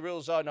always, the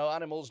rules are no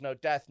animals, no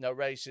death, no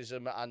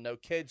racism, and no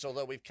kids,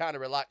 although we've kind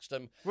of relaxed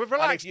them. We've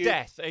relaxed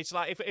death. It's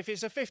like if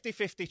it's a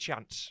 50-50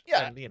 chance,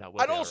 then, we'll and be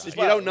also, right. as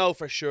well, You don't know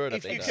for sure that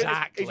if they you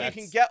die. can, if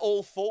you can get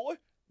all 4,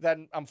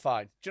 then I'm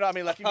fine. Do you know what I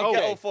mean? Like, if you can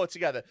get all 4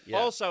 together. Yeah.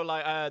 Also,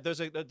 like, there's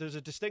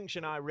a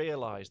distinction I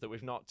realised that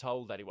we've not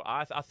told anyone.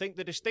 I think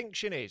the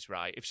distinction is,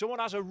 right, if someone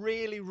has a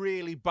really,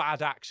 really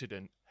bad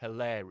accident,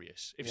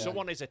 hilarious. If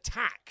someone is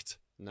attacked,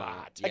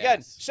 bad.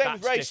 Again, same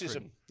with That's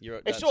racism.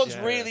 different. If someone's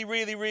really,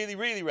 really, really,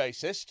 really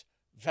racist,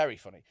 very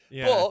funny.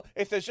 Yeah. But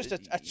if there's just a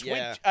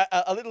twinge,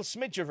 a little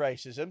smidge of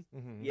racism,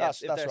 Yes,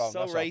 that's if they're wrong. so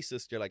that's wrong.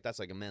 racist, you're like, that's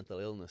like a mental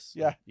illness.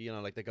 Yeah. You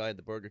know, like the guy at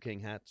the Burger King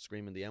hat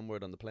screaming the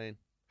N-word on the plane.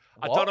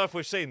 I don't know if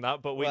we've seen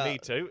that, but we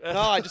need to. No,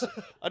 I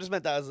just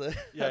meant that as a.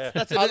 Yeah.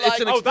 That's it's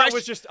an expression. That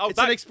was just. It's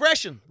an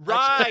expression.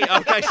 Right.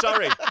 Okay.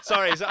 Sorry.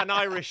 Is that an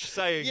Irish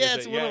saying? Yeah, is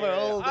it's it? one of our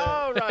old.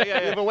 Oh right.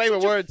 Yeah. We have a way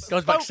with words.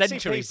 Goes back Folksy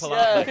centuries. people,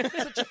 Yeah.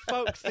 Such a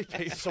folksy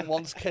people.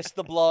 Someone's kissed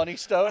the Blarney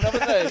Stone,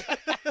 haven't they?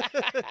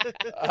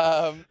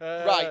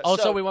 Right.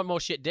 Also, so, we want more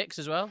shit dicks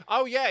as well.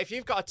 Oh yeah, if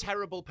you've got a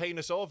terrible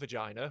penis or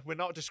vagina, we're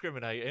not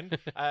discriminating.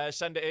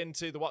 Send it in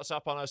to the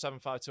WhatsApp on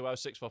 07520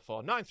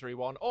 644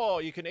 931,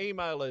 or you can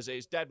email us.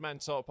 It's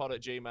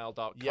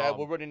deadmentalkpod@gmail.com. yeah,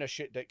 we're running a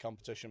shit dick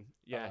competition.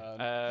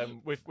 Yeah.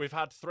 We've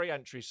had 3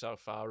 entries so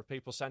far of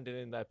people sending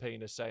in their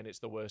penis saying it's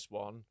the worst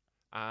one.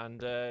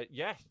 And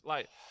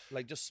like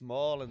just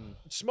small and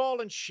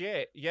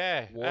shit.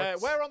 Yeah.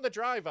 Where on the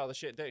drive are the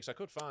shit dicks? I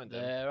could find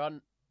them. They're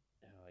on.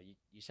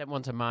 You sent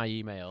one to my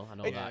email. I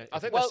know that. I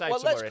think well, they're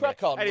saved let's somewhere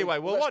crack in on. here. Anyway,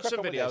 we'll Let's watch crack some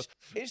on with videos.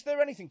 this. Is there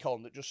anything,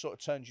 Colin, that just sort of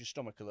turns your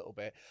stomach a little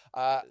bit?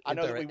 I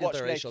know that we watched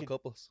interracial naked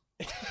couples.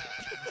 Is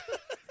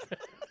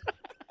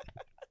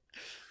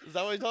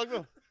that what you're talking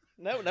about?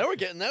 Now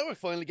we're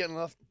finally getting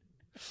off.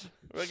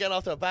 We're getting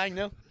off to a bang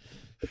now.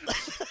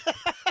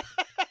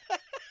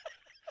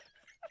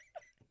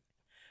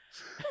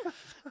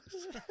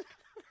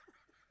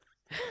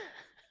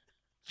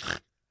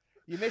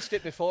 You missed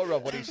it before,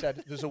 Rob, when he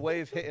said there's a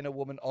way of hitting a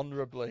woman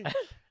honourably.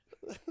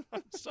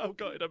 I'm so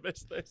gutted I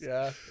missed this.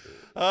 Yeah.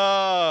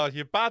 Oh,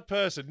 you bad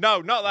person.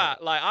 No, not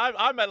that. Like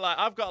I meant like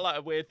I've got like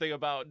a weird thing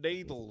about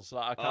needles.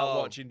 Like I can't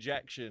watch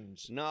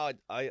injections. No,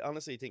 I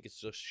honestly think it's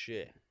just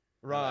shit.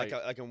 Right.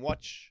 I can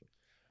watch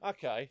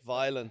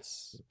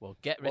violence. Well,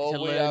 get ready to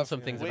learn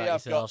some things about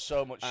yourself. We have got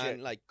so much shit.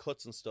 And like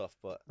cuts and stuff,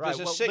 but Right, there's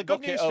well, a sick the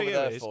good bucket news over for you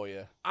there is for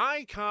you.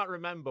 I can't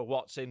remember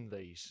what's in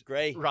these.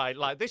 Great. Right,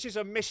 like this is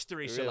a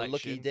mystery Real selection.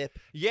 lucky dip.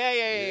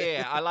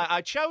 Yeah. I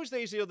chose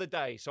these the other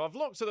day, so I've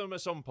looked at them at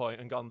some point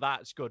and gone,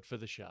 that's good for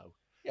the show.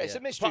 Yeah, it's a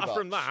mystery Apart box.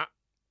 from that,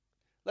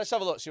 let's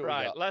have a look, see what we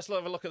right, got. let's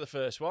have a look at the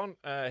first one.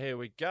 Here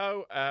we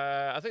go.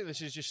 I think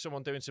this is just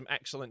someone doing some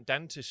excellent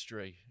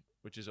dentistry,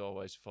 which is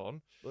always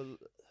fun. Well,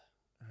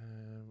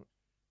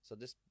 so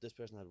this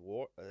person had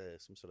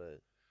some sort of.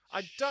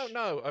 I don't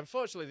know.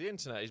 Unfortunately, the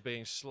internet is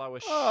being slow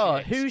as Oh,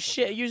 shit. whose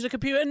shit use a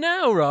computer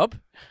now, Rob?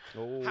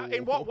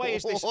 In what way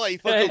is this? He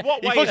fucking, in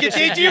what way he is fucking this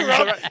did you, user-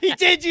 Rob. He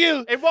did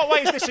you. In what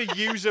way is this a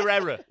user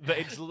error that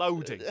it's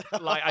loading?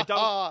 Like I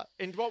don't.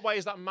 In what way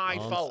is that my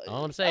fault?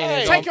 All I'm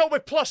saying is, Take it up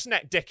with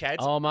PlusNet, dickhead.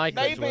 all my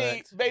clicks Maybe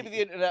worked.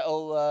 the internet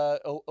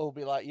will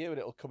be like you and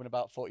it'll come in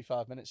about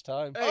 45 minutes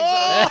time.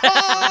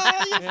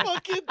 Oh, you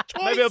fucking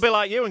twice. Maybe it'll be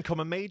like you and come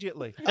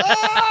immediately.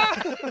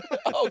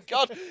 Oh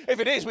God! If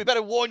it is, we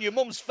better warn your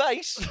mum's face.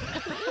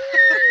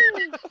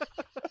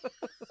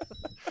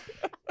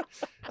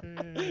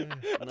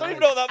 I don't even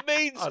know what that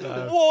means.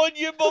 Warn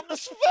your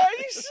mum's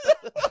face.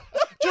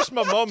 Just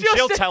my mum.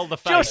 She'll tell the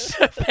face. Just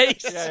the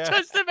face. Yeah.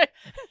 Just the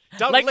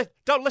face.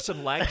 Don't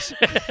listen, legs.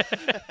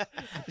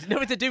 It's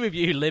nothing to do with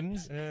you,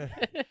 limbs. Better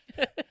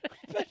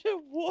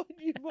warn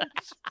your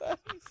mum's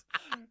face.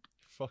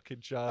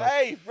 Fucking child.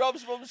 Hey,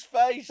 Rob's mum's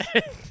face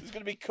is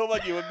going to be come on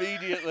you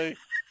immediately.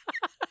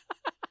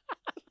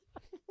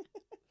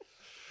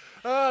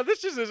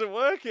 This just isn't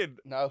working.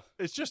 No.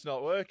 It's just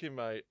not working,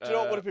 mate. Do you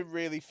know what would have been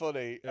really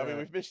funny? I mean, yeah.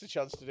 we've missed the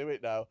chance to do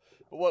it now.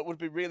 But what would have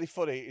been really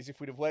funny is if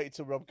we'd have waited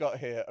till Rob got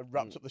here and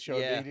wrapped up the show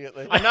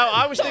immediately. I know.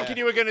 I was thinking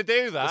you were going to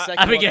do that.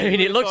 I mean,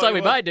 it looks like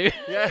we might do.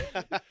 Yeah.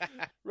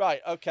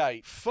 Right,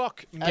 okay.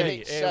 Fuck me.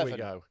 Edit Here 7. we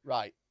go.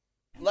 Right,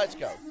 let's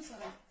go.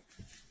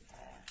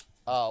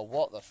 Oh,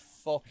 what the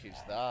fuck is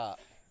that?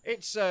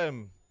 It's a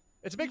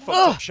big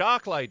fucked up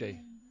shark lady.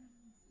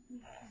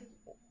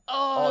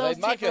 Oh, they those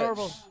teeth are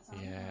horrible.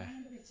 maggots. Yeah.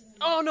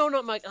 Oh no,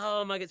 not maggots.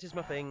 Oh, maggots is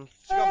my thing.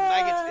 She got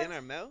maggots in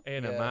her mouth.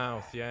 In her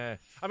mouth, yeah.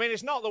 I mean,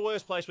 it's not the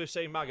worst place we've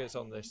seen maggots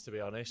on this, to be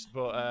honest,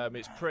 but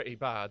it's pretty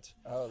bad.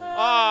 Oh,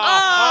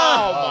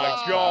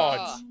 my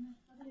God.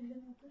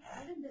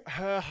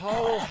 Her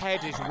whole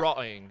head is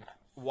rotting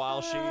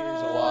while she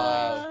is alive.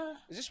 Wow.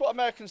 Is this what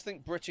Americans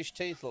think British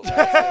teeth look like?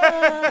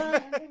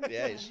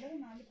 Yeah.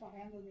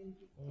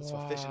 That's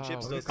what fish and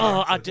chips does.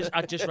 Oh, I'd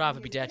just rather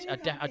be dead.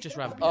 I'd just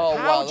rather be dead. Oh,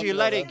 How wow, do you look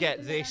let at it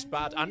get this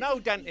bad? I know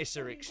dentists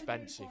are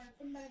expensive,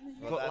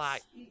 but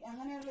like,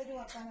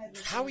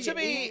 how are you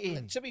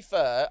eating? To be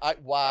fair,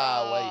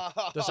 wow,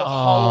 wait. There's a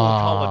whole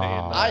colony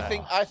in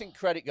there. I think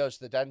credit goes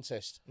to the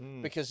dentist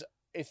because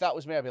if that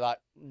was me, I'd be like,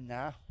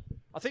 nah.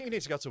 I think you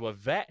need to go to a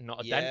vet,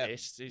 not a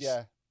dentist.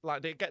 Yeah.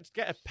 Like, they get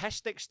a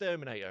pest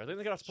exterminator. I think they're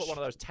going to have to put one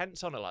of those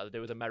tents on it like they do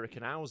with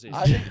American houses.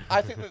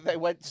 I think that they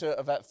went to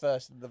a vet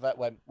first and the vet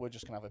went, we're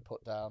just going to have it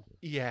put down.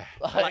 Yeah.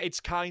 Like it's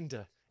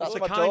kinda. That's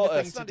It's my the kind daughter.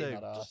 of thing to do.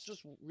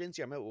 Just rinse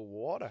your mouth with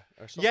water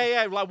or something.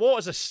 Yeah, like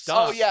water's a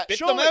start. Oh, yeah. Spit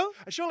them out?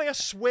 Surely a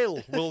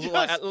swill will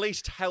like, at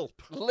least help.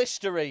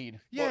 Listerine.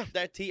 Yeah. But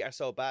their teeth are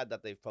so bad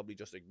that they've probably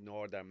just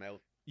ignored their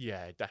mouth.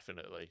 Yeah,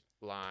 definitely.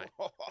 Like,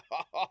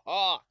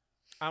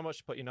 how much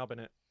to put your knob in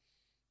it?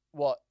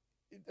 What?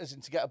 As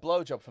in to get a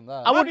blowjob from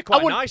there? That'd be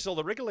quite nice, all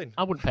the wriggling.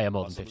 I wouldn't pay her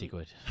more than 50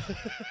 quid.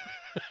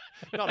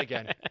 Not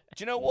again. Do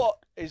you know what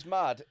is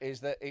mad?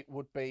 Is that it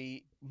would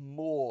be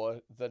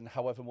more than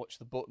however much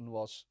the button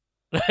was.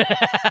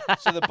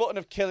 So the button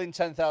of killing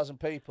 10,000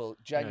 people,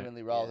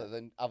 genuinely, rather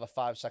than have a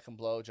 5-second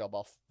blowjob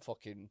off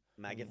fucking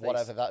maggot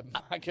whatever that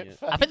maggot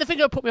face. I think the thing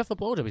that would put me off the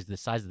blowjob is the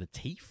size of the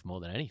teeth more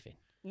than anything.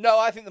 No,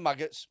 I think the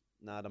maggots.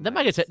 Nah, The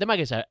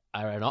maggots are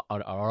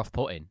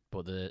off-putting,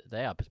 but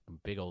they are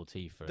big old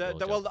teeth for a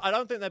blowjob. Well, I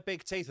don't think they're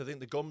big teeth. I think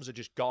the gums are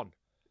just gone.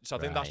 So I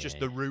think that's just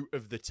Right. the root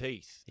of the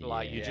teeth.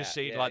 Like you just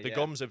see, yeah, the yeah.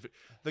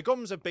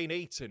 gums have been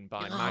eaten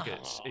by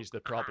maggots. Is the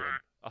problem?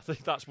 I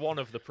think that's one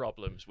of the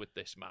problems with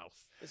this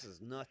mouth. This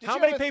is nuts. How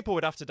many people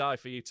would have to die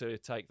for you to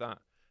take that?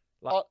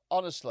 Like,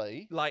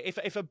 honestly, like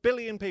if 1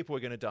 billion people were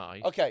going to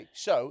die. Okay,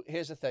 so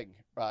here's the thing,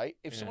 right?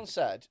 If someone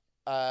said,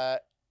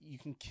 you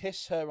can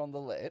kiss her on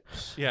the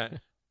lips, Yeah.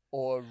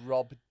 or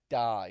Rob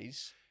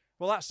dies.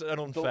 Well, that's an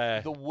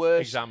unfair the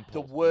worst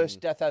example. The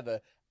worst death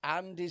ever.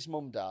 And his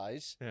mum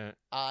dies. Yeah.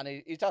 And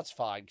his dad's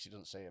fine because he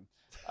doesn't see him.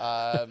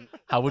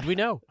 How would we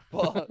know?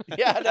 But,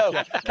 yeah, no.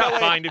 Can't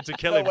find him to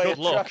kill him. way Good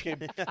to luck. track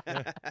him.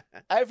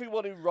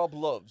 Everyone who Rob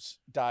loves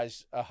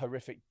dies a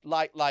horrific,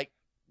 like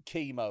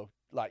chemo,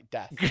 like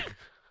death.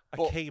 A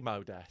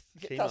chemo death.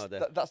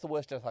 That's the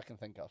worst death I can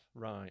think of.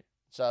 Right.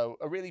 So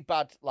a really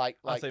bad,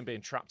 I think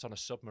being trapped on a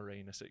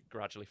submarine as it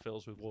gradually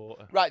fills with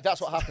water. Right, that's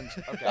what happens.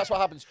 That's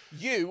what happens.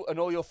 You and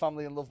all your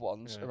family and loved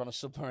ones are on a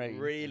submarine.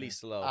 Really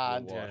slow.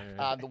 And,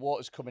 and the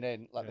water's coming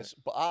in like this.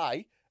 But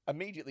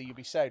immediately you'd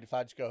be saved if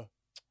I just go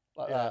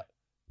like that.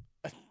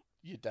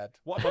 You're dead.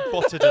 What if I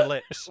buttered her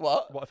lips?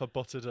 What? What if I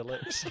buttered her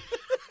lips?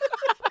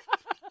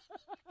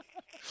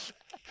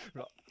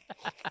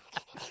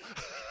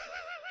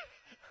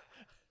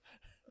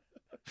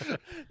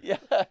 Yeah.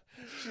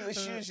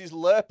 She uses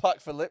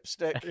Lurpak for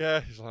lipstick.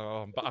 Yeah, he's like,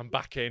 oh, I'm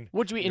back in.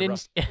 Would you eat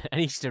an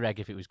Easter egg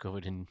if it was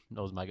covered in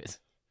those maggots?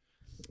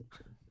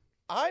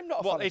 I'm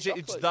not a fan of It's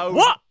chocolate. those.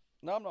 What?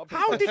 No, I'm not a big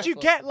How fan of did you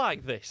chocolate. get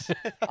like this?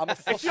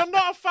 If you're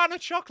not a fan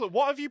of chocolate,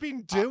 what have you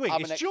been doing?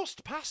 I'm It's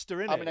just pasta,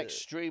 innit? I'm an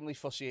extremely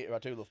fussy eater. I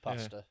do love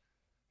pasta.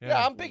 Yeah.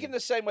 Yeah, I'm big in the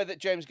same way that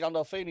James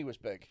Gandolfini was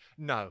big.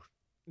 No.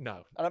 And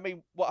I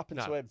mean, what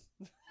happened to him?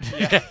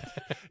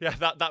 Yeah,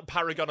 that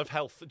paragon of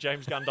health,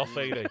 James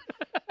Gandolfini.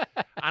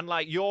 And,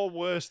 like, you're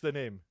worse than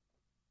him.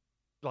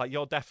 Like,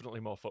 you're definitely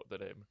more fucked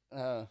than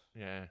him.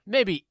 Yeah.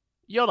 Maybe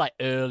you're like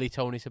early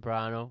Tony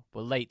Soprano,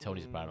 but late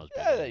Tony Soprano's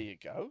better. Yeah, there you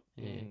go.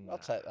 I'll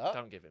take that.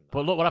 Don't give him that.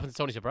 But look what happened to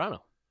Tony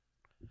Soprano.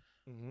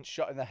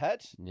 Shot in the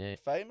head, Yeah.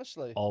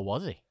 famously. Or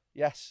was he?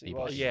 Yes, he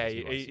was. Yeah,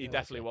 He was, he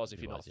definitely was if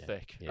He you're was, not yeah.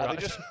 thick. Yeah. And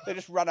they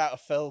just ran out of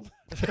film.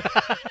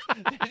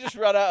 They just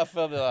ran out of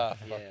film. They're like,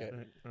 fuck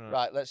it.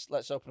 Right,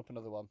 let's open up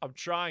another one. I'm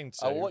trying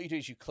to. Oh, what you do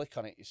is you click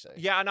on it, you see.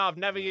 Yeah, I know. I've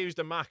never used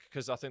a Mac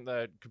because I think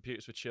they're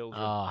computers for children.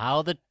 Oh,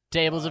 how the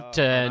tables have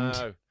turned.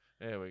 Oh,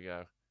 here we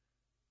go.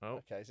 Oh,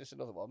 Okay, is this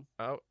another one?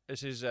 oh,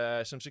 this is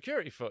some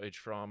security footage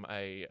from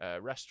a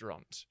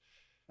restaurant.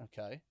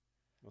 Okay.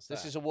 What's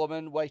This that? is a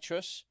woman,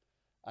 waitress,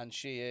 and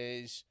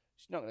she's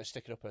not going to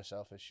stick it up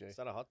herself, is she? Is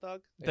that a hot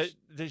dog?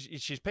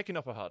 She's picking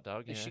up a hot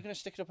dog. Is yeah. she going to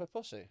stick it up her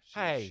pussy?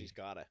 Hey. She's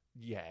got it.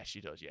 Yeah,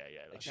 she does. Yeah.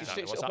 That's She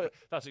exactly sticks what's it up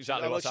happening. That's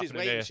exactly what's she's happening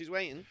waiting. here. She's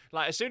waiting.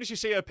 Like, as soon as you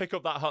see her pick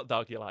up that hot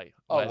dog, you're like,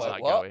 Oh, where's wait,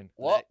 that what? going?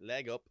 What?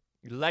 Leg up.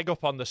 Leg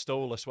up on the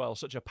stool as well.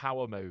 Such a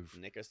power move.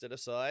 Knickers to the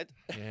side.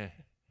 Yeah.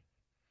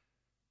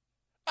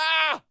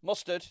 Ah!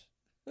 Mustard.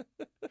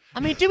 I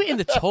mean, do it in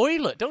the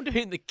toilet. Don't do it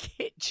in the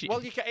kitchen.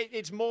 Well,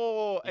 it's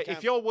more You if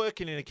can't- you're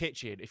working in a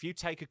kitchen. If you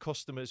take a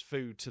customer's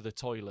food to the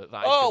toilet, that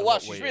is Oh, gonna wow,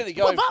 look she's weird. really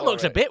well, going that for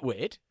looks it. a bit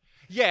weird.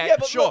 Yeah, Yeah,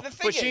 but sure. look, the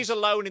thing But she's is-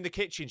 alone in the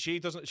kitchen.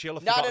 She'll have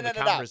No. forgotten the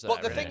cameras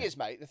But the there, thing innit? is,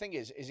 mate, the thing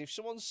is if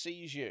someone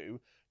sees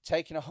you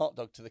taking a hot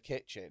dog to the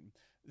kitchen,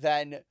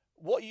 then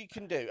what you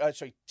can do,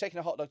 taking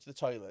a hot dog to the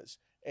toilets,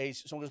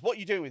 is someone goes, what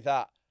you do with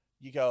that?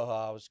 You go,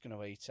 oh, I was going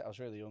to eat it. I was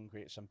really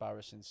hungry. It's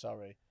embarrassing.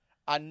 Sorry.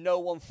 And no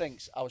one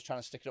thinks I was trying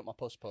to stick it up my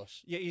puss.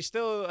 Yeah, you're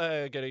still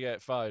going to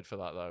get fired for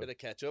that, though. Bit of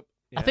ketchup.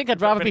 Yeah. I think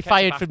I'd rather be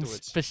fired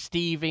for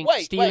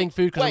stealing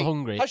food because I'm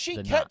hungry. Has she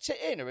than kept that.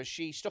 it in, or has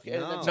she stuck it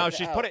in? And then No,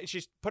 taken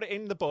she's put it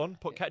in the bun,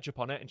 put ketchup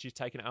on it, and she's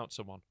taken it out to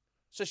someone.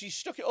 So she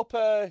stuck it up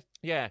her...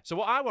 Yeah. So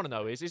what I want to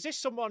know is this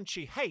someone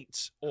she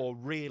hates or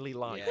really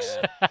likes?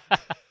 Yeah.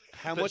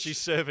 How much she's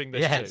serving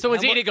this to?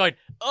 Someone's eating it going,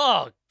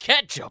 oh,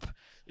 ketchup.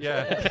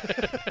 Yeah.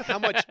 How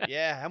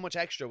much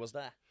extra was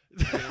that?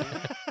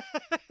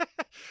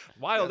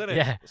 Wild, isn't it?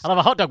 Yeah, I'll have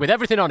a hot dog with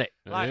everything on it.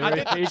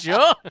 Like, Are you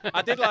sure?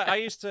 I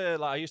used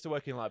to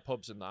work in like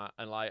pubs and that,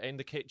 and like in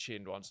the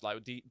kitchen once, like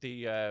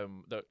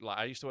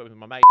I used to work with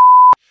my mate.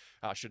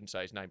 I shouldn't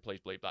say his name, please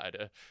bleep that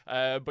editor.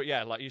 But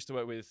yeah, like I used to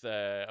work with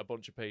a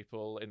bunch of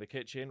people in the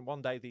kitchen.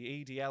 One day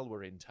the EDL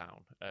were in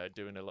town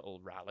doing a little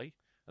rally,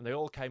 and they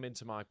all came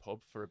into my pub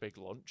for a big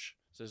lunch.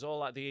 So there's all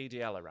like the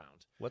EDL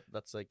around. What?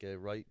 That's like a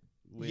right.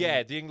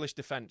 Yeah, the English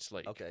Defence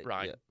League. Okay,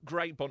 right. yeah.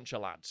 Great bunch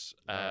of lads.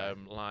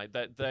 Like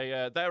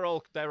they're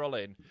all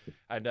in,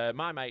 and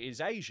my mate is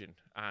Asian,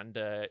 and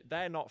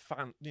they're not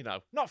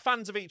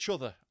fans of each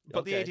other,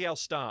 but the EDL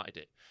started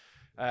it.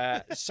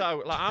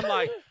 So like I'm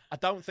like, I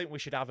don't think we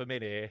should have them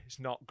in here. It's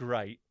not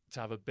great to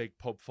have a big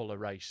pub full of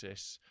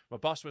racists. My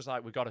boss was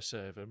like, we got to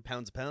serve them.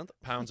 Pounds a pound.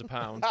 Pounds a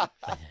pound.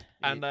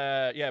 And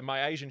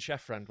my Asian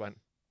chef friend went,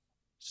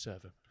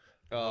 serve them.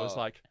 I was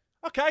like,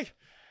 okay.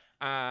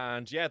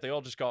 And yeah, they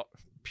all just got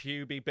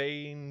puby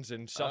beans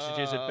and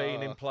sausages had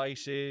been in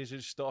places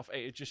and stuff.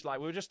 It just like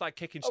we were just like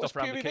kicking stuff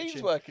around the kitchen. Puby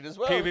beans working as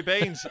well. Puby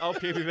beans. Oh,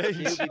 puby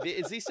beans.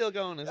 Is he still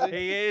going? Is he?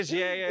 He is.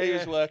 Yeah. He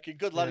was working.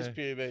 Good lad is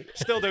puby.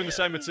 Still doing the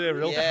same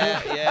material.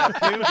 Yeah.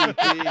 Puby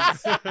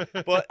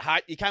beans. But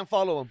you can't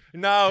follow him.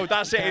 No,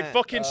 that's it. It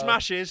fucking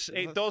smashes.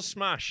 It does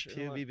smash.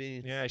 Puby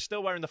beans. Yeah, he's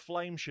still wearing the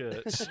flame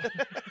shirts.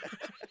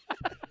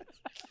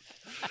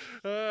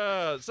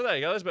 So there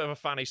you go. There's a bit of a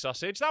fanny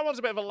sausage. That one's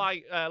a bit of a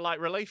light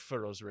relief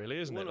for us, really,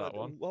 isn't it? That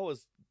one. What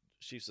was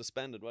she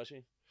suspended? Was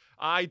she?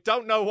 I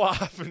don't know what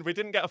happened. We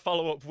didn't get a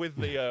follow up with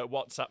the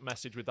WhatsApp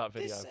message with that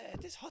video.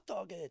 This hot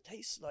dog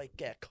tastes like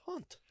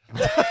cunt.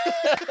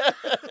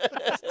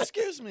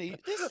 Excuse me.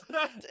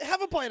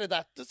 Have a bite of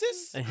that. Does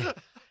this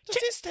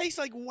taste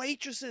like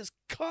waitresses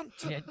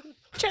cunt? Yeah.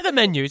 Check the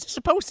menu. Is it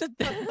supposed to?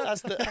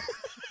 That's the.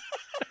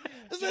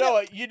 You know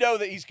what? You know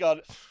that he's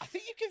gone, I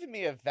think you're giving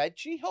me a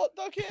veggie hot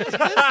dog here.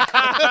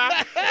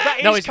 That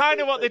is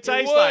kind of what they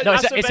taste like. No,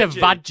 it's a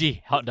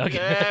veggie hot dog.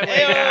 There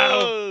we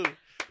go.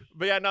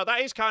 But yeah, no, that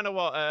is kind of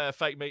what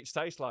fake meats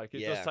taste like.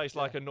 It does taste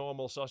like a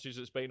normal sausage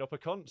that's been up a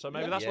cunt. So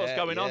maybe that's what's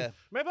going on.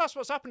 Maybe that's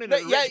what's happening at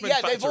the Richmond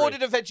factory. They've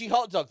ordered a veggie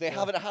hot dog. They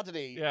haven't had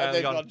any. Yeah, and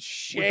they've gone,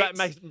 shit.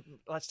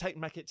 Let's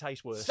make it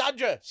taste worse.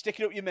 Sandra, stick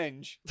it up your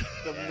minge.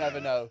 They'll never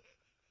know.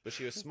 But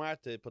she was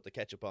smart to put the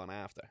ketchup on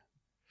after.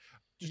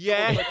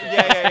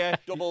 Yeah.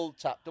 Double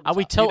tap. Are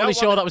we totally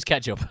sure that was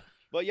ketchup?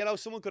 Well,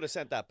 someone could have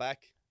sent that back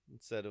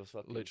instead of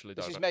literally.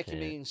 This is making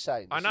me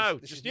insane. I know.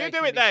 Just you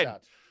do it then.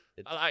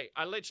 I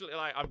literally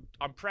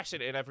I'm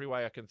pressing it in every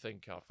way I can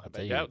think of.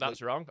 Yeah,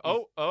 that's wrong.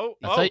 Oh,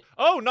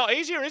 not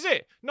easier, is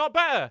it? Not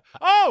better.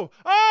 Oh,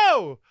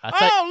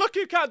 look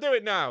who can't do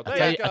it now.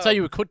 I tell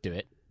you, we could do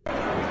it.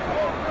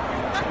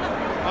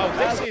 Oh,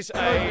 this is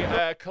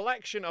a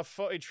collection of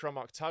footage from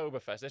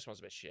Oktoberfest. This one's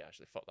a bit shit,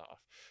 actually. Fuck that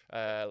off.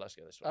 Let's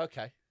get this one.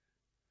 Okay.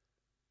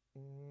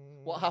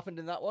 What happened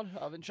in that one?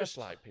 I've Just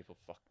like people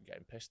fucking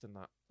getting pissed and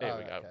that. Here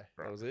we go. Okay.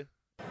 That was it.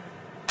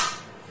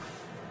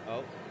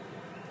 Oh.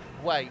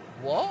 Wait,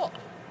 what?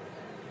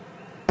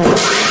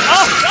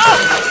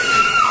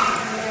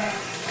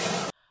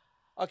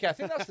 Okay, I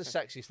think that's the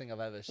sexiest thing I've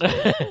ever seen.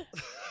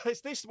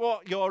 Is this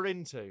what you're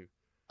into?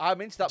 I'm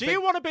into that. Do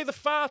you want to be the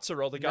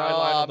farter or the guy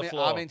lying on the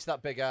floor? I'm into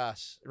that big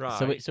ass.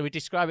 Right. So we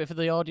describe it for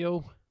the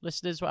audio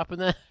listeners. What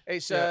happened there?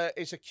 It's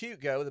a cute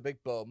girl with a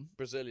big bum.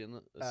 Brazilian.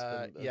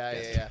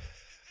 Yeah.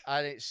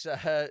 And it's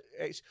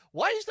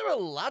why is there a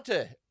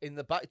ladder in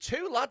the back?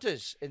 2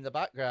 ladders in the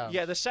background.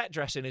 Yeah, the set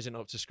dressing isn't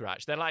up to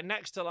scratch. They're like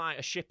next to like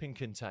a shipping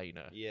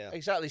container. Yeah,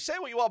 exactly. Say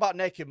what you want about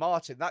Naked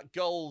Martin. That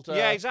gold.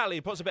 Yeah, exactly.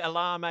 He puts a bit of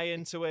lame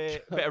into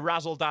it, a bit of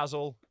razzle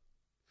dazzle.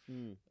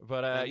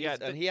 But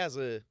and he has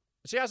a.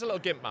 So he has a little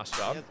gimp mask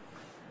on,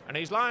 and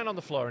he's lying on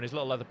the floor in his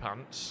little leather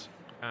pants,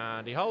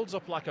 and he holds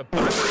up like a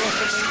banger or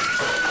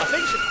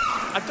something.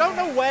 I don't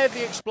know where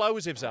the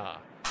explosives are.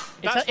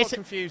 That's what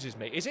confuses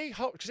me. Is he?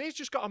 Because he's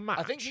just got a match.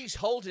 I think he's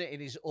holding it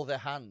in his other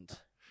hand.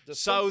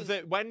 So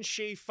that when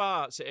she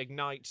farts, it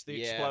ignites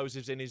the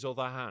explosives in his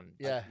other hand.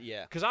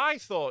 Yeah. Because I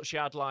thought she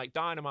had like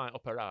dynamite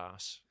up her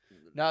ass.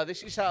 No,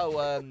 this is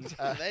how.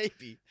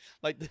 Maybe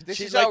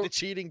this is like how the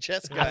cheating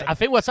chess guy. I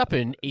think what's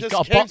happened. He's just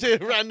got a came box.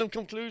 to a random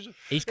conclusion.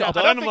 He's got.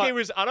 I don't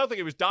think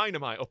it was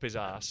dynamite up his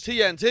ass.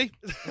 TNT.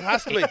 It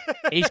has to be.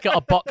 He's got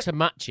a box of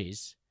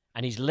matches,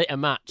 and he's lit a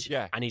match.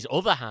 Yeah. And his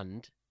other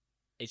hand,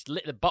 it's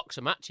lit the box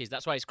of matches.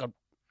 That's why it's gone.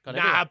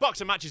 Nah, a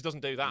box of matches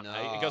doesn't do that,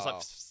 mate. It goes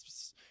like.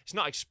 it's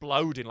not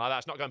exploding like that.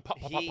 It's not going pop,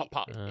 pop, pop, pop,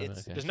 pop.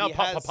 There's no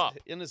pop, pop, pop.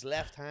 In his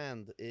left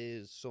hand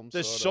is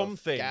there's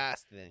something. Of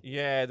gas thing.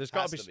 Yeah, there's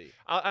got to be.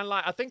 And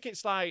like, I think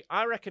it's like,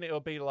 I reckon it'll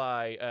be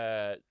like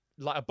a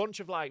bunch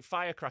of like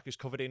firecrackers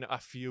covered in a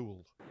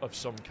fuel of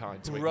some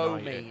kind.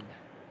 Bromine.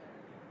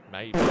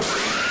 Maybe.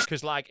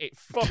 Because like it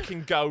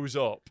fucking goes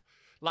up.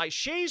 Like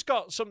she's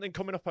got something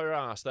coming up her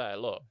ass there.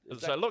 Look,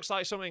 so it looks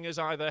like something has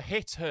either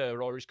hit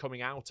her or is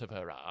coming out of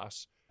her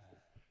ass.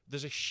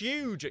 There's a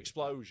huge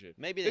explosion.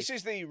 Maybe this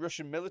is the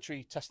Russian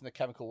military testing the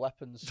chemical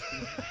weapons.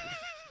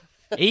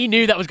 He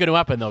knew that was going to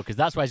happen though, because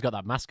that's why he's got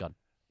that mask on.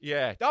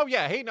 Yeah. Oh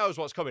yeah, he knows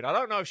what's coming. I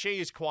don't know if she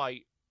is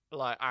quite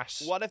like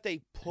ass. What if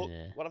they put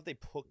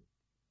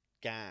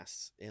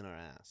gas in her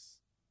ass?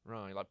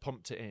 Right, like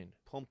pumped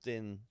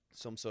in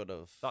some sort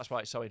of. That's why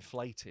it's so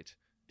inflated.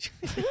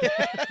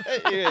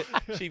 Yeah,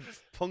 she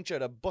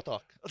punctured a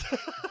buttock.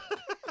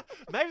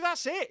 Maybe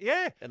that's it.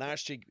 Yeah, an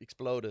arse cheek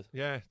exploded.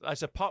 Yeah,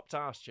 it's a popped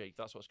arse cheek.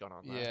 That's what's going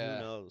on there. Yeah.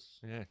 Who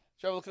knows? Yeah.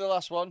 Shall we look at the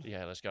last one?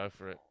 Yeah, let's go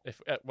for it.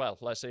 If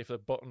let's see if the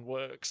button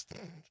works.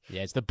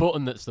 Yeah, it's the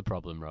button that's the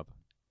problem, Rob.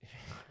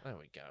 There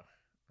we go.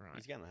 Right.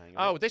 He's getting the hang of it.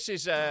 Oh, this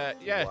is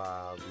yeah.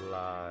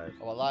 Wildlife.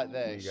 Oh, I like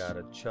this. You got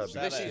a chubby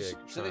chick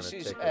this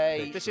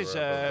is Freddie's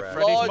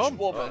large mum.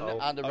 woman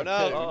and a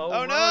raccoon.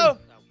 Oh no!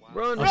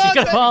 Run! Oh, she's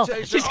gonna fall.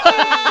 She's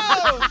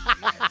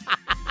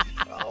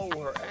Oh,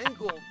 her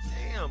ankle!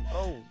 Damn!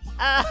 Oh,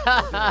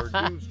 her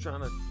dude's he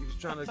was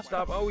trying to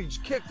stop. Oh, he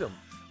just kicked him.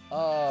 Can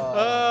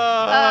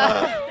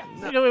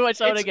we watch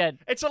that one again?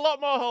 It's a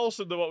lot more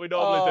wholesome than what we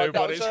normally do,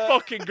 but it's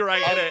fucking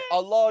great, isn't it? A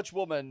large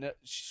woman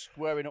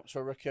squaring up to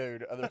a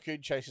raccoon, and the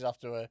raccoon chases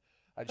after her,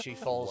 and she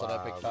falls on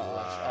her big fat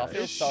ass. I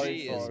feel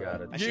sorry for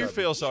her. You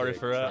feel sorry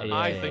for her. Yeah.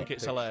 I think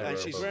it's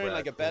hilarious. And she's wearing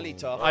like a belly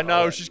top. I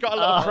know, she's got a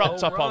little crop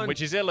top on,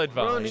 which is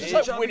ill-advised. She's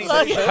like Winnie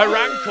the Pooh. Her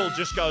ankle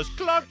just goes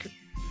clunk.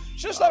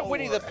 She's just like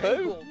Winnie the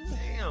Pooh.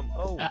 Damn!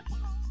 Oh.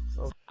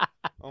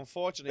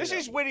 Unfortunately, This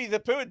is Winnie the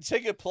Pooh and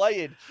Tigger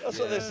playing. That's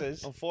what this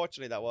is.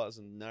 Unfortunately, that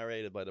wasn't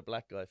narrated by the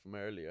black guy from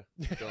earlier.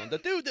 Going the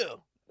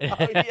doo-doo. Oh,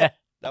 yeah.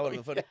 That would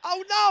have been funny.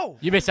 Oh no!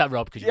 You missed that,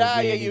 Rob, because you you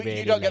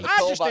don't get the I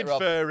call just back, Rob.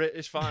 infer it.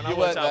 It's fine. I You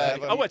worked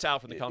weren't there.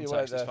 out from the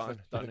context. It's fine.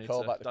 The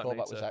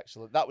callback was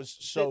excellent. That was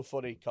so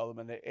funny, Colum,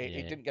 and it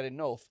didn't get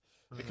enough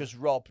because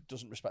Rob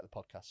doesn't respect the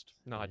podcast.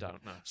 No, I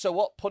don't know. So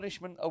what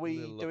punishment are we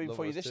doing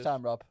for you this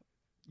time, Rob?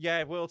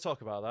 Yeah, we'll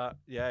talk about that.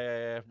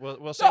 Yeah.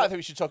 We'll see. No, I think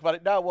we should talk about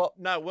it now. What?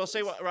 No, we'll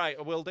see what.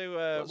 Right, we'll do.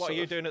 What are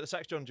you doing at the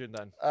sex dungeon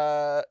then?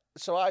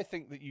 So I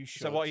think that you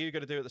should. So what are you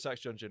going to do at the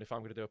sex dungeon if I'm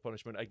going to do a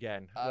punishment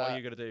again? What are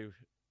you going to do?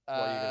 What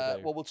are you going to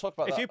do? Well, we'll talk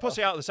about that. If you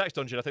pussy out of the sex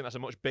dungeon, I think that's a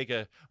much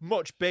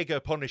bigger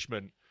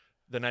punishment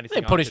than anything. I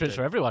think punishments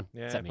for everyone.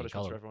 Yeah, except me and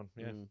punishments for Colum.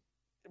 everyone.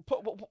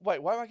 Yeah.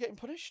 Wait, why am I getting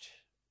punished?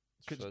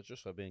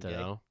 Just for being Don't gay.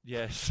 know.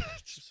 Yes.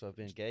 Just for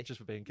being gay. Just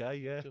for being gay,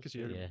 yeah. Because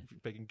you're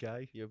big and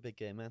gay. You're a big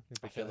gay man.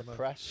 I feel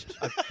oppressed.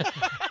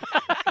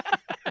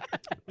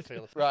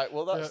 Right,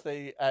 well, that's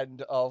the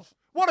end of.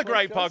 What a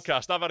great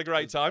podcast. I've had a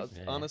great time.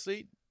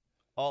 Honestly,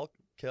 all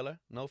killer,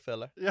 no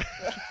filler. Yeah.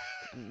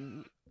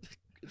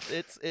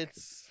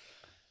 It's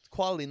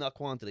quality, not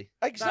quantity.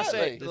 Exactly.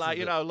 That's it. Like,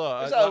 you know,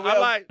 look,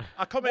 I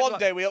come in one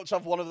day we hope to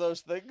have one of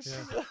those things.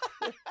 Yeah.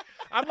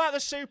 I'm like the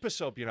super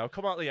sub, you know.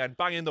 Come out the end,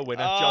 bang in the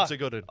winner, jobs are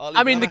good.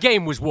 I mean, the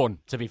game was won,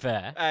 to be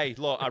fair. Hey,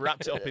 look, I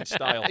wrapped it up in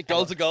style.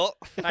 Goal to goal.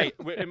 Hey,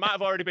 it might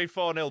have already been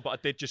 4-0, but I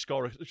did just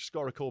score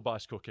a cool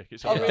bicycle kick.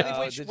 It's oh,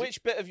 really?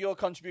 Which bit of your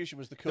contribution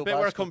was the cool bicycle kick? The bit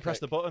where I couldn't press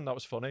the button, that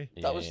was funny.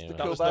 That was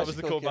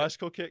the cool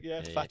bicycle kick,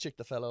 yeah. The fat chick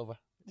that fell over.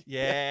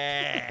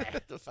 Yeah.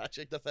 The fat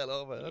chick that fell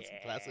over. That's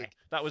a classic.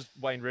 That was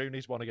Wayne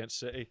Rooney's one against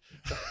City.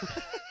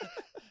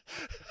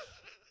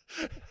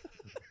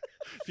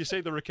 If you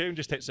see the raccoon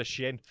just hits a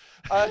shin.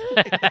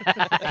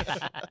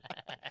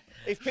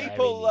 If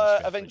people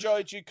have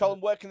enjoyed you,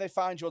 Colum, where can they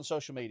find you on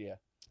social media?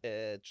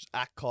 Just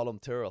at Colum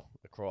Tyrell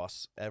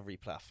across every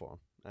platform.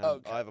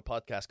 Okay. I have a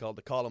podcast called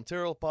the Colum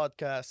Tyrell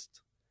Podcast.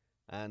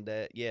 And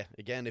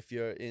again, if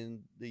you're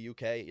in the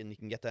UK and you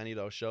can get to any of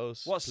those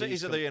shows. What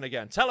cities are they in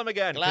again? Tell them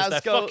again, because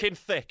they're fucking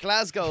thick.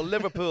 Glasgow,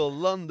 Liverpool,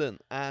 London,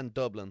 and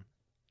Dublin.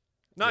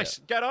 Nice.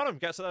 Yeah. Get on them.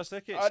 Get to those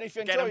tickets. And if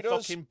you get them enjoyed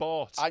us, fucking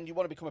bought. And you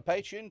want to become a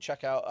Patreon,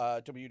 check out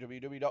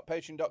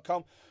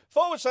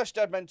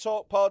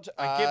www.patreon.com/DeadMenTalkPod.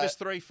 And give us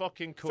 £3 For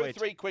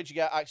 £3, you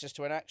get access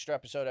to an extra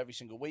episode every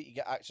single week. You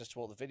get access to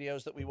all the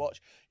videos that we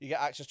watch. You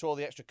get access to all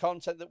the extra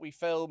content that we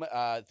film,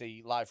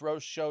 the live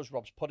roast shows,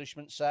 Rob's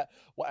punishment set,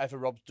 whatever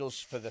Rob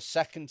does for the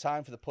second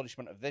time for the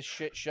punishment of this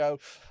shit show.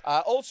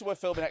 Also, we're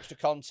filming extra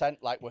content,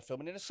 like we're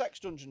filming in a sex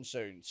dungeon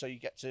soon, so you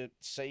get to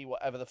see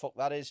whatever the fuck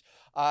that is.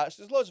 So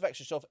there's loads of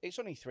extra stuff. It's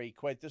only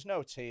 £3. There's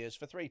no tiers.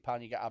 For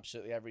 £3, you get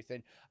absolutely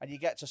everything, and you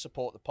get to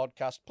support the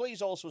podcast. Please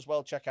also as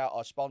well check out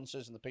our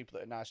sponsors and the people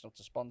that are nice enough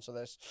to sponsor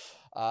this.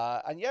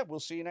 And yeah,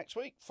 we'll see you next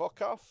week.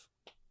 Fuck off.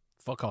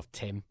 Fuck off,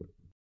 Tim.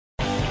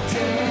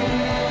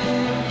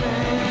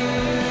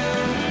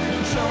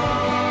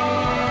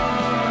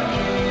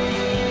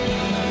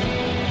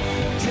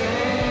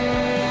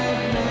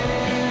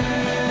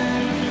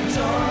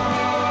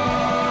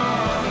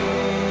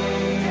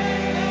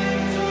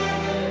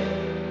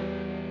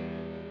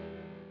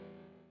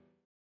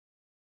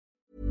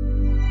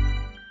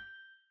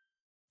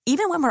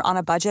 Even when we're on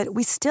a budget,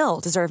 we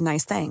still deserve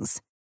nice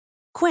things.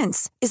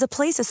 Quince is a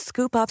place to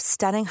scoop up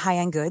stunning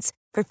high-end goods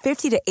for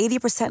 50 to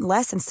 80%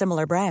 less than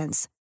similar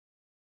brands.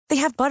 They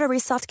have buttery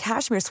soft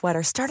cashmere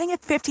sweaters starting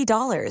at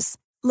 $50,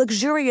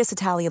 luxurious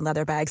Italian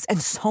leather bags, and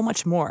so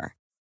much more.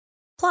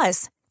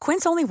 Plus,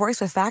 Quince only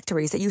works with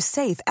factories that use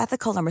safe,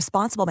 ethical, and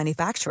responsible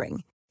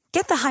manufacturing.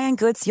 Get the high-end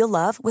goods you'll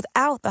love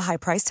without the high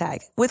price tag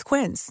with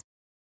Quince.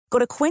 Go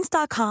to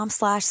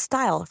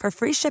quince.com/style for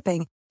free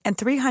shipping and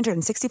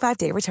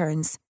 365-day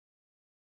returns.